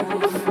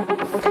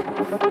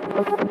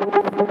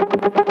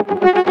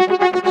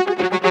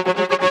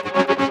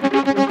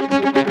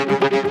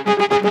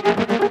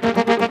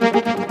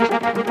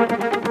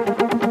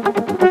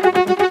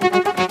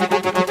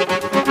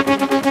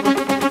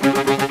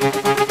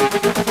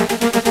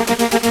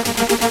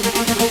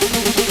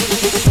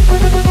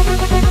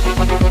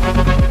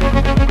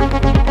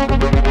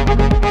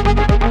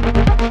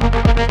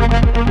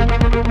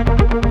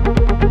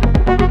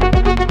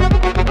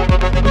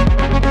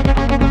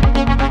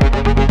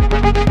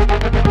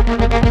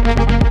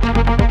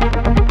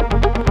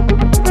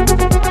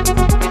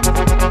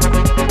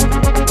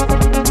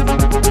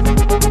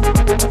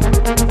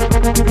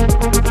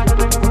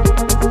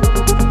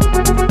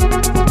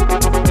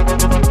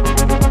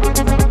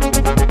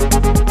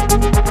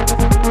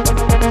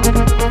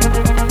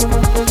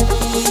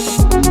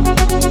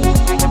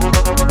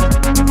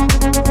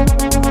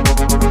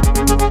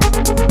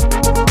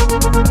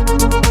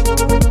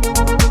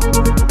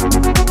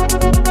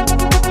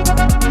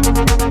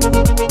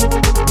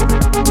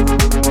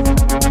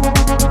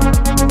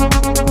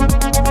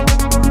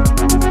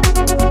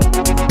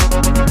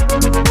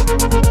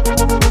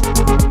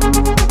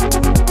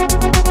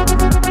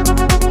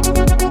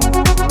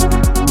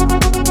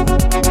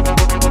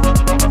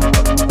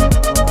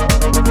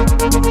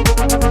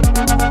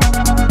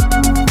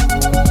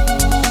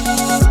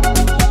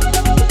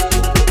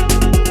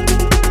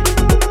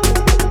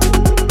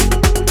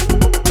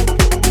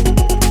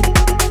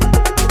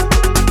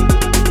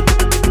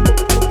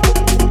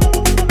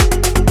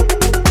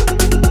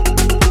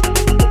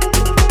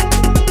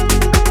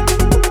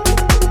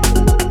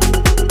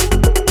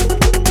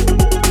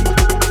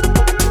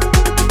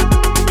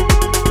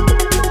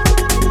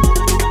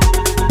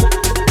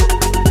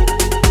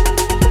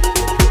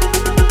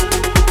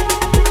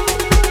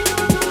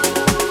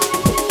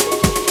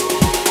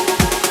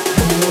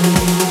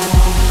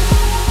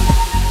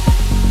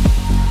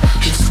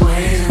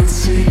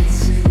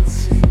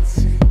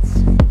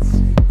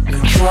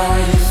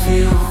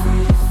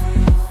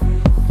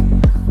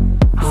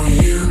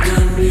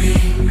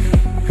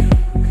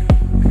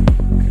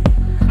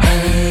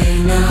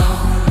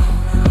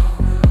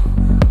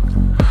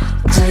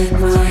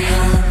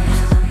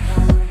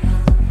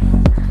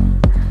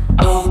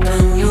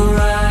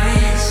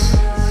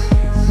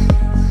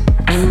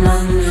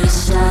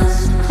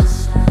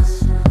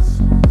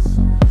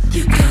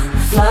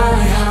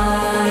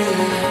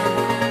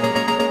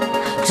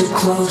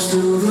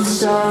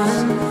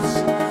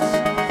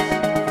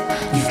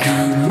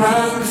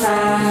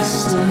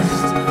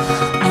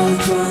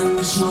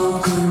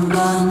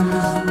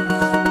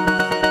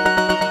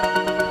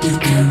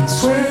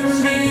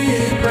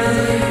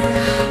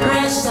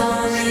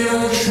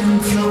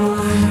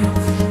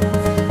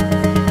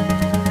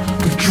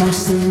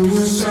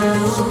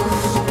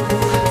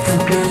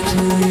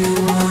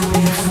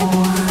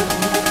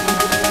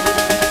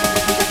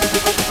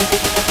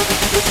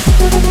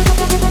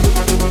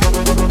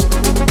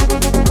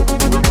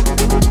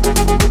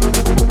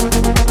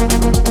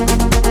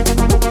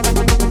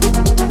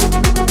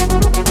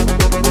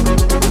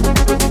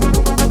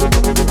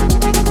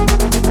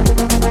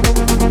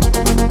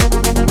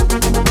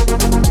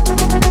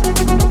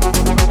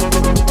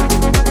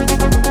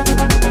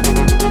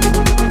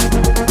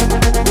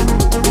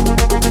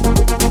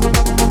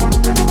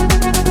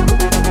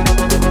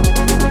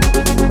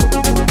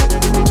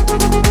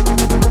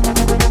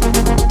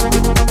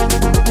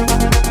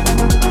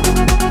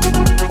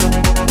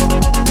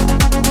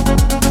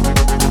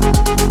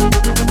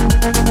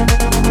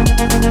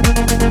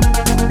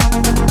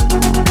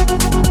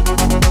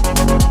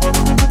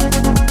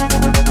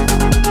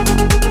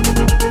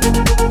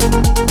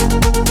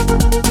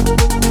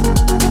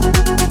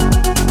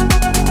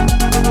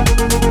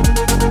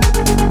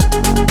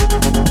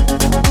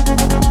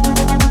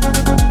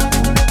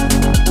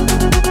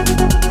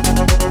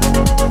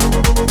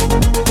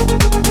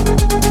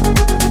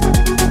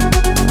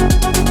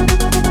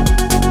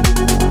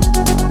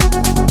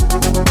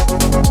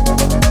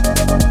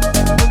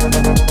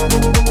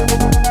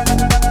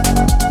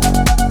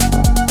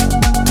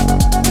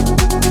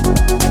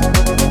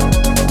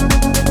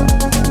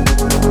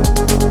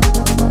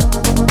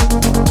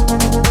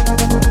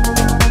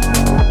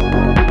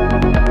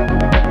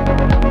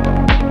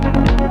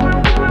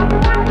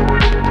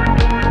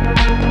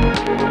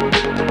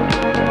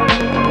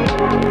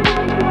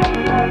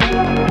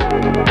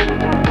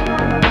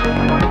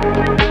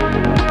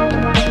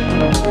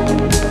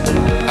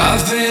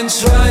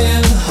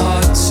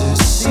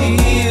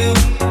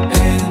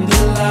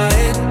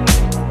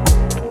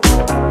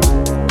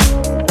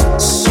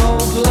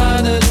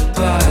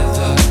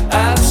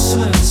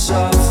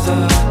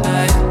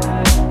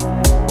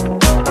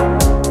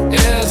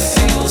 It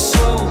feels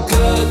so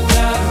good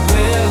that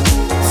way.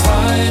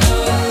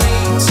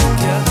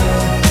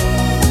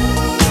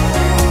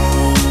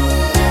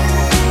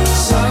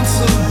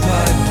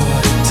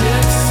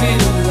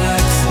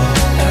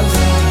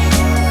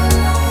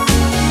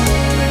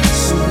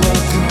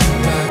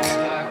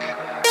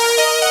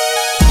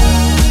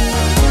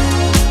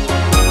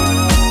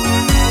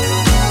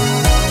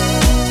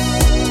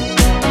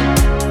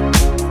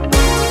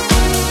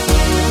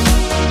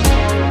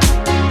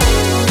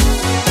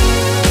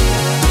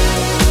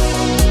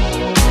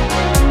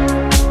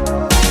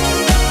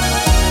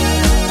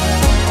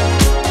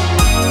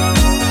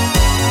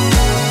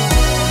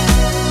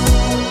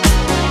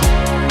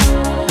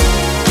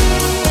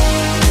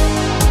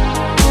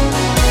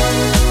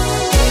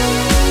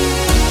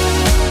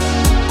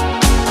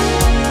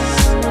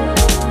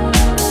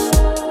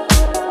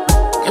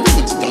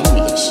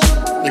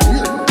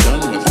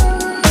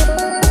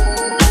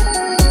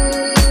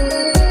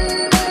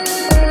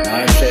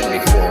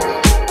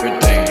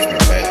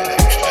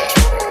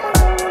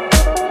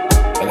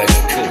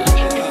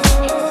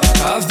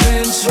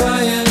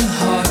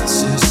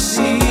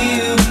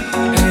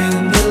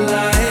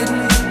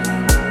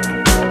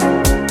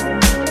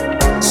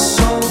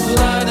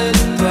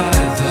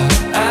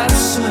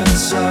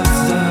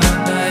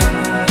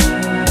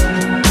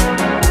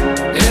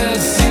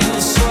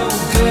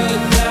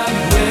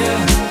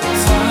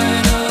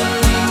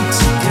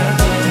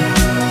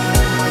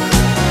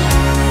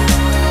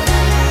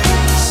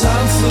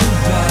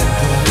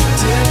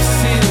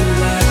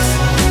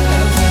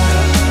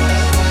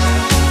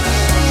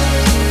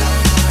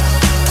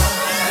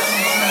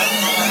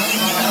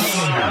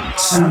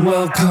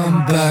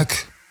 welcome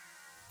back.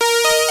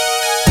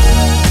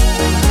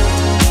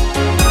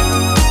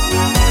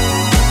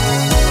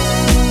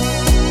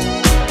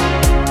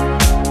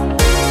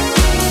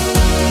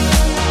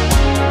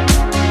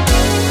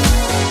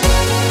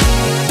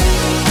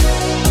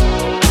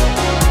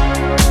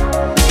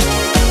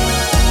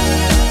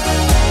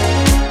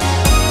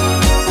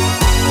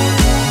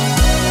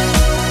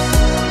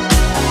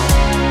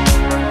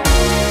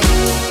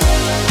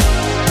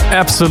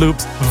 Absolute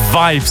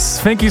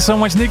vibes. Thank you so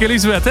much, Nick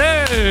Elisabeth.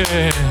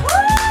 Hey!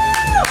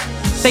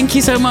 Thank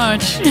you so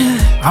much.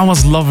 I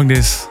was loving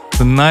this.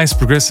 The nice,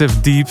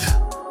 progressive, deep.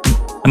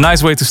 A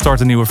nice way to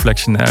start a new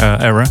Reflection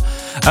era.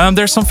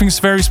 There's something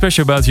very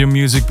special about your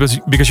music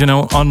because you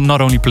know, not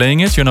only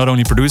playing it, you're not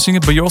only producing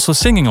it, but you're also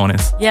singing on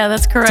it. Yeah,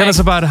 that's correct. Tell us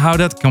about how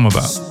that come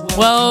about.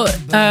 Well,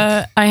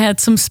 I had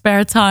some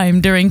spare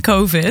time during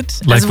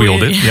COVID. Like we all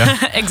did, yeah.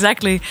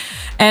 Exactly.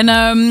 And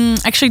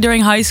actually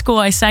during high school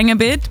I sang a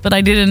bit, but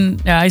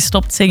I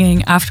stopped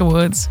singing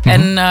afterwards.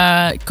 Mm-hmm.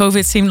 And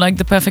COVID seemed like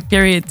the perfect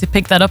period to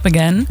pick that up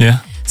again. Yeah.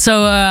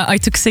 So I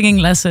took singing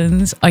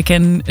lessons. I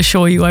can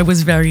assure you I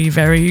was very,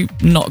 very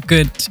not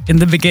good in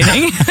the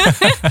beginning.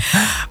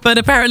 But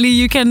apparently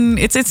you can,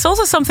 it's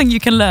also something you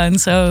can learn.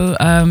 So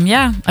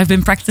yeah, I've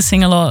been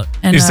practicing a lot.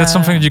 And, is that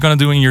something that you're going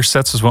to do in your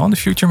sets as well in the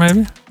future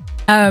maybe?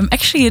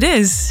 Actually it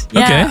is.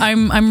 Yeah, okay.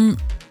 I'm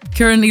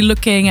currently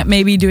looking at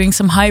maybe doing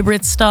some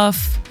hybrid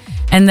stuff.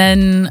 And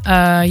then,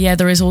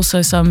 there is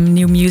also some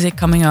new music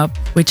coming up,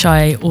 which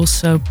I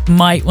also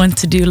might want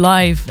to do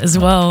live as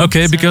well.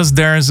 Okay, so. Because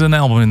there's an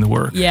album in the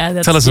work.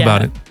 Yeah, tell us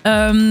about it.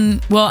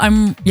 Well,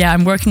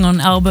 I'm working on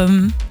an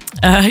album.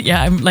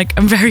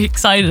 I'm very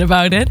excited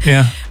about it.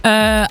 Yeah.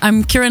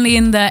 I'm currently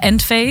in the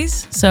end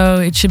phase, so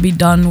it should be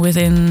done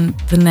within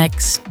the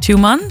next 2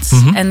 months,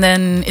 and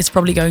then it's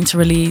probably going to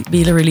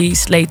be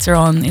released later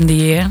on in the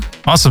year.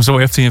 Awesome! So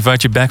we have to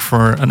invite you back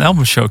for an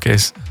album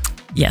showcase.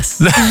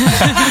 Yes.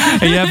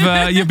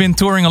 You've been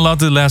touring a lot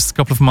the last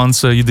couple of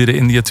months. You did an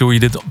India tour. You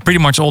did pretty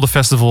much all the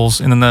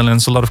festivals in the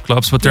Netherlands, a lot of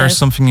clubs. But there's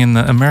something in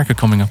America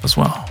coming up as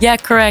well. Yeah,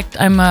 correct.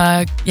 I'm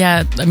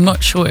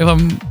not sure if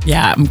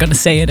I'm gonna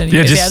say it anyway.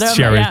 Yeah, just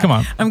share it. Come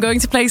on. I'm going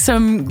to play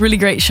some really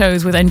great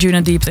shows with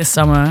Anjuna Deep this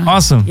summer.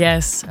 Awesome.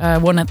 Yes,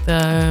 one at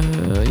the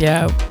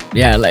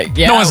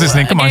No one's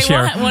listening. Come on,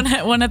 share.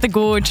 One at the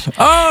Gorge.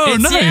 Oh,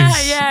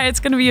 nice. Yeah,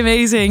 it's gonna be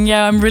amazing.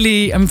 Yeah, I'm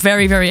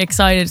very, very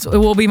excited. It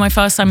will be my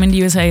first time in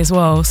the USA as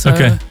well. So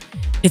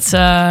it's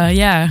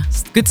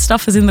good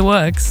stuff is in the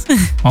works.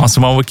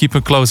 Awesome. Well, we'll keep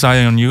a close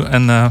eye on you,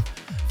 and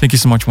thank you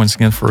so much once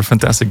again for a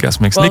fantastic guest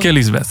mix. Nick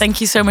Elisabeth.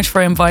 Thank you so much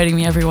for inviting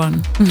me,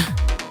 everyone.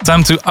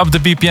 Time to up the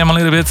BPM a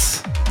little bit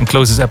and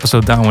close this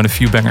episode down with a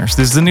few bangers.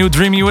 This is the new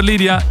Dreamy with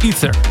Lydia,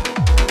 Ether.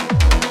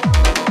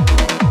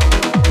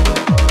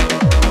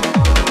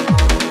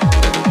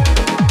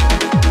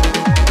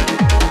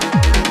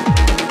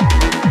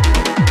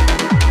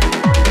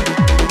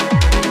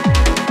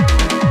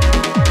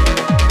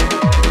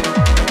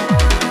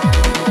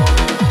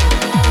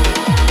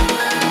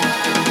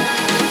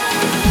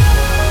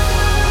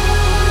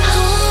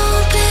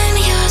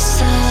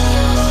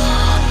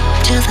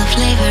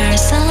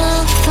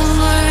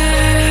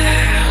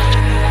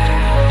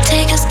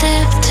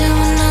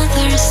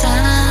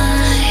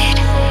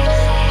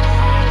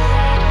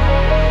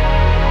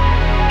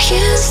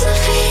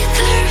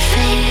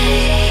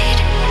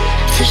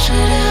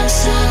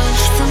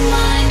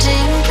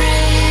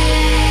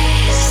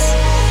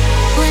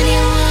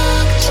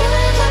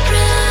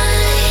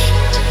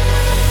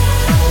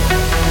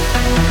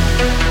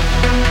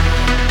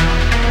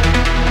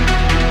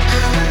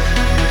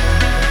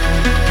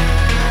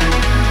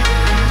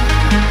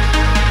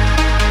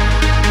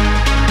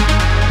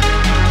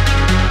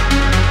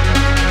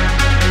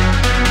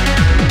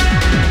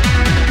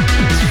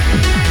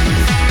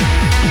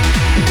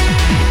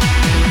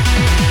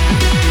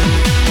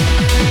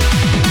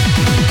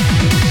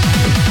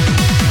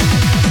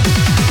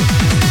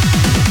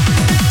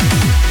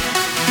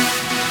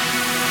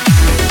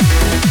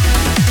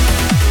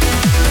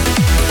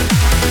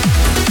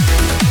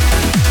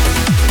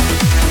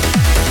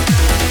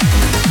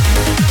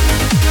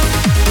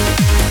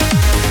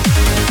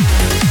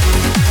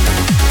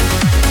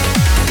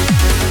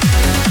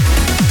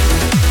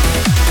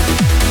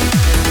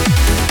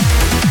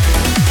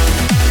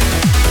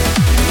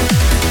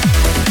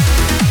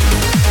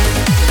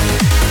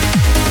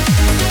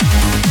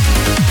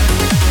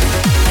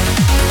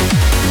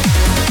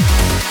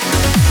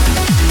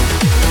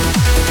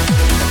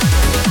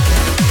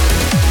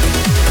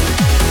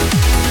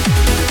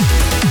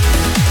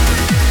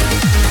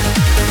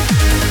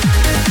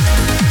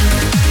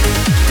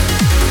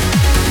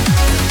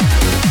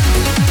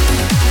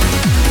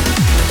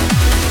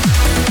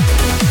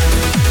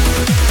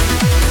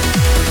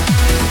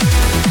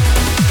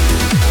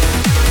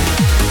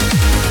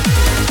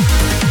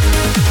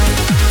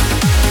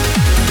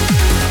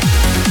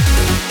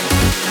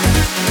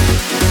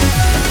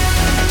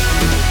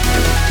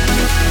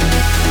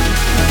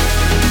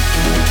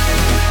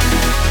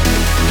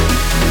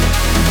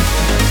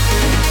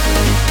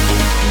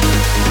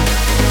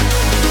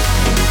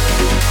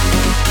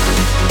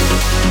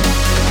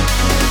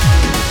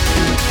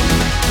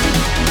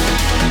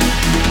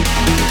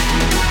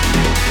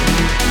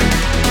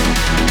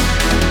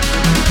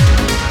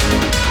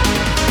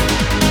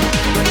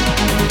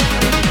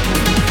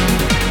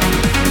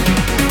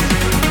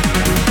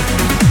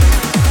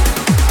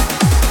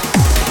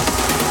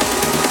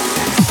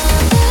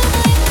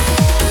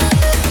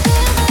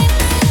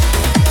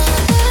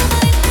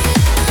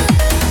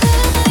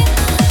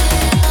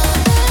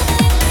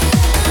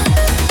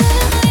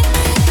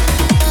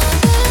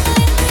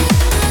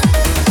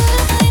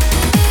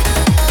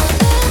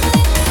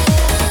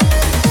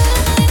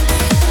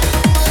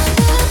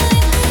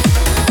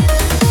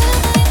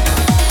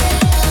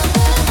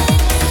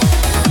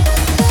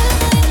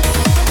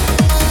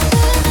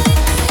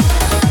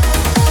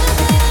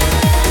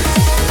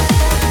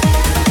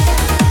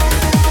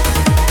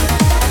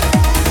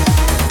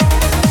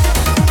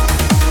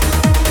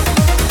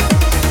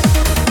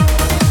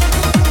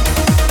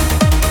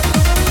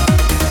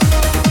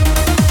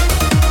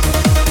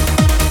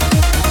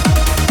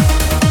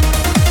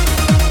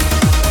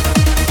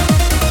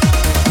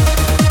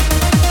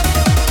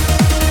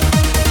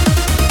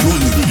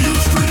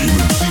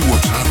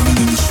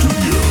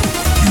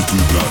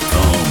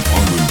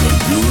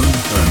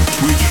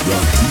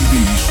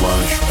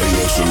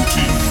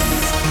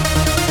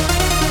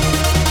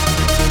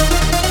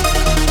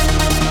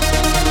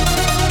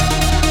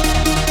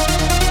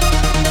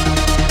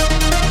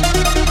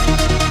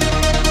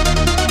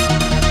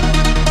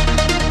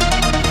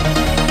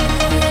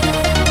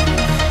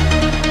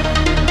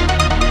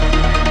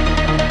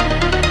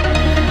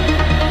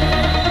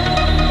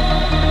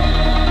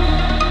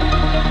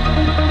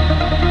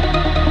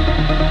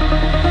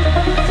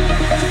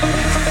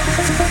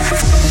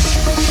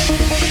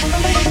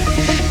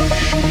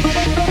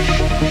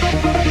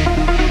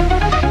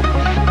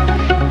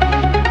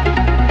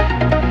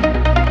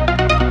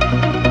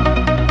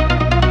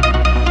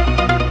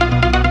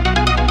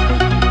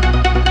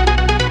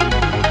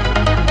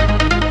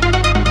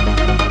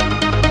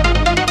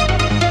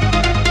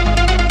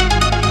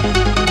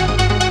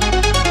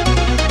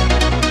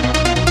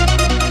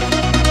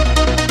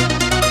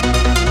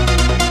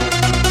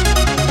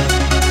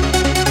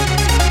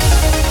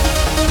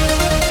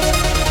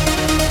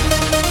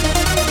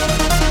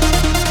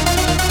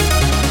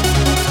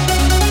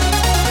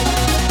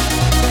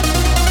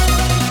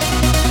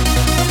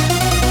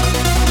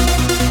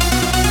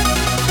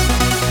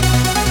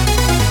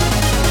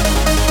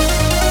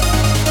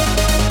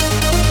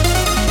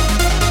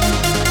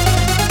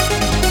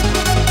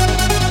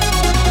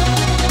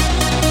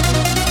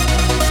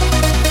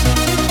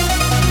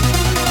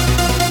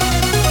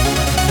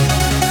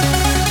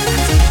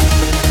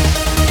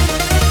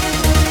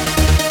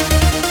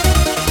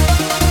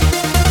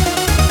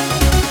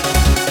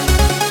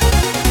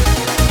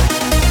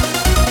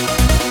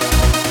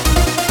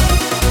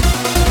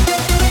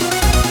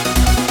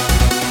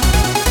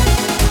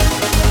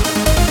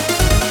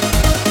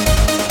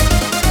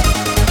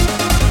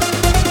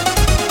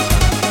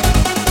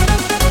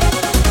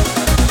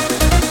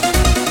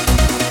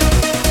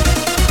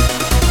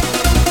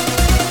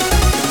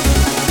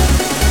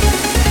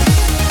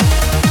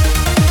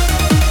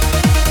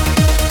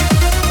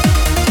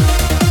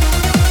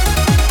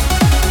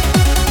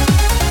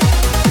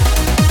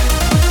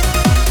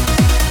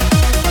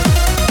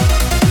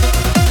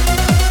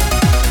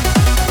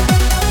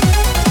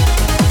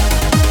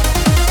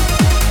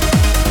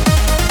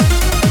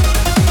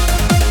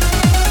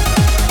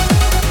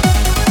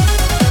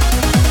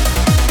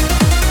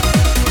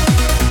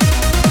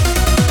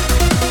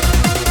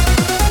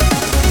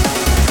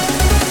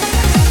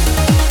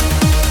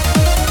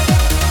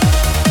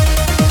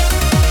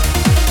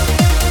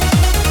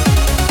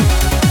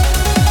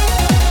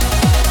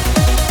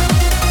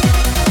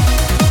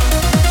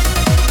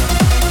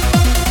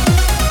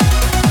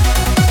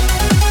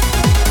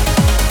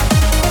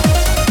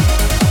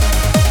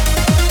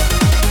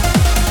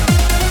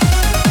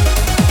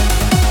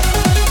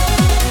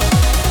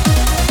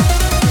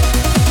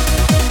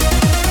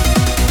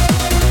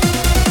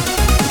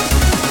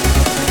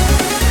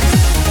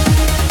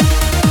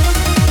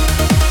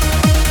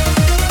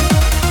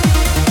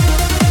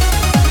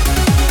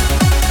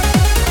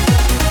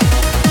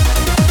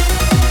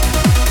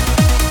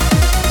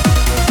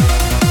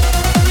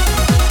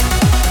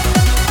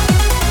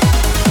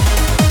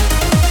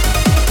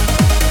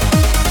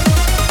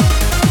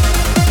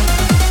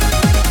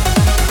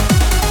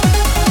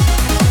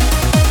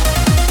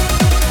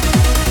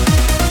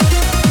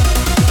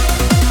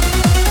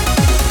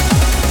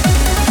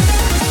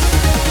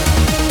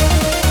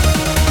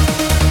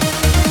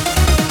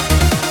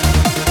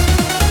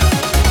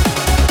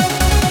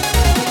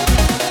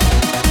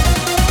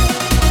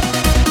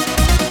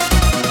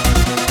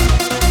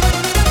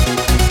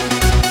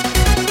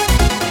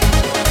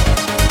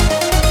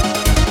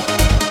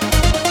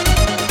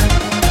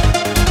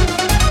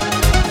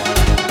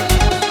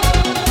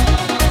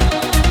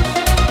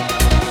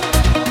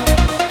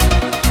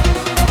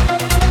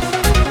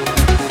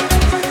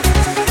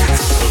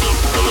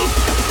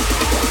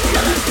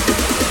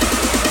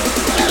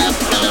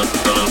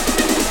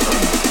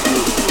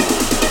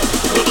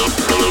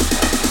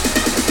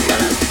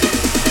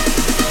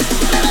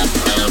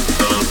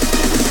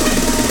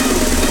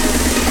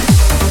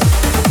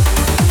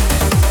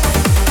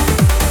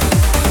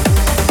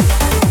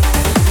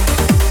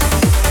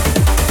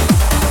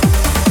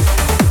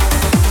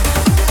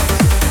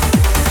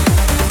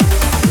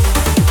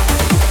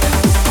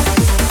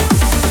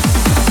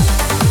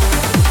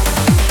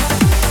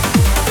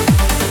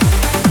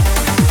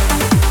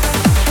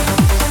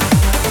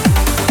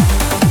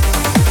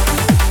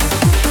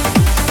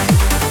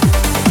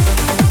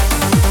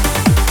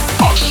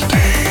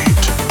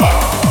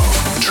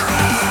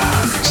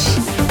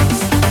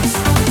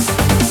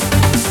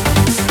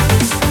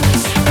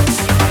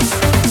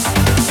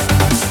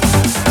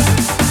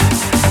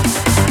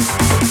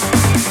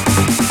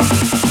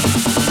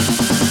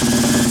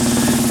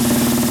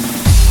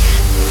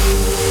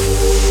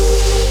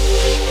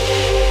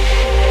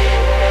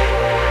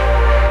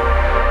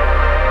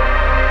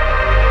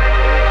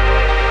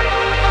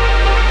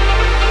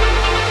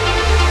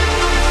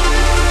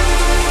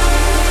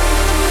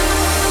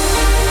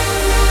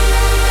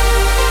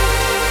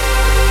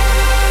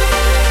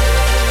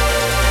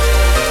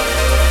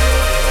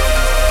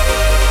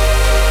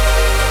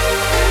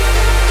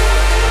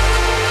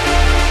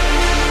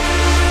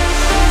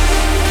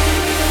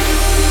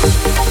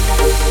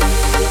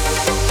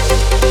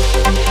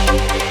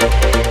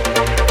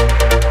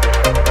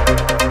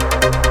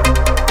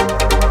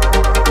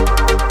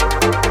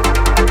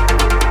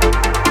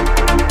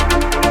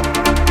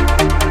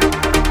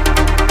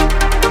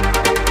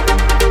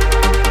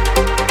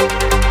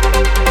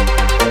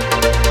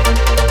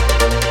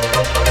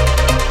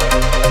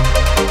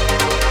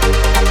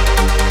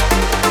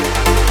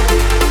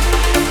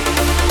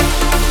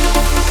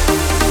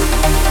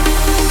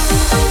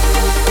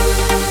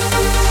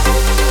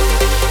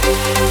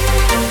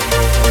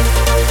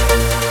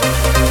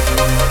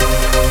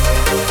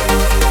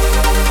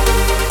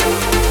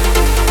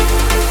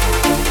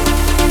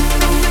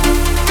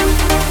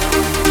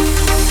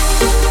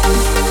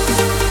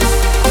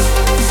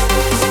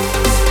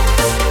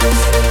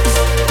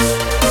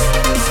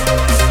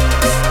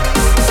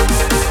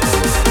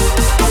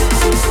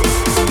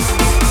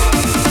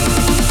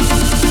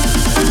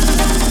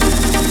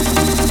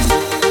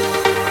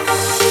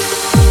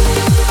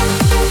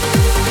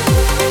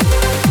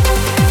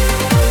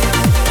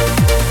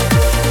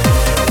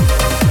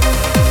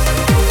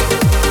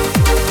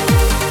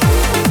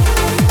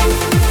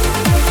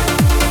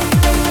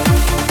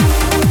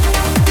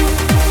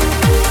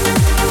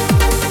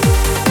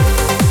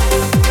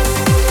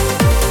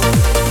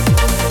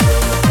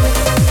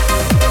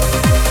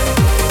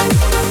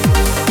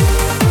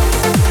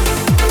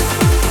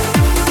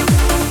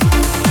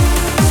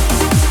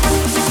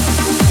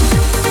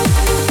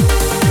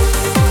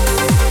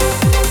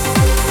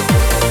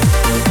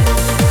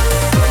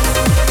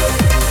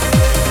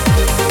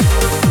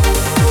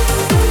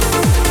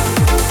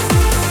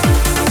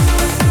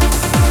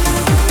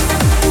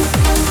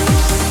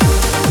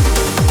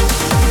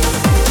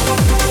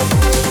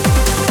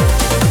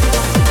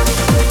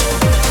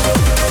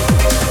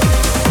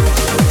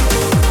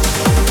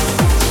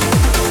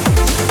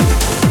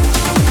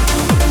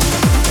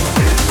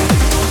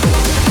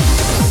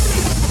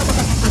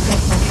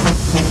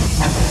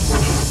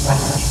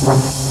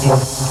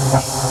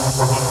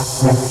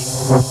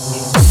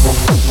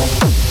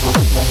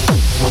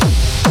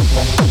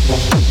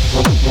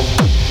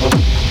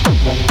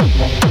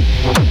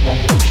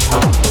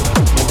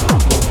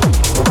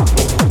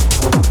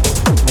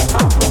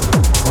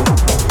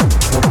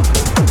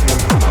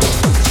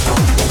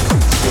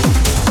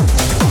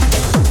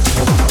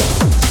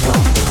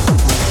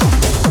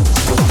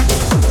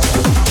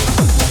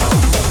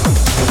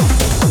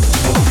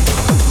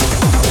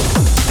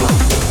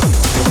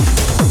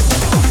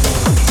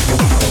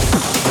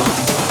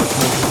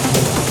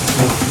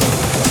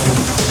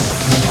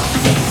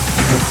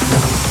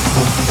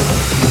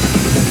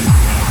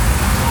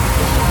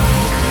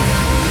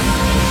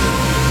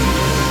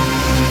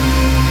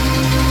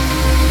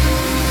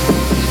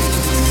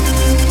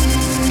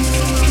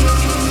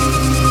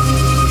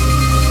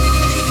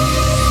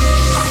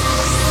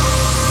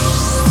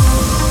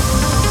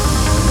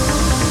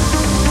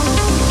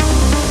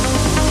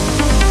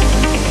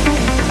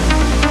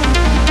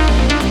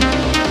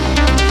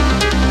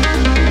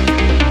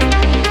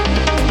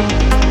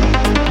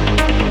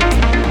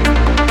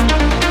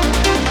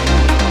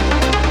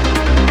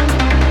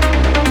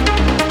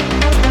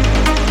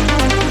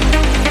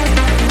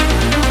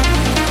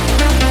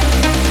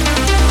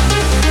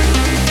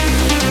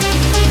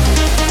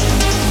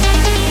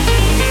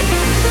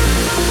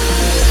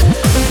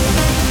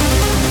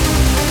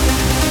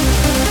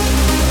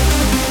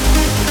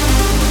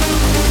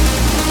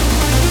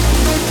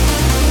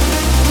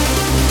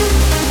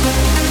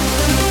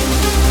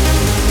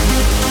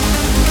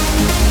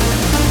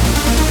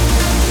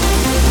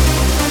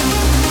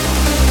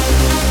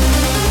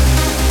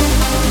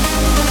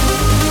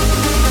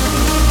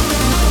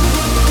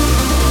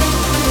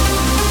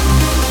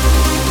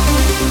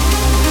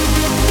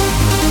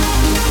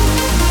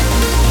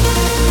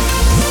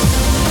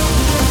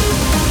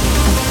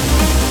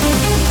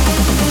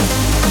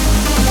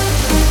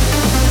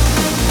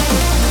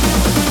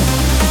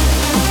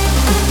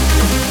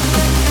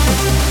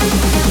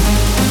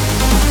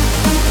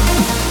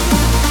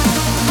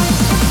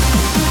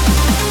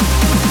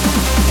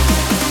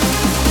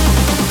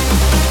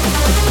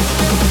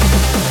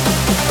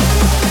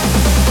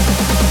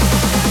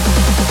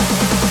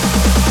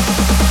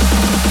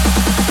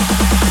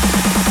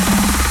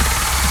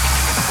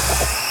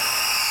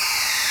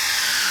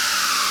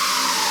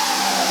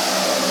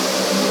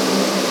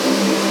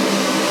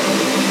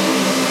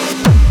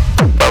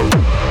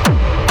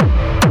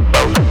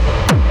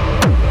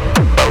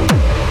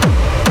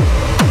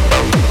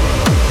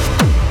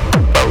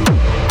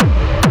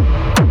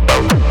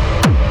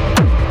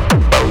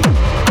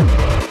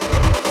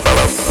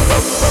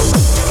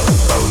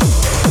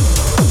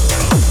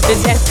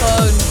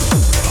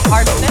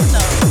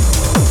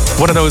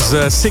 One of those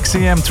 6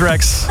 a.m.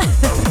 tracks.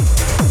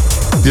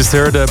 Just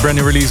heard a brand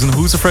new release on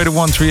Who's Afraid of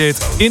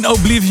 138 in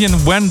Oblivion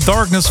When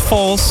Darkness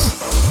Falls.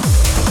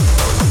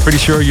 Pretty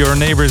sure your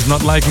neighbor is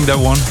not liking that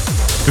one.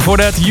 Before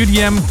that,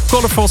 UDM,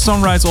 Colorful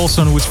Sunrise,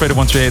 also on Who's Afraid of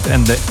 138,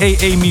 and the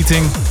AA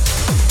Meeting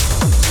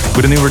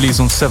with a new release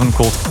on 7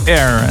 called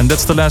Air. And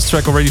that's the last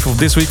track already for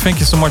this week. Thank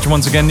you so much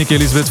once again, Nikki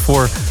Elizabeth,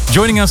 for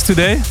joining us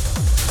today.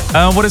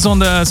 What is on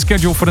the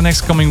schedule for the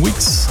next coming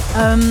weeks?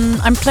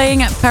 I'm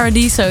playing at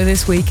Paradiso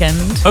this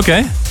weekend.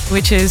 Okay.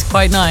 Which is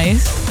quite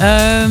nice.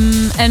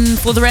 And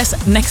for the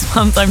rest, next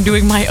month I'm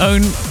doing my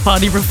own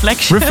party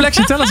reflection.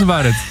 Reflection, tell us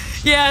about it.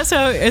 Yeah,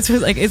 so it's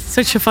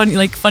such a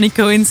funny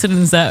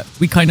coincidence that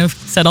we kind of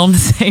set on the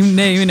same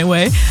name in a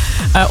way,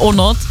 or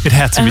not. It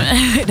had to be.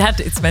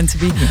 It's meant to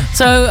be. Yeah.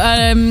 So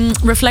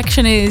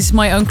Reflection is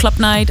my own club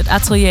night at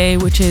Atelier,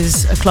 which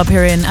is a club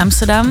here in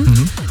Amsterdam.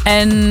 Mm-hmm.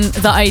 And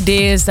the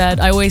idea is that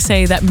I always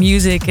say that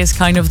music is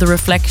kind of the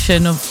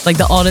reflection of, like,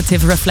 the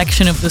auditive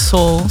reflection of the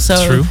soul. So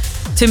it's true.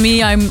 To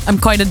me, I'm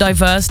quite a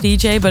diverse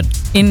DJ, but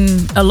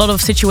in a lot of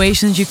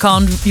situations you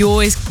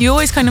always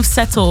kind of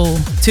settle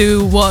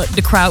to what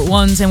the crowd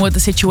wants and what the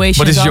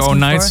situation is. But it's your own for.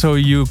 night, so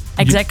you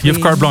exactly. you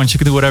have carte blanche. You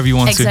can do whatever you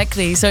want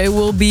exactly. So it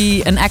will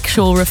be an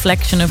actual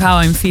reflection of how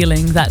I'm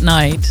feeling that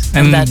night.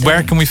 And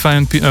where can we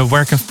find?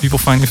 Where can people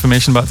find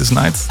information about this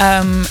night?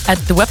 At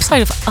the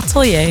website of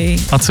Atelier.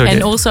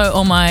 And also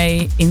on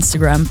my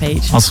Instagram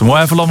page. Awesome. Well, I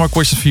have a lot more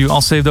questions for you.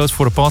 I'll save those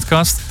for the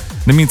podcast.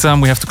 In the meantime,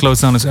 we have to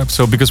close down this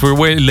episode because we're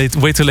way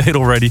too late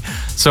already.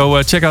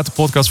 So check out the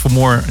podcast for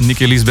more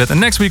Nikki Elizabeth.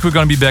 And next week, we're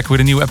going to be back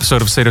with a new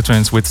episode of State of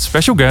Trance with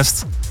special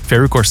guest,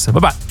 Ferry Corsten.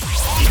 Bye-bye.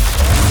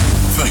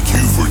 Thank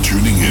you for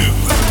tuning in.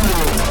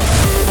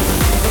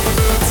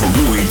 For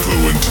more info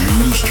and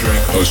tunes, check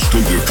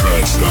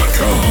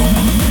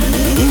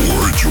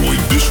astateoftrance.com or join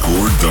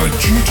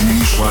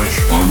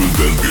discord.gg/Armin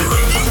van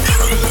Buuren.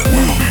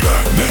 We'll be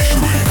back next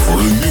week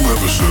for a new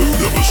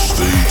episode of A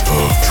State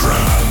of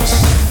Trance.